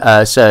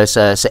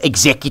se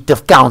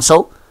executive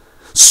council,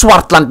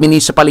 Swartland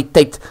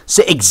Municipaliteit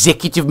se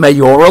executive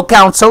mayoral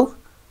council,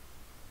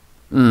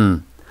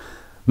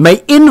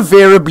 may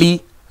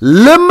invariably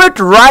limit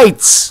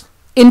rights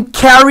in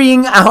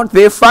carrying out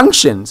their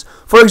functions.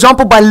 For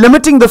example, by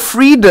limiting the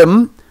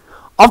freedom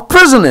of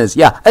prisoners.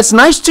 Yeah, it's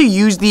nice to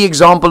use the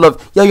example of,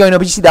 no,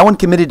 but you see, that one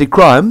committed a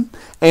crime,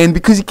 and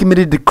because he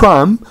committed a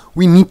crime,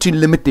 we need to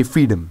limit their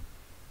freedom.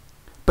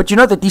 But you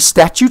know that these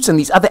statutes and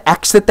these other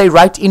acts that they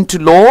write into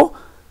law,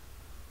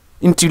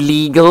 into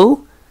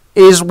legal,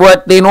 is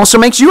what then also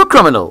makes you a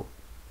criminal.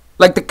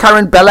 Like the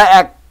current Bella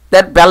Act,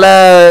 that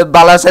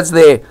Bella says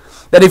there,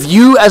 that if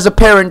you as a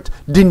parent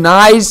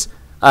denies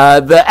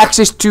the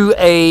access to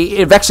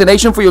a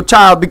vaccination for your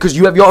child because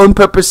you have your own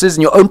purposes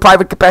and your own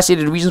private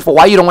capacity and reasons for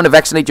why you don't want to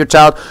vaccinate your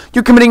child,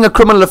 you're committing a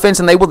criminal offense,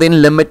 and they will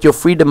then limit your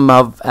freedom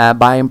of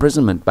by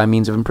imprisonment, by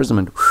means of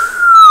imprisonment.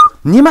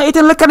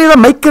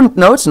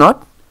 No, it's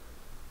not.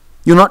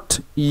 You're not.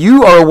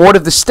 You are a ward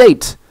of the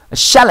state, a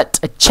chalet.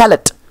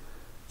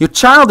 Your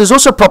child is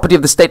also property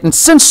of the state, and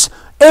since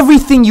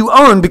everything you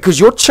own, because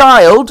your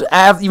child,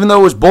 even though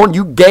it was born,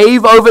 you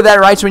gave over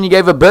that right when you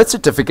gave a birth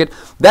certificate,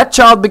 that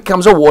child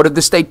becomes a ward of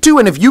the state too.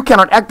 And if you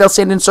cannot act, they'll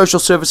send in social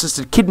services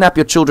to kidnap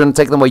your children and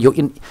take them away. You're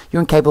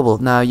incapable.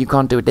 No, you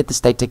can't do it. Let the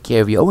state take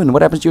care of you. Oh, and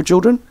what happens to your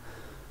children?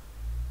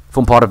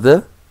 Form part of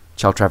the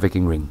child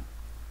trafficking ring.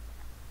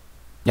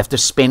 You have to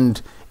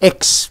spend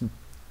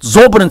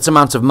exorbitant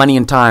amounts of money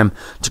and time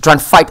to try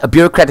and fight a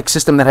bureaucratic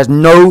system that has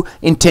no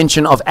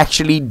intention of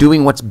actually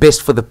doing what's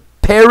best for the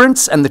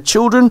parents and the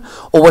children,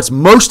 or what's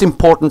most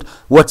important,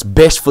 what's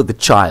best for the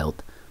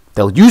child.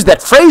 They'll use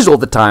that phrase all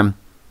the time,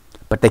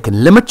 but they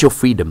can limit your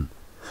freedom.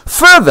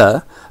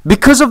 Further,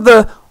 because of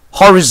the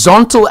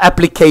horizontal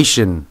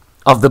application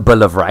of the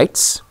Bill of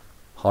Rights,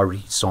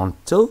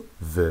 horizontal,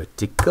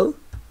 vertical,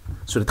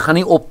 so dit gaan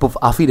nie op of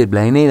af, dit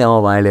bly net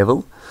op high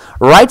level.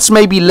 Rights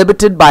may be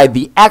limited by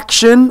the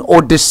action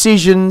or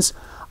decisions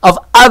of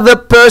other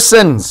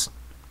persons.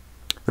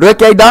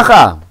 Rook jy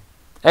dagga?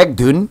 Ek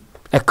doen.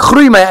 Ek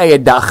groei my eie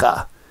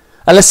dagga.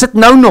 Hulle sit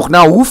nou nog,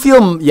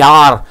 hoeveel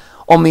jaar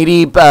om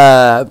hierdie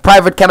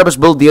private cannabis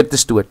bill deur te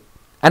stoot.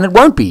 And it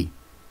won't be.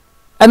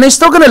 And they're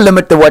still going to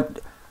limit to what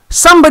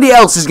somebody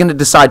else is going to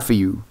decide for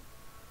you.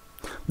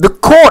 The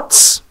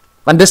courts,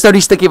 want dis nou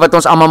die stukkie wat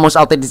ons almal mos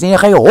altyd sê, jy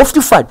gaan jou hof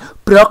toe vat,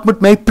 praat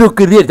met my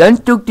prokureur,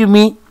 don't talk to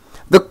me.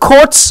 The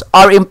courts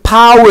are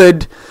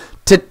empowered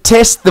to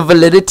test the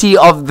validity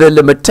of the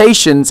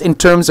limitations in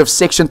terms of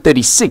Section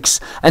 36.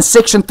 And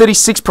Section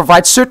 36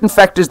 provides certain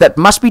factors that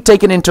must be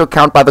taken into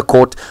account by the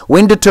court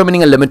when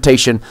determining a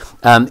limitation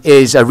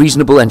is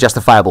reasonable and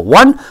justifiable.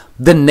 One,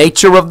 the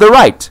nature of the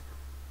right,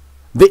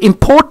 the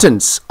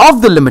importance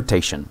of the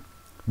limitation,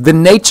 the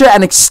nature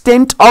and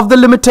extent of the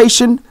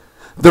limitation,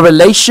 the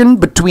relation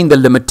between the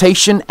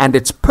limitation and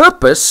its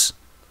purpose,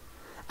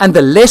 and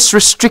the less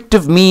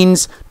restrictive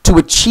means to to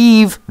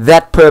achieve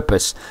that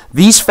purpose.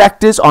 These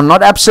factors are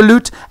not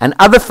absolute, and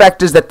other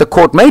factors that the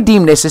court may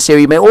deem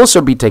necessary may also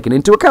be taken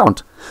into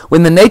account.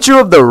 When the nature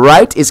of the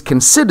right is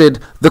considered,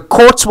 the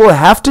courts will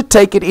have to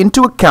take it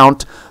into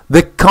account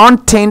the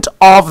content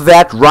of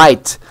that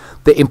right,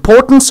 the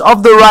importance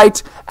of the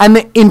right, and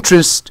the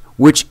interest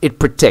which it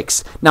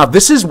protects. Now,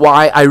 this is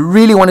why I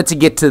really wanted to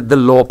get to the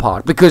law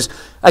part, because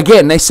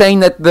again, they're saying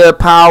that the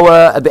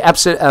power, the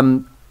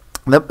absolute,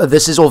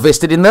 this is all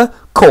vested in the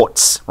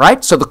courts,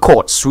 right? So the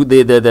courts,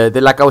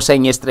 the like I was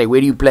saying yesterday, where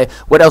do you play?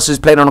 What else is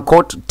played on a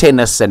court?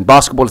 Tennis and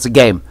basketball. It's a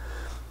game.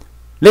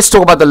 Let's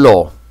talk about the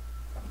law.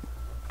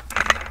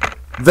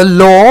 The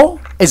law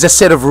is a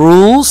set of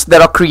rules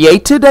that are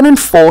created and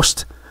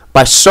enforced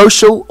by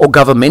social or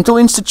governmental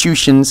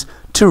institutions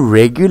to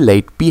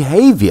regulate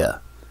behavior.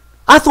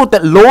 I thought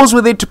that laws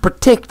were there to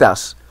protect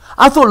us.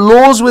 I thought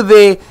laws were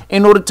there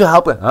in order to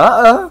help.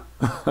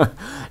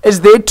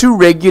 Is there to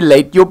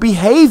regulate your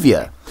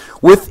behavior,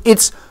 with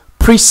its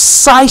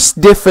precise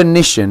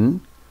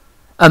definition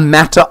a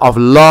matter of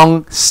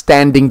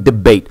long-standing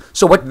debate.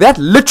 So what that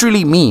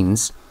literally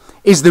means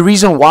is the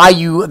reason why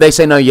they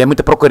say no, jy moet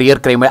 'n prokureur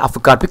kry, my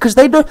advocaat, because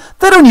they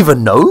don't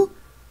even know.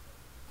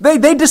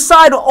 They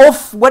decide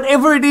off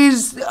whatever it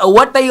is,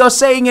 what they are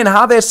saying and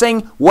how they're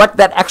saying what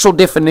that actual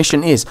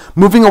definition is.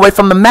 Moving away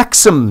from the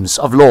maxims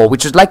of law,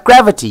 which is like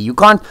gravity. You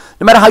can't,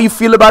 no matter how you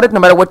feel about it,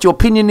 no matter what your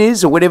opinion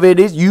is or whatever it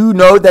is, you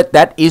know that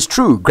that is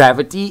true.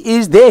 Gravity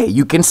is there.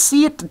 You can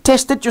see it,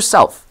 test it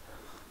yourself.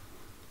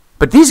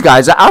 But these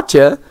guys are out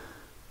here.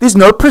 There's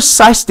no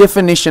precise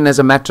definition as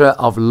a matter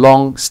of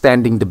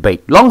long-standing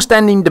debate.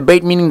 Long-standing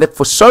debate meaning that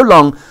for so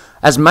long,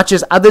 as much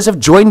as others have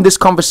joined this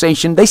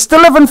conversation, they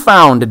still haven't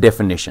found a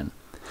definition.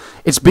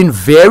 It's been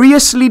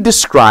variously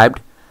described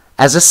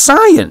as a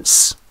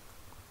science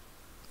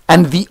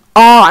and the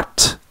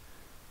art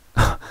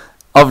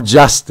of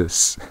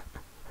justice.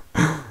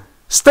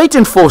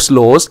 State-enforced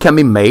laws can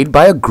be made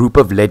by a group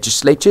of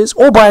legislatures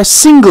or by a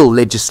single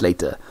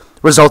legislator,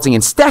 resulting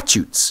in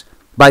statutes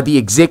by the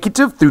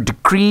executive through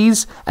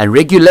decrees and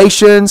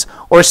regulations,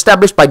 or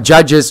established by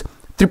judges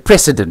through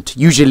precedent,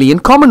 usually in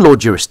common law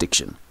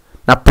jurisdiction.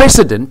 Now,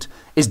 precedent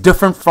is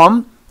different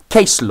from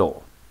case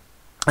law.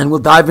 And we'll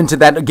dive into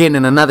that again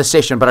in another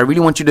session, but I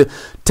really want you to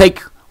take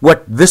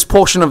what this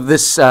portion of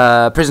this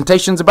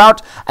presentation is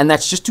about, and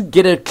that's just to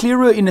get a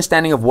clearer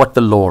understanding of what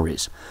the law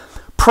is.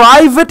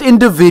 Private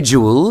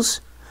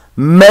individuals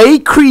may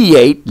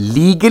create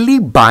legally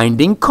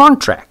binding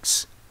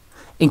contracts,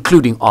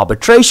 including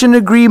arbitration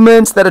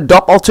agreements that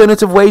adopt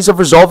alternative ways of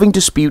resolving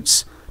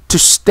disputes to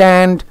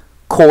stand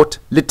court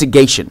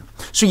litigation.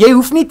 So jy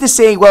hoef nie to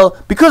say, well,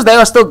 because they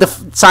are still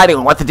deciding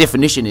on what the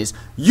definition is,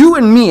 you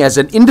and me as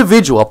an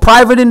individual, a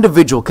private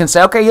individual, can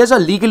say, okay, here's a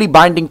legally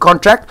binding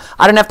contract.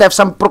 I don't have to have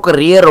some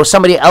procureur or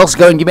somebody else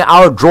go and give me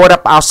our draw it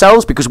up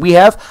ourselves, because we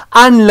have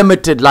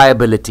unlimited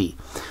liability.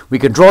 We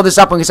can draw this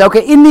up and say,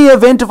 okay, in the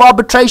event of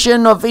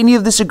arbitration of any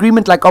of this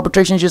agreement, like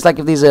arbitration is just like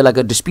if there's like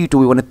a dispute or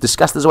we want to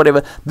discuss this or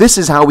whatever, this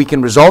is how we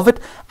can resolve it,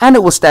 and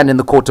it will stand in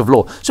the court of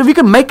law. So if you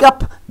can make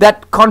up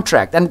that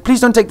contract, and please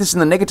don't take this in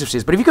the negative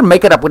sense, but if you can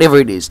make it up, whatever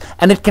it is,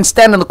 and it can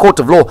stand in the court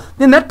of law,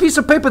 then that piece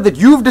of paper that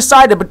you've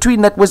decided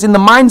between, that was in the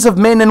minds of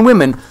men and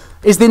women,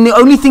 is then the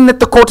only thing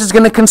that the court is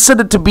going to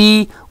consider to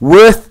be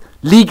worth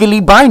legally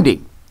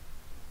binding.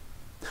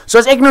 So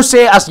as ek nou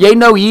sê, as jy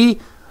nou hier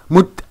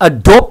moet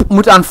 'n dop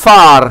moet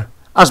aanvaar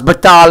as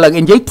betaling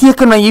en jy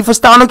teken en jy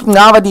verstaan ook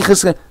na wat jy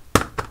gesê.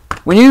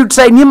 When you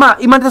say nee, maar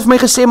iemand het vir my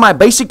gesê my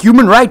basic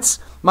human rights,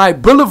 my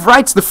bill of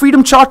rights, the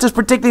freedom charter is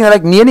protecting,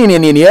 like nee,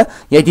 jy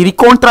het hierdie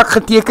kontrak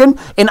geteken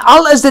en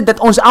al is dit dat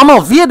ons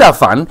almal weet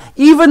daarvan,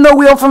 even though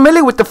we are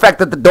familiar with the fact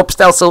that the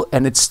dopstelsel,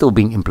 and it's still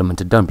being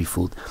implemented, don't be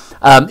fooled,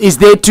 is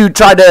there to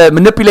try to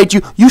manipulate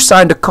you. You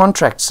signed a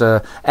contract,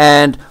 sir,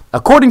 and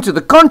according to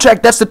the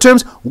contract, that's the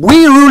terms,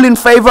 we rule in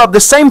favor of the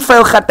same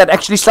vuilgat that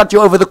actually slat you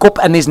over the kop,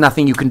 and there's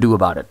nothing you can do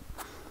about it.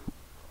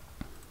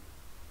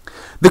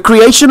 The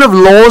creation of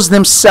laws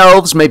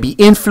themselves may be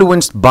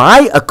influenced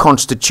by a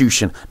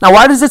constitution. Now,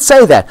 why does it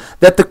say that?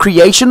 That the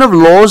creation of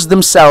laws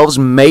themselves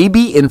may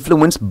be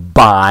influenced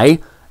by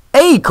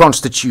a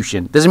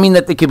constitution. Does it mean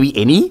that there could be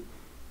any?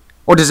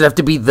 Or does it have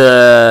to be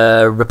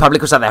the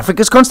Republic of South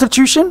Africa's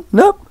constitution?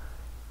 No.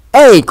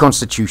 A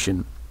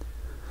constitution.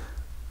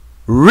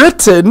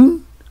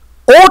 Written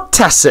or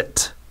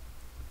tacit,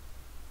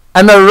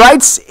 and the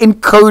rights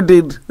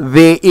encoded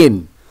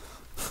therein.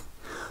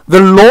 The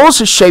laws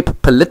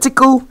shape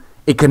political,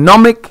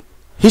 economic,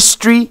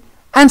 history,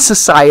 and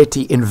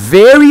society in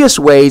various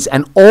ways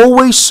and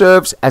always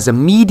serves as a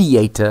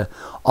mediator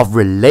of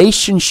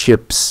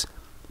relationships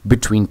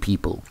between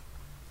people.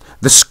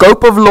 The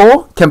scope of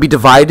law can be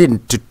divided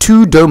into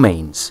two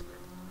domains.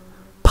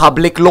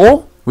 Public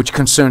law, which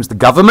concerns the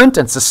government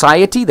and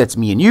society, that's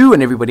me and you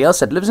and everybody else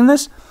that lives in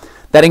this.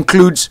 That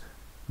includes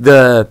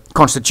the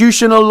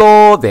constitutional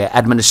law, the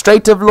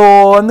administrative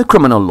law, and the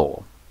criminal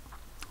law.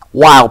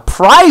 While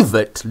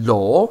private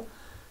law,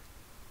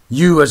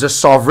 you as a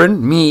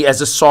sovereign, me as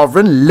a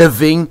sovereign,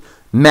 living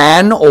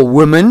man or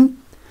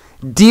woman,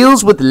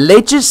 deals with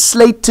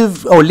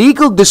legislative or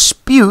legal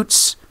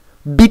disputes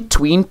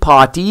between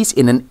parties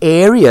in an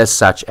area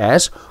such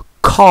as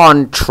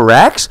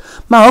contracts.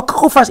 Maar hou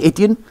gou vas,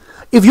 Etienne.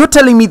 If you're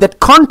telling me that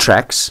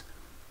contracts,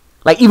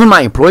 like even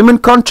my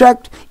employment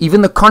contract,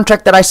 even the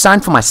contract that I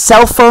signed for my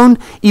cell phone,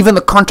 even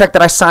the contract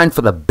that I signed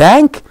for the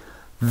bank,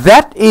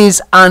 that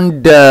is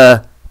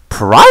under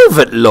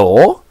private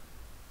law,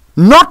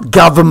 not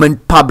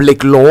government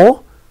public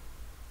law.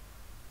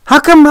 How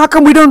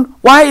come we don't,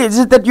 why is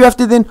it that you have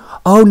to then,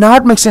 oh, now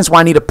it makes sense why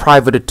I need a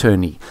private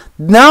attorney.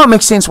 Now it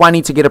makes sense why I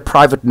need to get a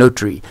private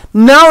notary.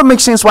 Now it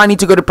makes sense why I need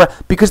to go to,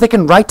 because they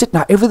can write it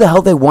however the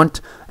hell they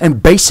want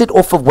and base it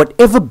off of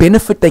whatever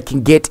benefit they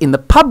can get in the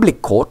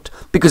public court,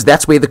 because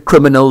that's where the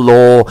criminal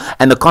law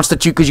and the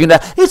constitution, because you know,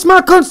 it's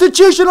my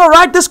constitutional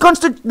right, this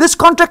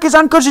contract is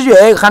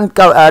unconstitutional. Hey, gaan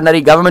na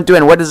die government do,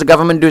 and what does the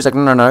government do? It's like,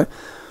 no.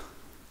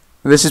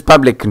 This is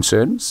public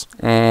concerns,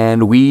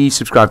 and we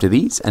subscribe to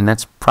these, and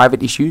that's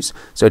private issues.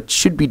 So it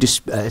should be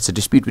it's a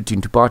dispute between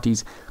two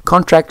parties.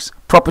 Contracts,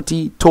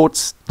 property,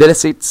 torts,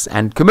 delicts,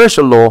 and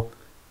commercial law,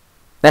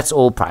 that's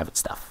all private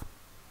stuff.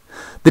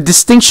 The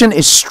distinction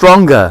is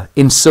stronger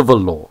in civil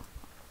law.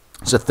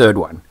 It's a third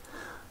one.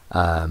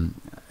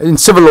 In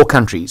civil law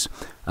countries,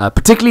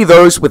 particularly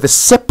those with a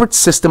separate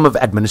system of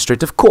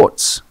administrative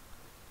courts.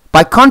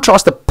 By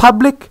contrast, the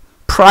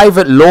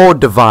public-private law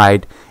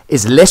divide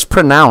is less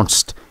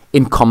pronounced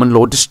in common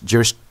law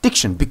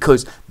jurisdiction,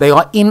 because they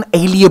are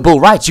inalienable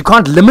rights. You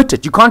can't limit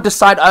it. You can't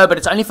decide, oh, but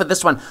it's only for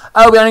this one.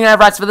 Oh, we're only going to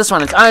have rights for this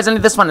one. It's only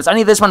this one. It's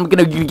only this one. We're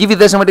going to give you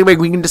this, and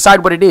we can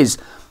decide what it is.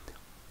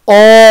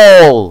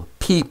 All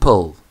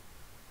people.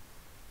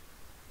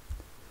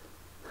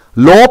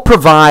 Law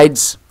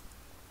provides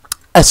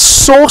a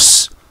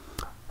source.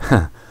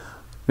 Let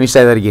me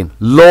say that again.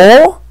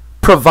 Law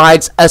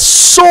provides a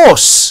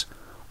source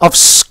of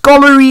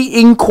scholarly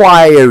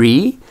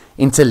inquiry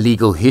into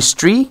legal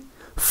history,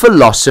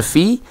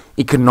 philosophy,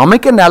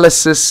 economic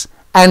analysis,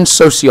 and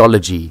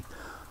sociology.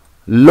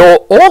 Law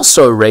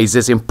also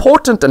raises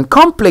important and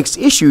complex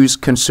issues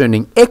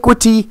concerning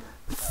equity,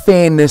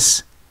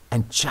 fairness,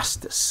 and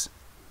justice.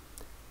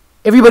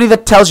 Everybody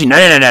that tells you, no,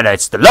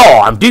 it's the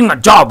law, I'm doing my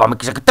job, I'm a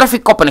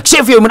traffic cop, and ek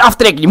sê vir jou moet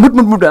aftrek, jy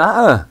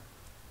moet,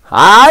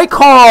 Hi,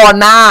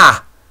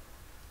 corner.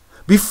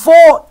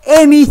 Before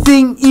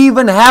anything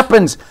even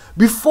happens,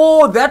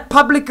 before that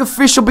public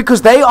official,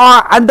 because they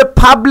are under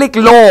public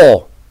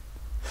law.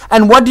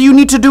 And what do you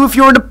need to do if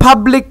you're in a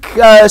public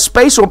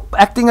space or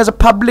acting as a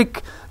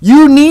public?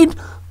 You need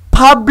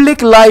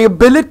public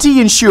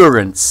liability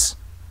insurance.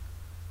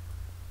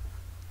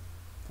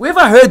 We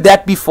ever heard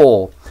that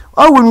before?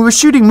 Oh, when we were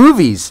shooting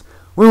movies,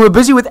 when we were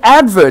busy with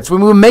adverts,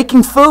 when we were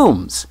making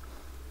films.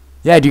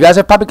 Yeah, do you guys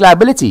have public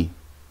liability?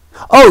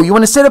 Oh, you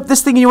want to set up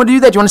this thing and you want to do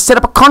that. You want to set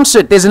up a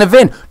concert. There's an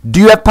event. Do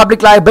you have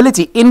public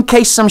liability in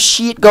case some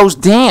shit goes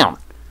down?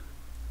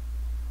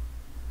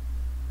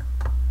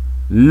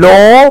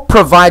 Law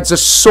provides a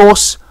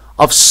source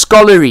of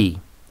scholarly.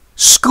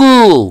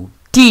 School,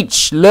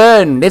 teach,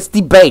 learn, let's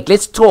debate,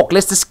 let's talk,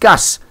 let's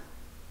discuss.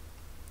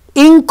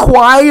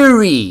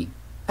 Inquiry.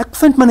 Ek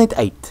vind maar net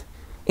uit.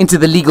 Into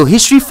the legal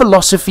history,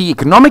 philosophy,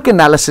 economic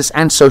analysis,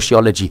 and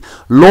sociology.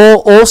 Law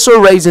also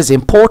raises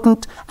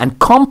important and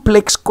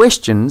complex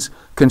questions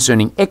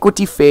concerning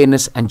equity,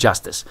 fairness, and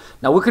justice.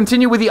 Now we'll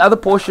continue with the other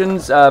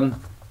portions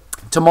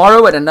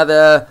tomorrow at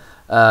another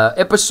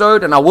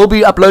episode, and I will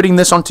be uploading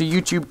this onto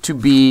YouTube to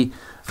be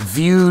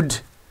viewed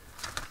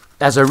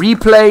as a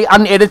replay,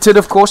 unedited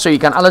of course, so you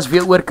can alles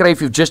weer oorkry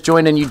if you've just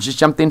joined and you just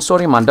jumped in.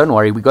 Sorry man, don't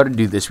worry, we got to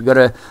do this.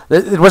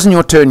 It wasn't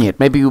your turn yet.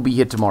 Maybe you'll be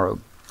here tomorrow.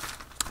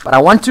 But I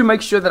want to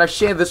make sure that I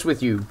share this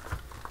with you.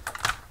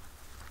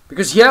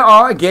 Because here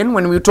are, again,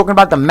 when we were talking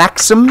about the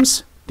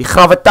maxims, the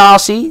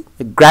gravitatie,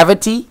 the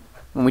gravity,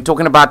 when we're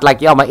talking about, like,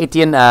 yeah, my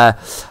Etienne,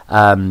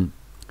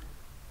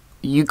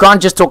 you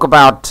can't just talk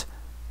about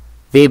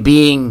there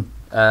being,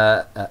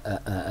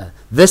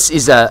 this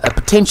is a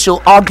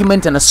potential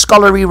argument and a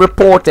scholarly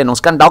report, and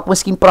ons kan dalk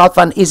miskien praat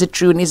van, is it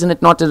true and isn't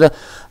it not? The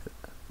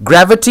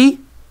gravity,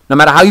 no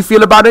matter how you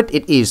feel about it,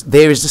 it is.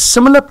 There is a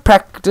similar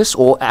practice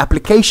or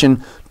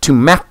application to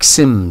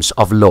maxims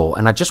of law.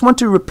 And I just want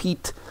to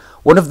repeat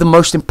one of the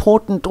most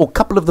important, or a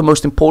couple of the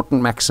most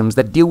important maxims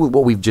that deal with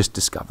what we've just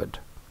discovered.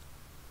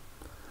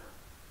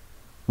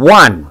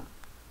 1.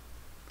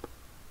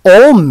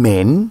 All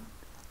men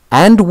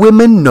and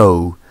women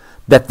know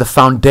that the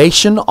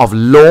foundation of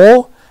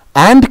law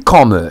and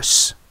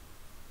commerce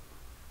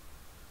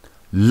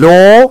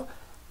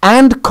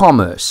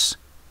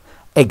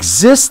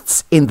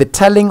exists in the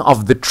telling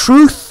of the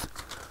truth,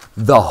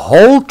 the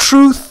whole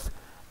truth,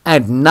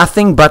 and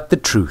nothing but the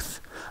truth.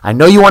 I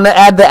know you want to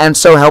add the "and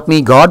so help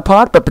me God"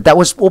 part, but that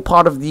was all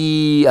part of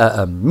the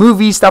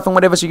movie stuff and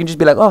whatever, so you can just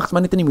be like, oh, it's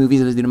maar net in die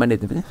movies,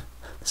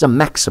 it's a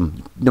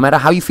maxim. No matter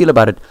how you feel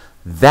about it,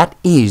 that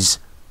is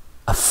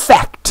a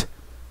fact.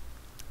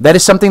 That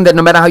is something that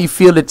no matter how you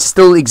feel, it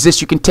still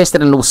exists. You can test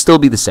it and it will still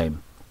be the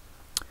same.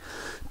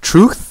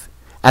 Truth,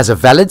 as a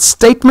valid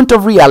statement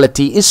of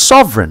reality, is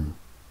sovereign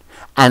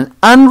An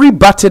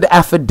unrebutted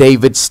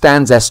affidavit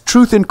stands as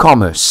truth in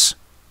commerce,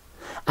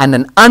 and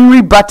an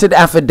unrebutted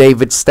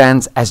affidavit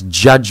stands as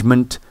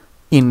judgment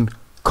in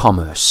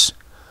commerce.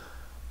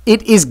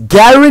 It is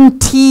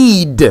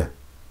guaranteed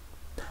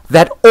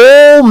that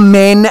all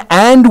men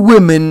and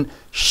women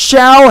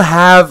shall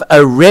have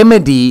a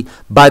remedy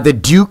by the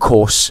due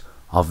course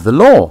of the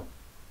law.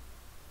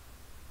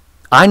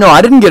 I know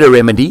I didn't get a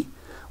remedy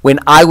when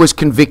I was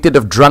convicted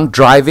of drunk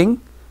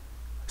driving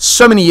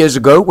so many years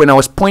ago when I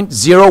was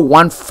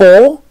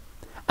 0.014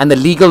 and the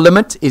legal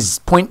limit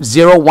is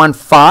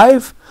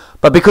 0.015.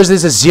 But because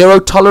there's a zero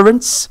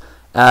tolerance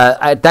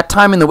at that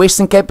time in the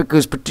Western Cape,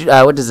 because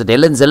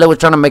Ellen Zille was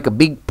trying to make a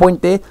big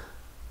point there,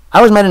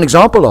 I was made an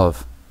example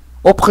of.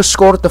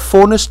 Opgeskorte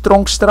vonnis,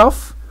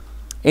 tronkstraf,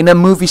 en 'n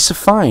movie se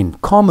fine,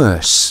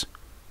 commerce.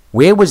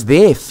 Where was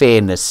their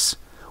fairness?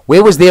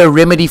 Where was there a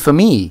remedy for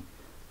me?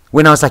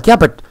 When I was like, yeah,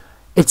 but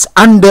it's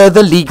under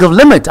the legal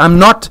limit.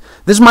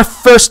 This is my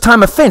first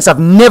time offense. I've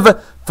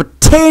never, for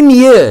 10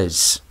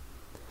 years,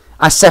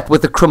 I sat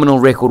with a criminal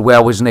record where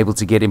I wasn't able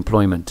to get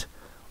employment.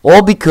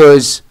 All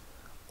because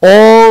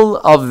all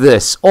of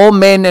this, all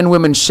men and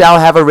women shall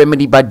have a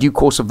remedy by due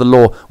course of the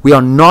law. We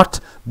are not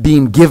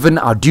being given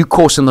our due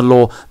course in the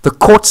law. The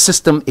court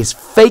system is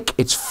fake,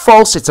 it's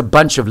false, it's a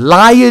bunch of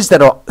liars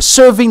that are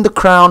serving the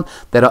crown,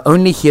 that are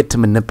only here to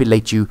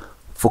manipulate you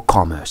for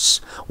commerce.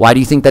 Why do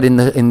you think that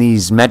in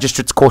these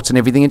magistrates' courts and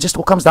everything, it just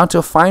all comes down to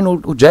a fine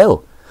or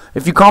jail?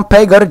 If you can't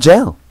pay, go to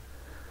jail.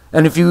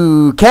 And if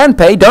you can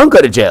pay, don't go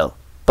to jail.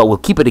 But we'll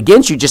keep it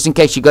against you just in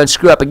case you go and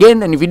screw up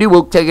again, and if you do,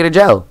 we'll take you to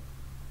jail.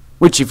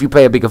 Which, if you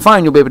pay a bigger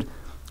fine, you'll be able to...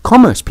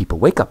 Commerce, people,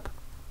 wake up.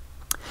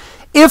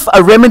 If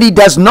a remedy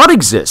does not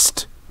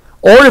exist,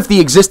 or if the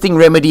existing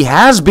remedy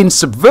has been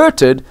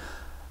subverted,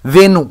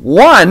 then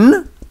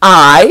one,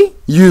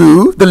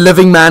 you, the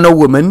living man or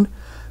woman,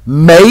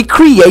 may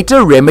create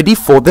a remedy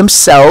for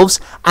themselves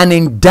and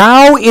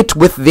endow it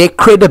with their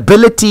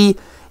credibility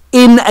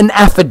in an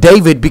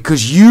affidavit,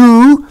 because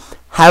you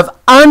have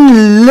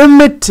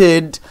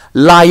unlimited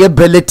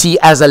liability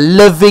as a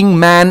living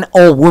man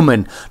or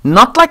woman.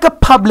 Not like a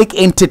public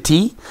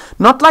entity,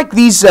 not like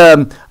these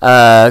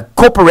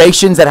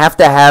corporations that have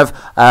to have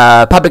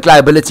public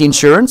liability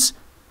insurance.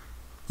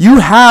 You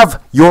have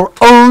your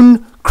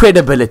own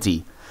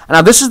credibility.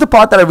 Now this is the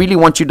part that I really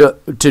want you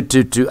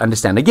to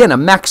understand. Again, a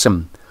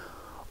maxim.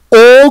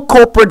 All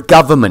corporate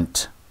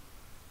government,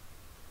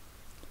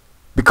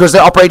 because they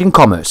operate in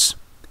commerce,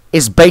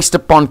 is based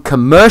upon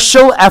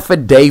commercial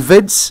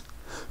affidavits,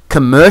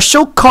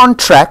 commercial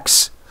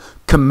contracts,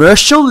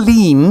 commercial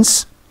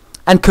liens,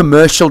 and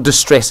commercial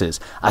distresses.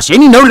 As jy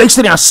nie nou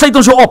luister nie, dan sluit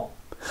ons jou op.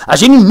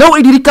 As jy nie nou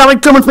uit hierdie kamer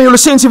klim met my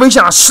lisensie wys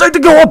nie, dan sluit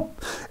ek jou op.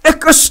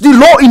 Ek is die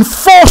law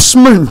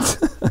enforcement.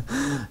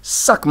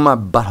 Suck my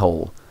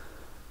butthole.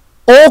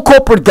 All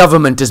corporate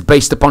government is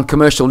based upon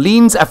commercial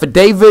liens,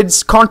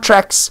 affidavits,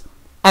 contracts,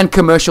 and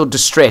commercial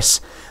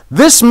distress.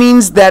 This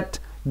means that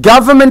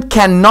government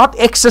cannot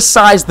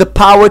exercise the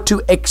power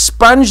to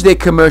expunge their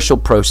commercial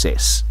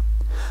process.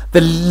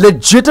 The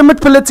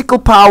legitimate political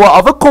power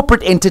of a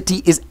corporate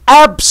entity is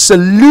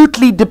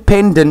absolutely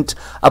dependent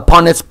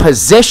upon its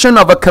possession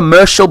of a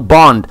commercial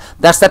bond.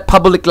 That's that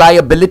public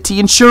liability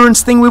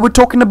insurance thing we were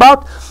talking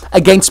about,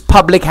 against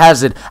public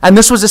hazard. And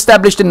this was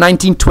established in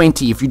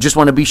 1920, if you just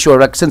want to be sure.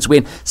 Like, since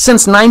when?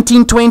 Since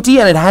 1920,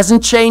 and it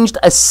hasn't changed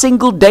a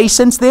single day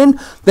since then,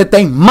 that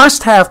they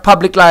must have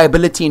public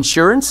liability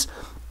insurance.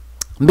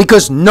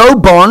 Because no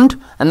bond,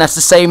 and that's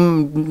the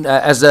same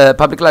as a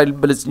public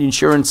liability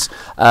insurance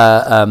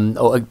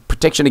or a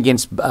protection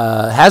against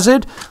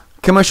hazard,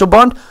 commercial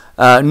bond.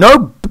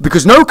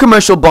 Because no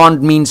commercial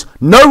bond means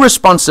no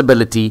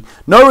responsibility.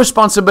 No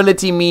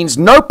responsibility means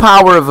no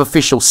power of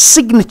official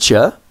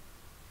signature.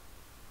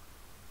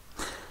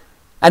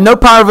 And no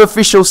power of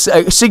official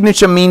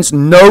signature means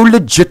no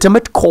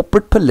legitimate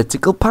corporate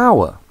political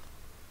power.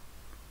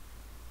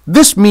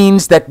 This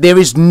means that there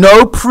is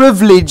no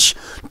privilege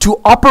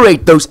to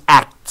operate those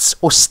acts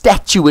or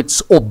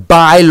statutes or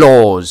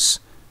bylaws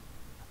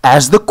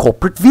as the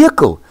corporate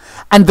vehicle.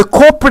 And the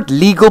corporate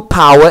legal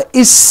power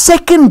is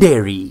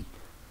secondary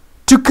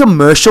to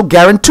commercial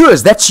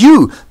guarantors. That's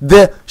you,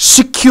 the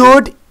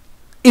secured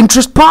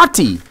interest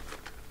party.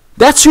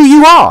 That's who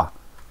you are.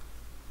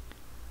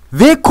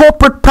 Their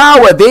corporate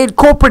power, their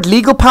corporate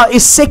legal power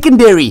is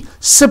secondary,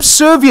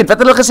 subservient. Wat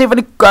hulle gesê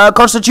van die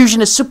constitution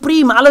is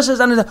supreme, alles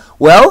is anders.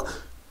 Well,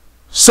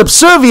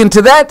 subservient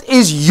to that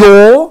is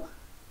your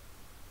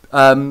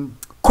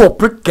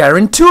corporate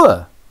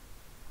guarantor.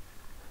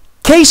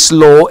 Case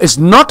law is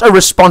not a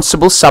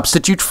responsible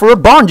substitute for a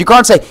bond. You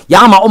can't say,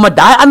 ja, maar omdat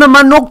daai ander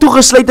man ook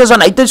toegesluit is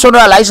en hy het sonder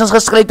 'n lisensie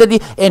geskryf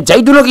het en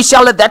jy doen ook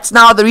dieselfde, that's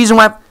now the reason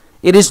why.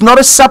 It is not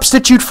a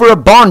substitute for a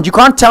bond. You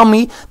can't tell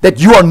me that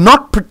you are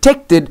not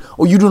protected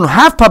or you don't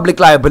have public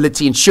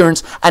liability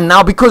insurance, and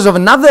now because of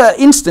another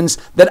instance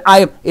that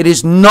it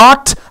is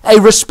not a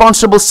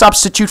responsible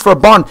substitute for a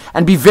bond.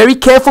 And be very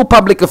careful,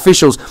 public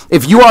officials.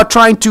 If you are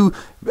trying to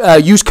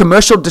use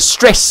commercial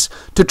distress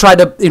to try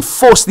to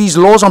enforce these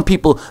laws on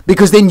people,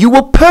 because then you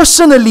will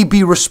personally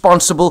be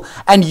responsible,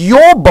 and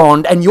your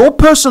bond and your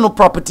personal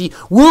property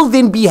will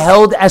then be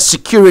held as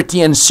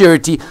security and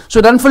surety.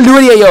 So dan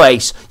verloor jy jou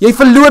huis, jy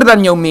verloor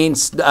dan jou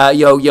mens,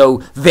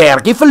 jou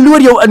werk, jy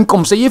verloor jou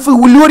inkomste, jy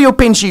verloor jou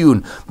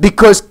pensioen,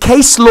 because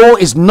case law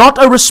is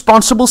not a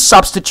responsible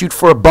substitute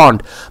for a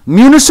bond.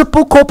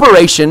 Municipal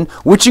corporation,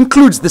 which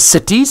includes the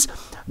cities,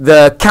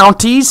 the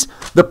counties,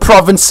 the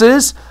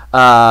provinces,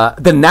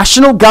 the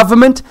national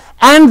government,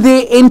 and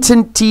their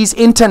entities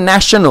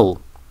international,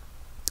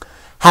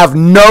 have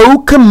no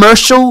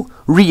commercial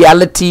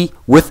reality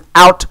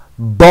without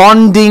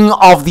bonding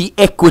of the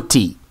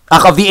equity,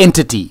 of the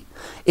entity.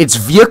 Its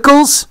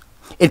vehicles,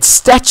 its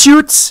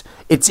statutes,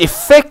 its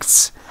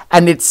effects,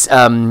 and its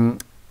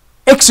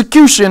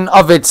execution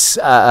of its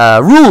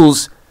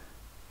rules,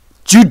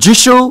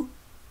 judicial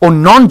or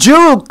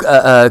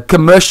non-judicial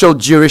commercial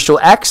judicial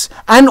acts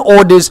and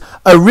orders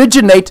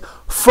originate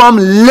from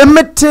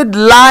limited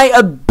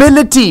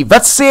liability.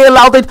 Wat sê hulle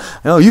altyd?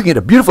 You can get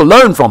a beautiful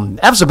loan from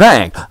Absa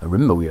Bank.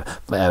 Remember,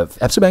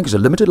 Absa Bank is a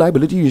limited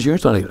liability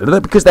insurance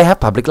because they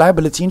have public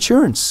liability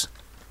insurance.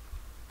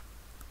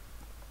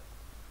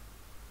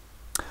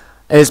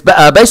 It's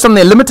based on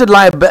their limited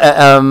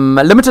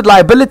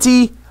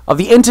liability of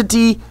the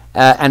entity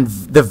and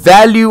the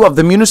value of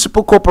the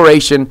municipal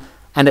corporation,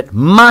 and it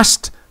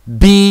must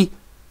be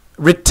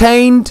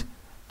retained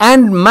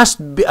and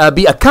must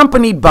be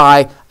accompanied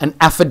by an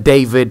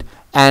affidavit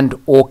and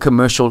or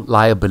commercial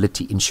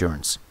liability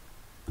insurance.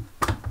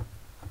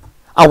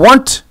 I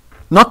want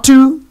not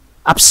to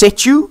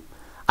upset you.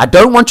 I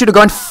don't want you to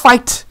go and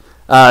fight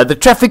the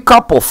traffic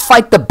cop, or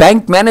fight the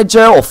bank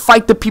manager, or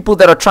fight the people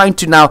that are trying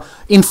to now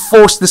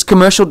enforce this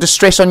commercial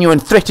distress on you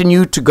and threaten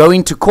you to go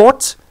into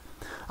court.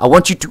 I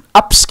want you to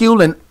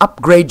upskill and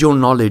upgrade your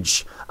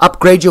knowledge,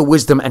 upgrade your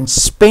wisdom, and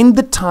spend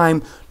the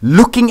time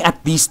looking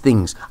at these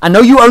things. I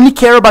know you only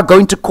care about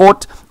going to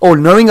court or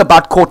knowing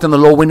about court and the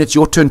law when it's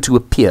your turn to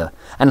appear.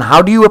 And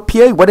how do you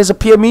appear? What does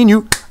appear mean?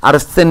 You out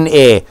of thin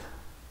air.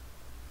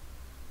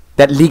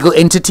 That legal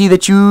entity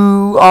that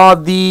you are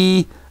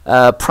the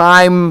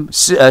prime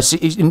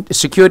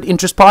secured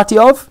interest party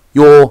of,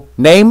 your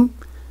name,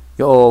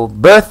 your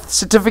birth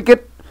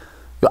certificate,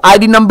 your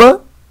ID number.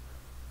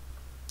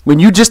 When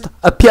you just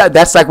appear,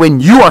 that's like when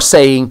you are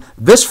saying,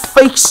 this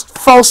fake,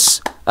 false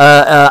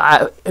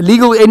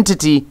legal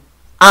entity,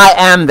 I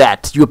am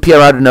that. You appear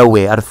out of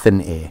nowhere, out of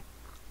thin air.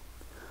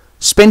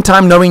 Spend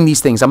time knowing these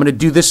things. I'm going to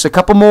do this a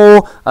couple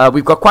more.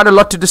 We've got quite a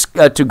lot to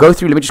go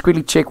through. Let me just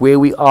quickly check where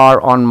we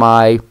are on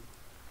my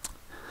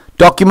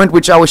document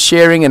which I was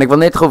sharing. And I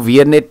want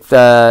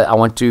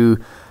to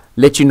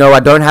let you know I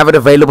don't have it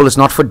available. It's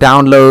not for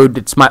download.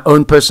 It's my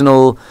own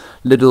personal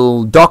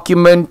little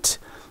document.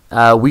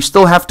 We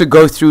still have to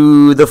go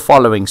through the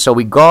following. So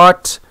we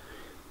got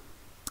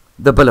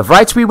the Bill of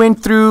Rights we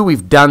went through.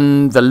 We've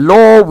done the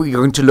law. We're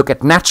going to look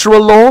at natural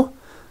law.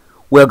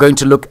 We're going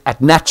to look at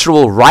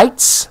natural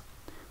rights.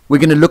 We're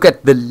going to look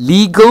at the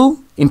legal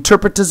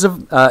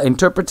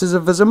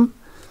interpretivism.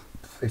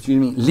 Excuse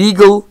me.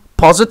 Legal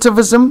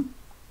positivism.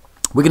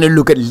 We're going to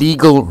look at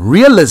legal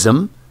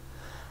realism.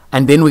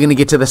 And then we're going to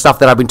get to the stuff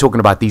that I've been talking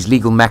about, these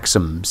legal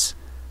maxims.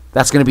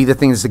 That's going to be the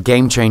thing that's a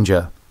game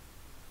changer.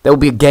 That will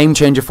be a game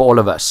changer for all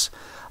of us.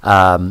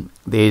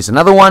 There's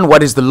another one.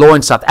 What is the law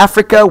in South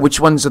Africa? Which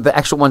ones are the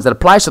actual ones that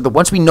apply? So that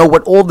once we know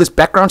what all this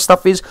background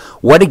stuff is,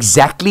 what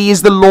exactly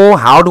is the law?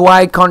 How do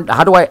I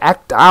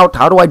act out?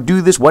 How do I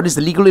do this? What is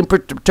the legal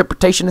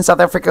interpretation in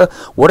South Africa?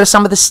 What are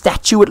some of the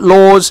statute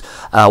laws?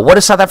 What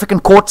is South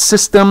African court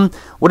system?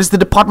 What is the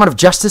Department of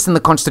Justice and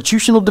the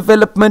constitutional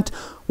development?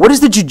 What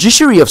is the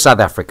judiciary of South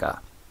Africa?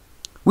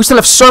 We still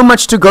have so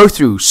much to go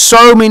through,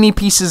 so many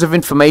pieces of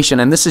information,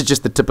 and this is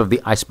just the tip of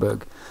the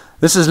iceberg.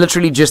 This is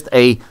literally just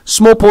a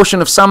small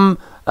portion of some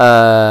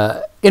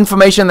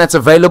information that's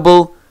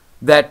available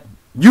that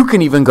you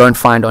can even go and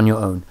find on your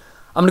own.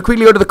 I'm going to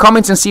quickly go to the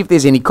comments and see if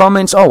there's any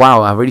comments. Oh,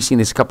 wow, I've already seen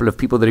there's a couple of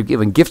people that have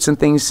given gifts and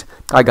things.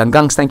 Kai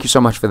Gangangs, thank you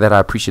so much for that. I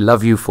appreciate,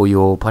 love you for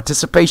your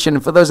participation.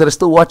 And for those that are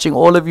still watching,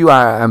 all of you,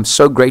 I am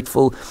so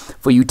grateful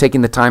for you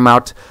taking the time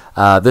out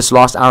this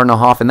last hour and a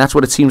half. And that's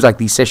what it seems like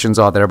these sessions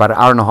are. They're about an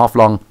hour and a half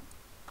long.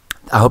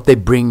 I hope they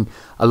bring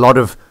a lot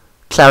of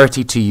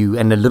clarity to you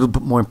and a little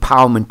bit more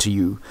empowerment to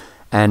you.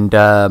 And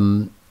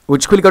we'll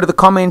just quickly go to the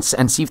comments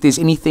and see if there's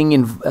anything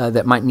in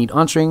that might need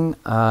answering.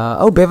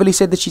 Beverly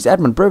said that she's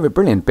admin.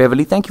 Brilliant.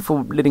 Beverly, thank you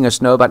for letting us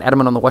know about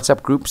admin on the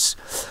WhatsApp groups.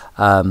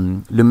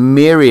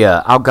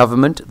 Lumeria, our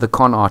government, the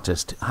con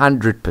artist,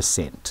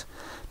 100%.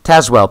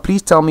 Tazwell,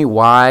 please tell me,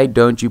 why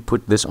don't you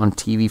put this on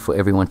TV for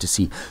everyone to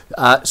see?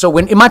 So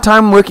when in my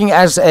time working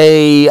as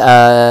a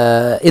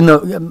in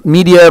the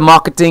media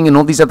marketing and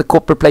all these other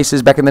corporate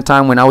places back in the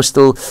time when I was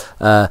still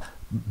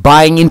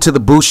buying into the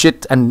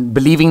bullshit and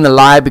believing the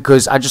lie,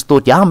 because I just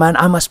thought, yeah, man,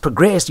 I must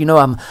progress. You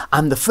know,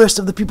 I'm the first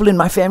of the people in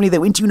my family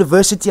that went to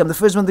university. I'm the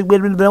first one that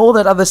went, all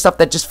that other stuff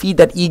that just feed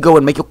that ego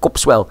and make your cop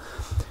swell.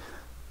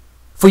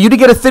 For you to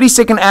get a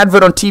 30-second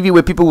advert on TV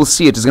where people will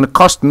see it is going to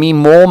cost me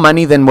more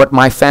money than what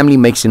my family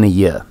makes in a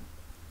year.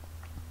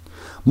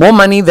 More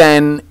money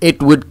than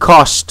it would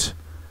cost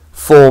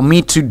for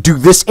me to do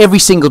this every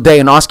single day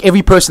and ask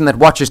every person that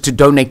watches to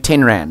donate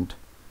 10 Rand.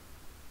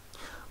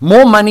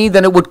 More money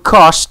than it would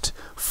cost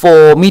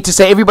for me to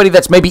say everybody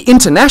that's maybe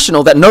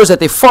international that knows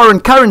that their foreign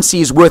currency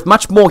is worth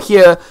much more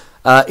here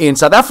in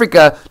South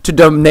Africa to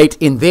donate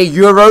in their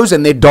euros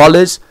and their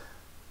dollars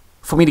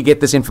for me to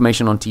get this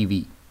information on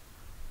TV.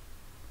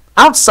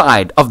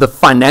 Outside of the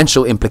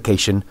financial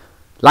implication,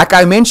 like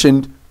I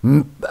mentioned,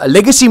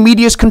 legacy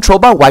media is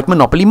controlled by white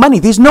monopoly money.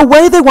 There's no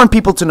way they want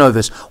people to know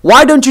this.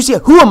 Why don't you see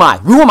it? Who am I?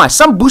 Who am I?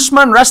 Some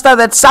Bushman Rasta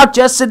that's South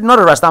just said, not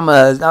a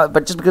Rasta,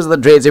 but just because of the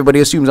dreads, everybody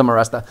assumes I'm a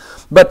Rasta.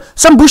 But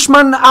some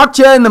Bushman out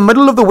here in the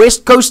middle of the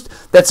West Coast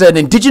that's an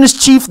indigenous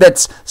chief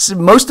that's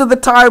most of the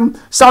time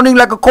sounding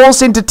like a call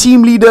center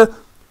team leader.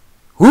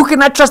 Who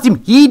can I trust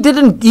him? He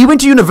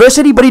went to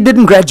university, but he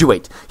didn't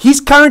graduate. He's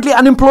currently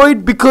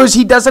unemployed because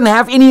he doesn't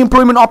have any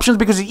employment options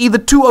because he's either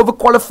too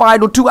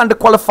overqualified or too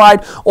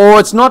underqualified, or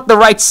it's not the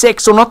right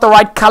sex or not the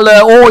right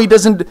color, or he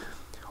doesn't,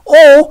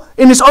 or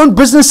in his own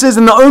businesses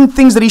and the own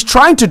things that he's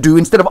trying to do,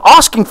 instead of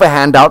asking for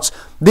handouts,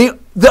 the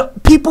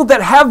people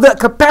that have the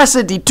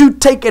capacity to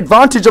take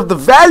advantage of the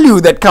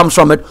value that comes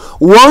from it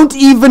won't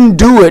even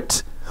do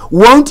it,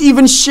 won't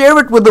even share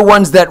it with the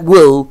ones that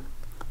will.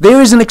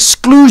 There is an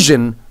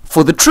exclusion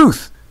for the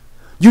truth.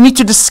 You need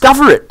to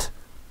discover it.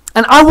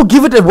 And I will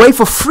give it away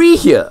for free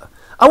here.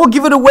 I will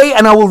give it away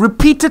and I will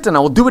repeat it and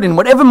I will do it in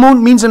whatever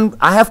means and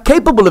I have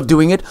capable of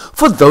doing it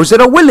for those that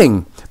are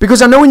willing.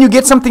 Because I know when you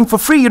get something for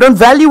free, you don't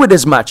value it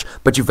as much,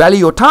 but you value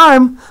your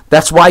time.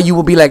 That's why you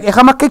will be like, ek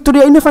gaan maar kyk tot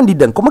die einde van die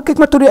ding. Kom maar kyk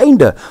maar tot die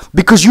einde.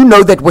 Because you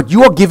know that what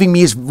you are giving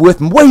me is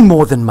worth way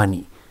more than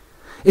money.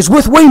 It's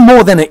worth way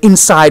more than an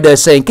insider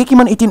saying, kyk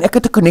man Etienne, ek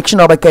het 'n connection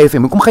daar by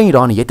KFM. Kom gaan jy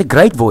daar nie? Jy het 'n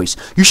great voice.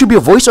 You should be a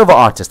voiceover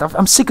artist.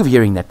 I'm sick of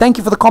hearing that. Thank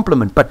you for the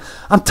compliment, but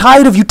I'm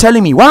tired of you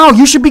telling me, wow,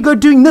 you should be good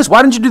doing this.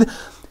 Why don't you do that?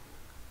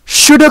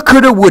 Shoulda,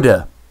 coulda,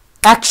 woulda.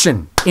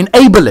 Action.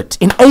 Enable it.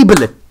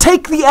 Enable it.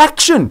 Take the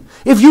action.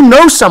 If you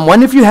know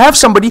someone, if you have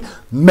somebody,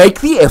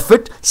 make the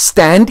effort,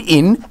 stand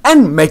in,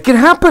 and make it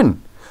happen.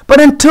 But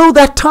until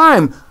that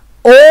time,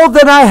 all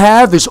that I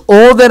have is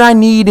all that I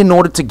need in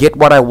order to get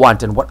what I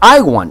want. And what I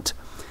want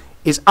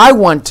is I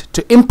want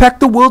to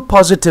impact the world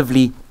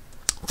positively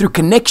through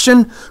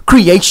connection,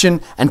 creation,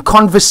 and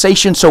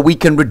conversation so we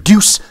can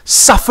reduce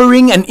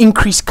suffering and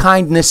increase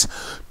kindness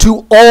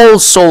to all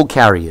soul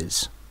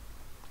carriers.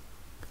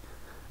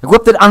 Ek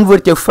hoop dit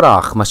antwoord jou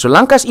vraag, maar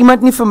solank as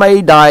iemand nie vir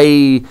my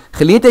daai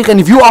geleentheid,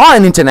 and if you are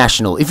an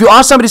international, if you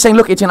are somebody saying,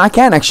 look Etienne, I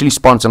can actually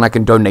sponsor and I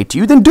can donate to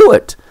you, then do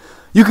it.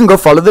 You can go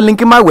follow the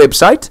link in my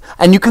website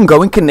and you can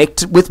go and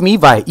connect with me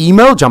via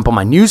email, jump on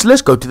my news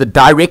list, go to the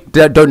direct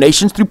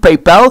donations through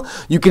PayPal.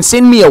 You can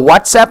send me a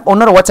WhatsApp, or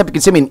not a WhatsApp, you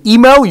can send me an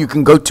email. You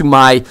can go to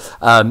my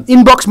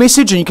inbox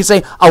message and you can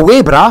say,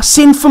 Awebra,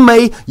 send for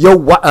me your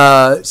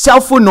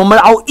cell phone number,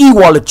 I'll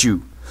e-wallet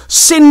you.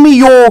 Send me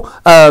your,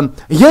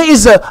 here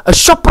is a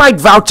ShopRite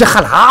voucher,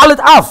 gaan haal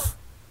het af.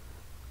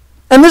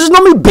 And this is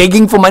not me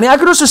begging for money. I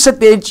could also sit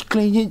there,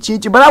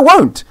 but I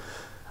won't.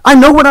 I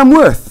know what I'm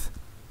worth.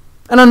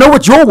 And I know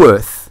what you're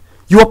worth.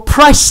 You're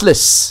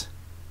priceless.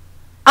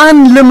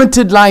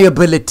 Unlimited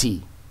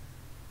liability.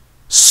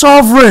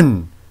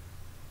 Sovereign.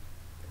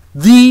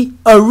 The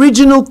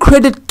original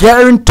credit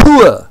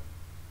guarantor.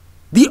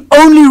 The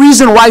only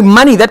reason why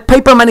money, that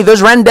paper money,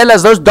 those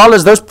randellas, those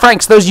dollars, those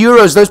francs, those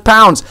euros, those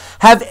pounds,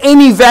 have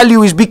any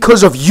value is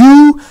because of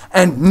you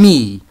and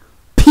me.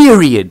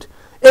 Period.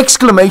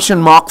 Exclamation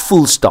mark,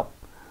 full stop.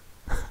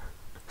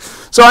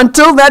 So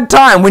until that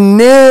time, we're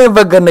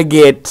never going to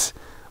get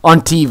on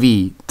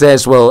TV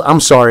as well. I'm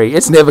sorry,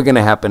 it's never going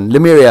to happen.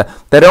 Lemuria,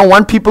 they don't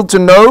want people to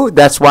know,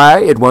 that's why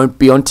it won't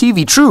be on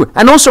TV. True.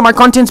 And also my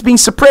content's being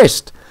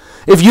suppressed.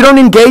 If you don't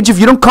engage, if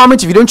you don't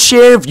comment, if you don't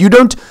share, if you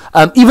don't,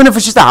 even if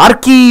it's just a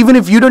harkie, even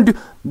if you don't do,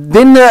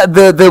 then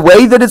the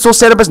way that it's all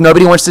set up is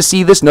nobody wants to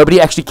see this, nobody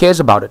actually cares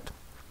about it.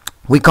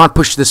 We can't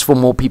push this for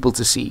more people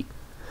to see.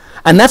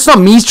 And that's not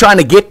me trying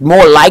to get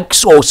more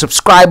likes or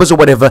subscribers or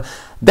whatever.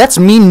 That's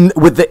me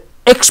with the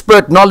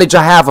expert knowledge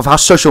I have of how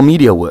social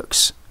media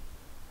works.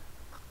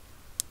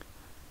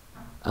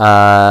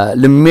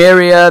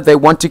 Lemuria, they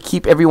want to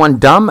keep everyone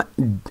dumb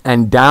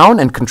and down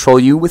and control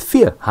you with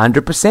fear.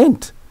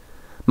 100%.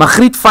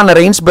 Magriet van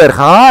Rensburg,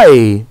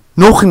 hi.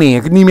 Nog nie,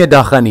 ek het nie meer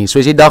dagga nie. So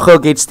as jy dagga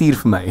ook het, stuur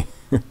vir my.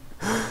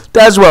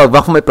 As well,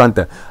 wag vir my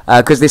plante.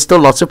 Because there's still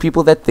lots of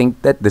people that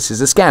think that this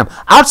is a scam.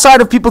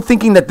 Outside of people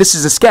thinking that this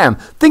is a scam,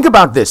 think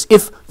about this.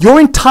 If your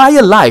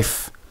entire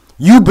life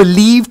you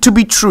believe to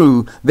be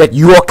true that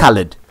you are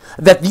colored,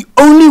 that the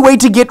only way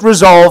to get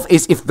resolve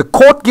is if the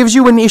court gives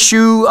you an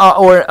issue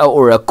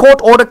or a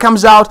court order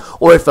comes out,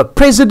 or if a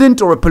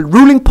president or a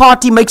ruling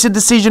party makes a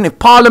decision, if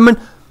parliament,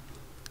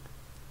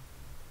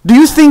 do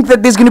you think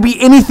that there's going to be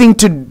anything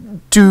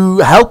to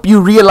help you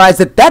realize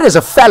that that is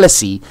a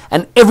fallacy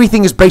and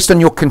everything is based on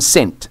your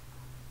consent?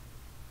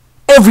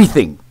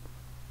 Everything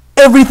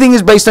everything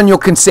is based on your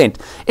consent.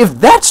 If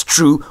that's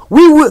true,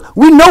 we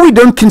know we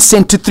don't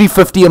consent to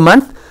 $350 a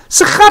month.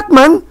 Se gat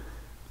man.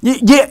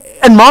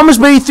 And Mama's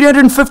Bay,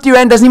 350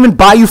 rand doesn't even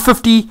buy you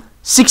 50,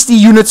 60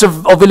 units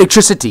of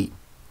electricity.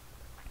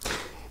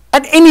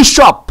 At any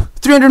shop,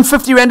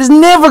 350 rand is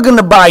never going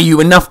to buy you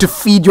enough to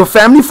feed your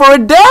family for a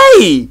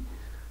day.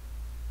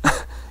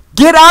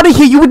 Get out of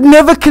here. You would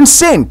never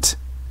consent.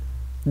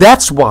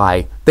 That's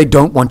why they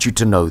don't want you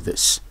to know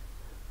this.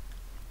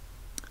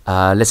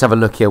 Let's have a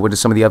look here. What are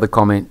some of the other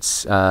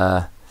comments?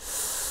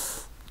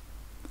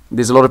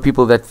 There's a lot of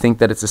people that think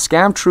that it's a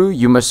scam. True.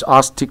 You must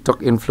ask TikTok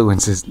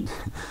influencers.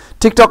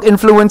 TikTok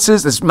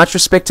influencers, there's much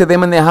respect to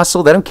them and their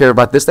hustle. They don't care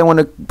about this. They want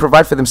to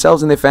provide for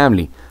themselves and their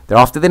family. They're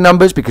after their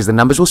numbers because the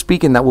numbers will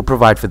speak and that will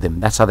provide for them.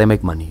 That's how they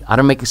make money. I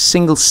don't make a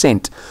single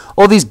cent.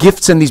 All these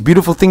gifts and these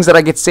beautiful things that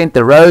I get sent,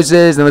 the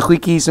roses and the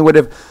quickies and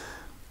whatever.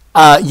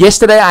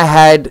 Yesterday I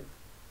had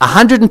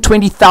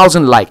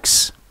 120,000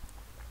 likes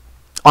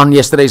on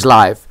yesterday's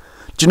live.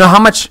 Do you know how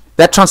much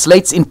that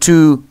translates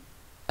into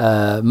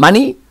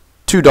money?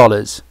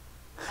 $2.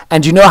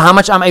 And do you know how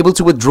much I'm able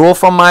to withdraw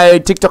from my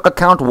TikTok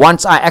account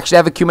once I actually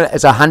have accumulated?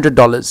 It's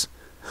 $100.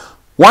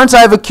 Once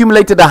I have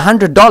accumulated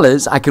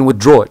 $100, I can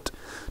withdraw it.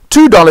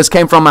 $2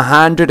 came from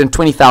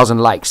 120,000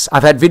 likes.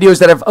 I've had videos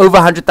that have over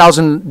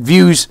 100,000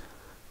 views.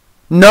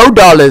 No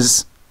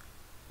dollars.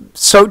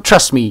 So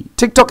trust me,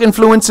 TikTok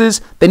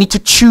influencers, they need to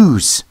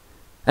choose.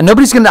 And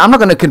I'm not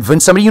going to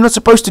convince somebody. You're not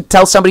supposed to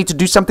tell somebody to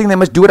do something. They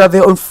must do it of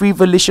their own free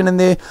volition and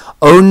their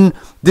own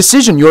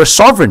decision. You're a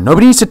sovereign.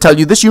 Nobody needs to tell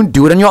you this. You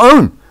do it on your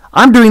own.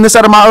 I'm doing this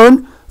out of my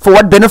own. For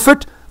what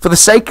benefit? For the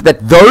sake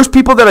that those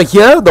people that are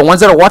here, the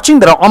ones that are watching,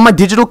 that are on my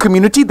digital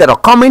community, that are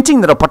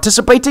commenting, that are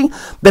participating,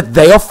 that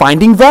they are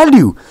finding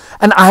value.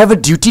 And I have a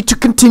duty to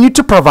continue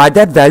to provide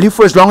that value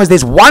for as long as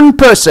there's one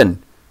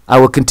person. I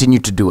will continue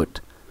to do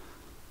it.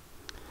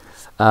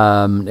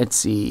 Let's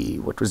see.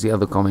 What was the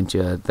other comment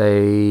here?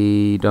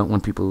 They don't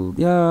want people.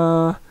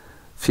 Yeah.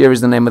 Fear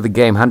is the name of the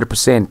game.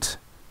 100%.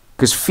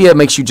 Because fear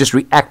makes you just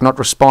react, not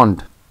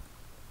respond.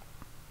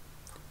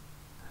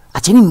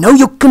 As jy nie nou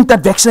jou kind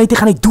dat vaccinated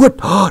gaan hy dood.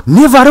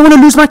 Never, I don't want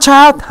to lose my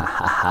child.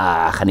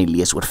 Gaan nie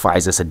lees oor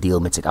Pfizer se deal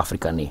met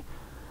Suid-Afrika nie.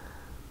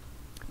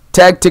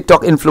 Tag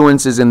TikTok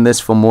influencers in this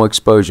for more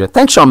exposure.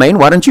 Thanks, Charmaine.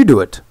 Why don't you do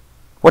it?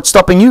 What's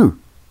stopping you?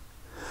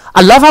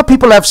 I love how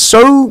people have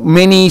so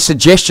many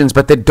suggestions,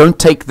 but they don't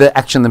take the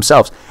action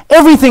themselves.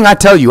 Everything I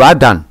tell you, I've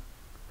done.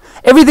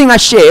 Everything I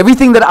share,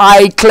 everything that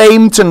I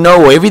claim to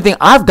know, everything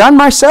I've done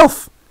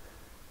myself.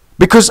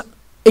 Because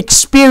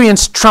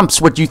experience trumps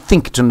what you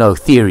think to know,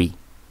 theory.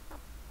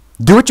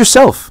 Do it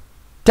yourself.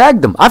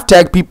 Tag them. I've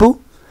tagged people.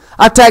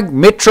 I've tagged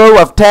Metro.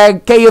 I've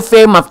tagged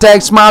KFM. I've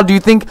tagged Smile. Do you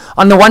think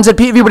on the ones that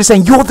everybody's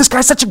saying, yo, this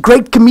guy's such a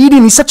great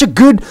comedian. He's such a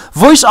good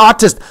voice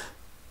artist.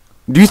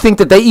 Do you think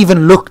that they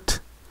even looked?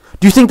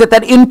 Do you think that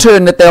that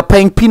intern that they're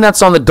paying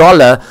peanuts on the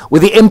dollar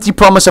with the empty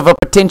promise of a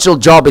potential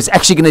job is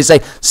actually going to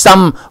say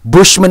some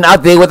bushman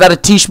out there without a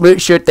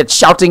t-shirt that's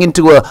shouting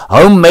into a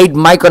homemade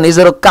mic on his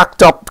little crap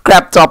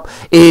top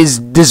is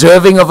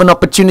deserving of an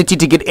opportunity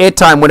to get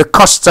airtime when it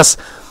costs us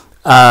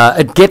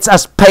it gets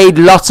us paid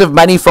lots of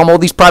money from all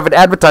these private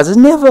advertisers?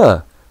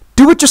 Never.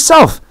 Do it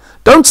yourself.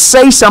 Don't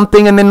say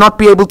something and then not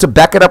be able to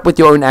back it up with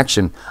your own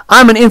action.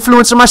 I'm an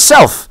influencer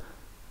myself.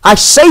 I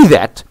say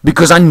that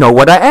because I know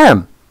what I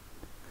am.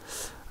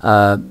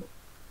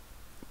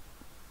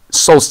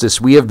 Solstice,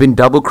 we have been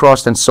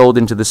double-crossed and sold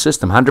into the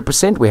system.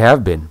 100% we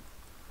have been.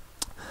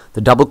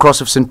 The double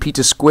cross of St.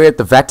 Peter's Square at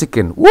the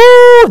Vatican.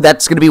 Woo!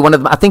 That's going to be one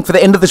of them. I think for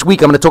the end of this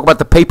week, I'm going to talk about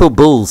the papal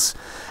bulls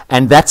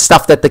and that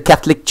stuff that the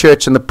Catholic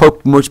Church and the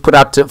Pope put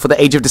out for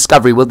the Age of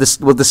Discovery. We'll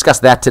discuss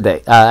that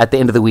today at the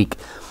end of the week.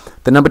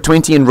 The number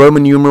 20 in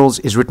Roman numerals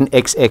is written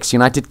XX.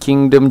 United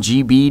Kingdom,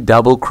 GB,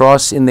 double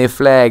cross in their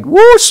flag.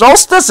 Woo!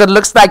 Solstice, it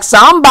looks like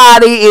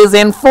somebody is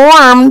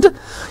informed.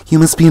 You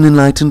must be an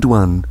enlightened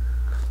one.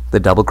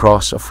 The double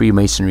cross of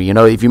Freemasonry. You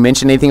know, if you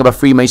mention anything about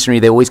Freemasonry,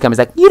 they always come as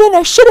like, you don't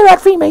know shit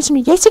about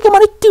Freemasonry. Jy seker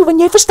maar net toe, want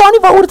jy verstaan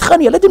nie waaroor dit gaan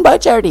nie. Hulle doen baie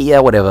charity. Yeah,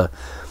 whatever.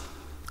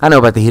 I know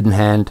about the hidden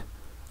hand.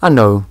 I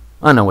know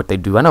what they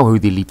do. I know who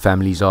the elite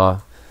families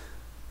are.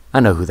 I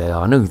know who they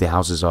are. I know who their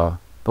houses are.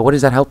 But what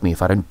does that help me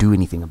if I don't do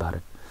anything about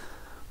it?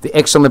 The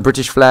X on the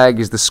British flag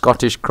is the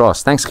Scottish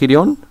cross. Thanks,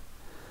 Gideon.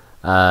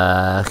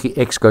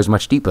 X goes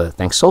much deeper.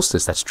 Thanks,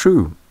 Solstice. That's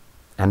true.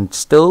 And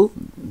still,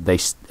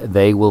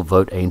 they will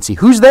vote ANC.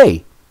 Who's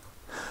they?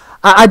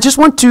 I just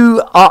want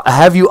to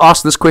have you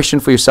ask this question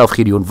for yourself,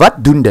 Gideon.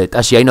 Wat doen dit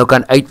as jy nou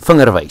kan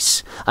uitvinger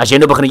wys? As jy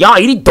nou begin, ja,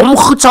 hierdie dom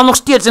goed sal nog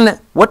steeds in.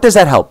 What does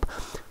that help?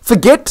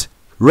 Forget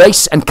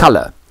race and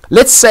color.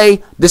 Let's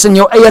say dis in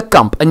jou eie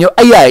kamp, in jou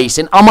eie huis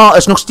en almal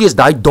is nog steeds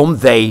daai dom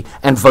they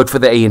and vote for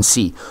the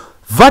ANC.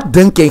 Wat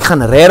dink jy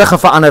gaan regtig 'n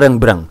verandering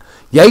bring?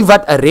 Jy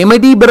wat 'n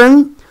remedy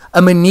bring,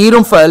 'n manier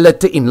om vir hulle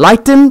te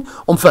enlighten,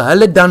 om vir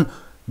hulle dan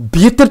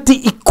beter te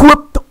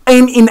equip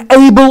en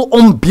enable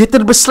om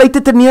beter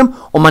besluite te neem,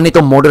 om maar net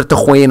om modder te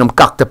gooi en om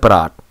kak te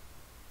praat.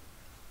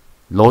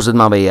 Los dit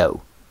maar by jou.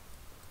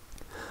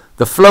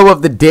 The flow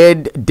of the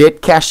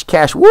dead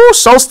cash. Woo,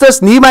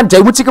 Solstice, niemand,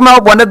 jy moet seker maar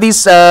op one of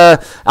these, I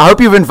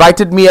hope you've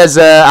invited me as,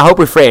 I hope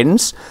we're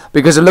friends,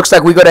 because it looks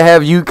like we got to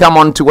have you come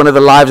on to one of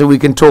the lives and we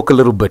can talk a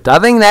little bit. I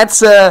think that's,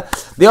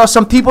 there are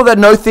some people that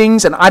know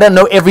things and I don't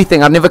know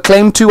everything. I've never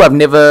claimed to, I've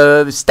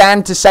never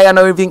stand to say I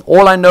know everything.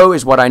 All I know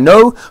is what I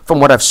know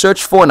from what I've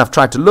searched for and I've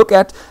tried to look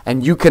at,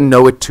 and you can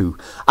know it too.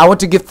 I want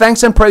to give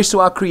thanks and praise to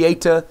our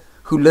Creator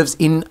who lives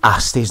in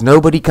us. There's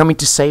nobody coming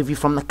to save you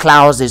from the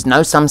clouds. There's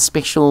no some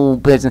special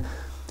person.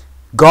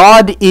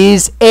 God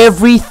is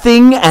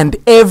everything and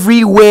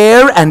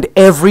everywhere and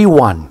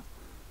everyone.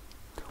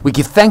 We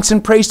give thanks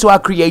and praise to our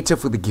Creator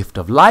for the gift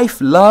of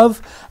life,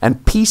 love,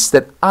 and peace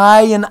that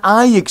I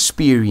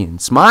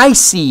experience. My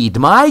seed,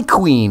 my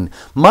queen,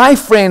 my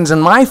friends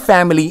and my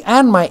family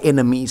and my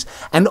enemies,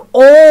 and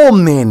all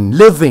men,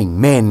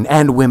 living men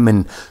and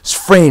women,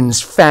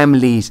 friends,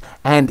 families,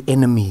 and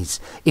enemies,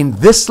 in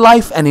this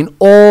life and in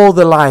all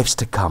the lives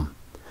to come.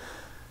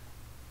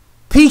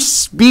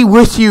 Peace be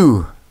with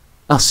you.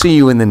 I'll see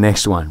you in the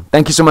next one.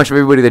 Thank you so much for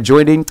everybody that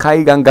joined in.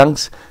 Kai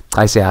Gangangs.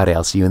 Kai Seare.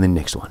 I'll see you in the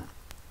next one.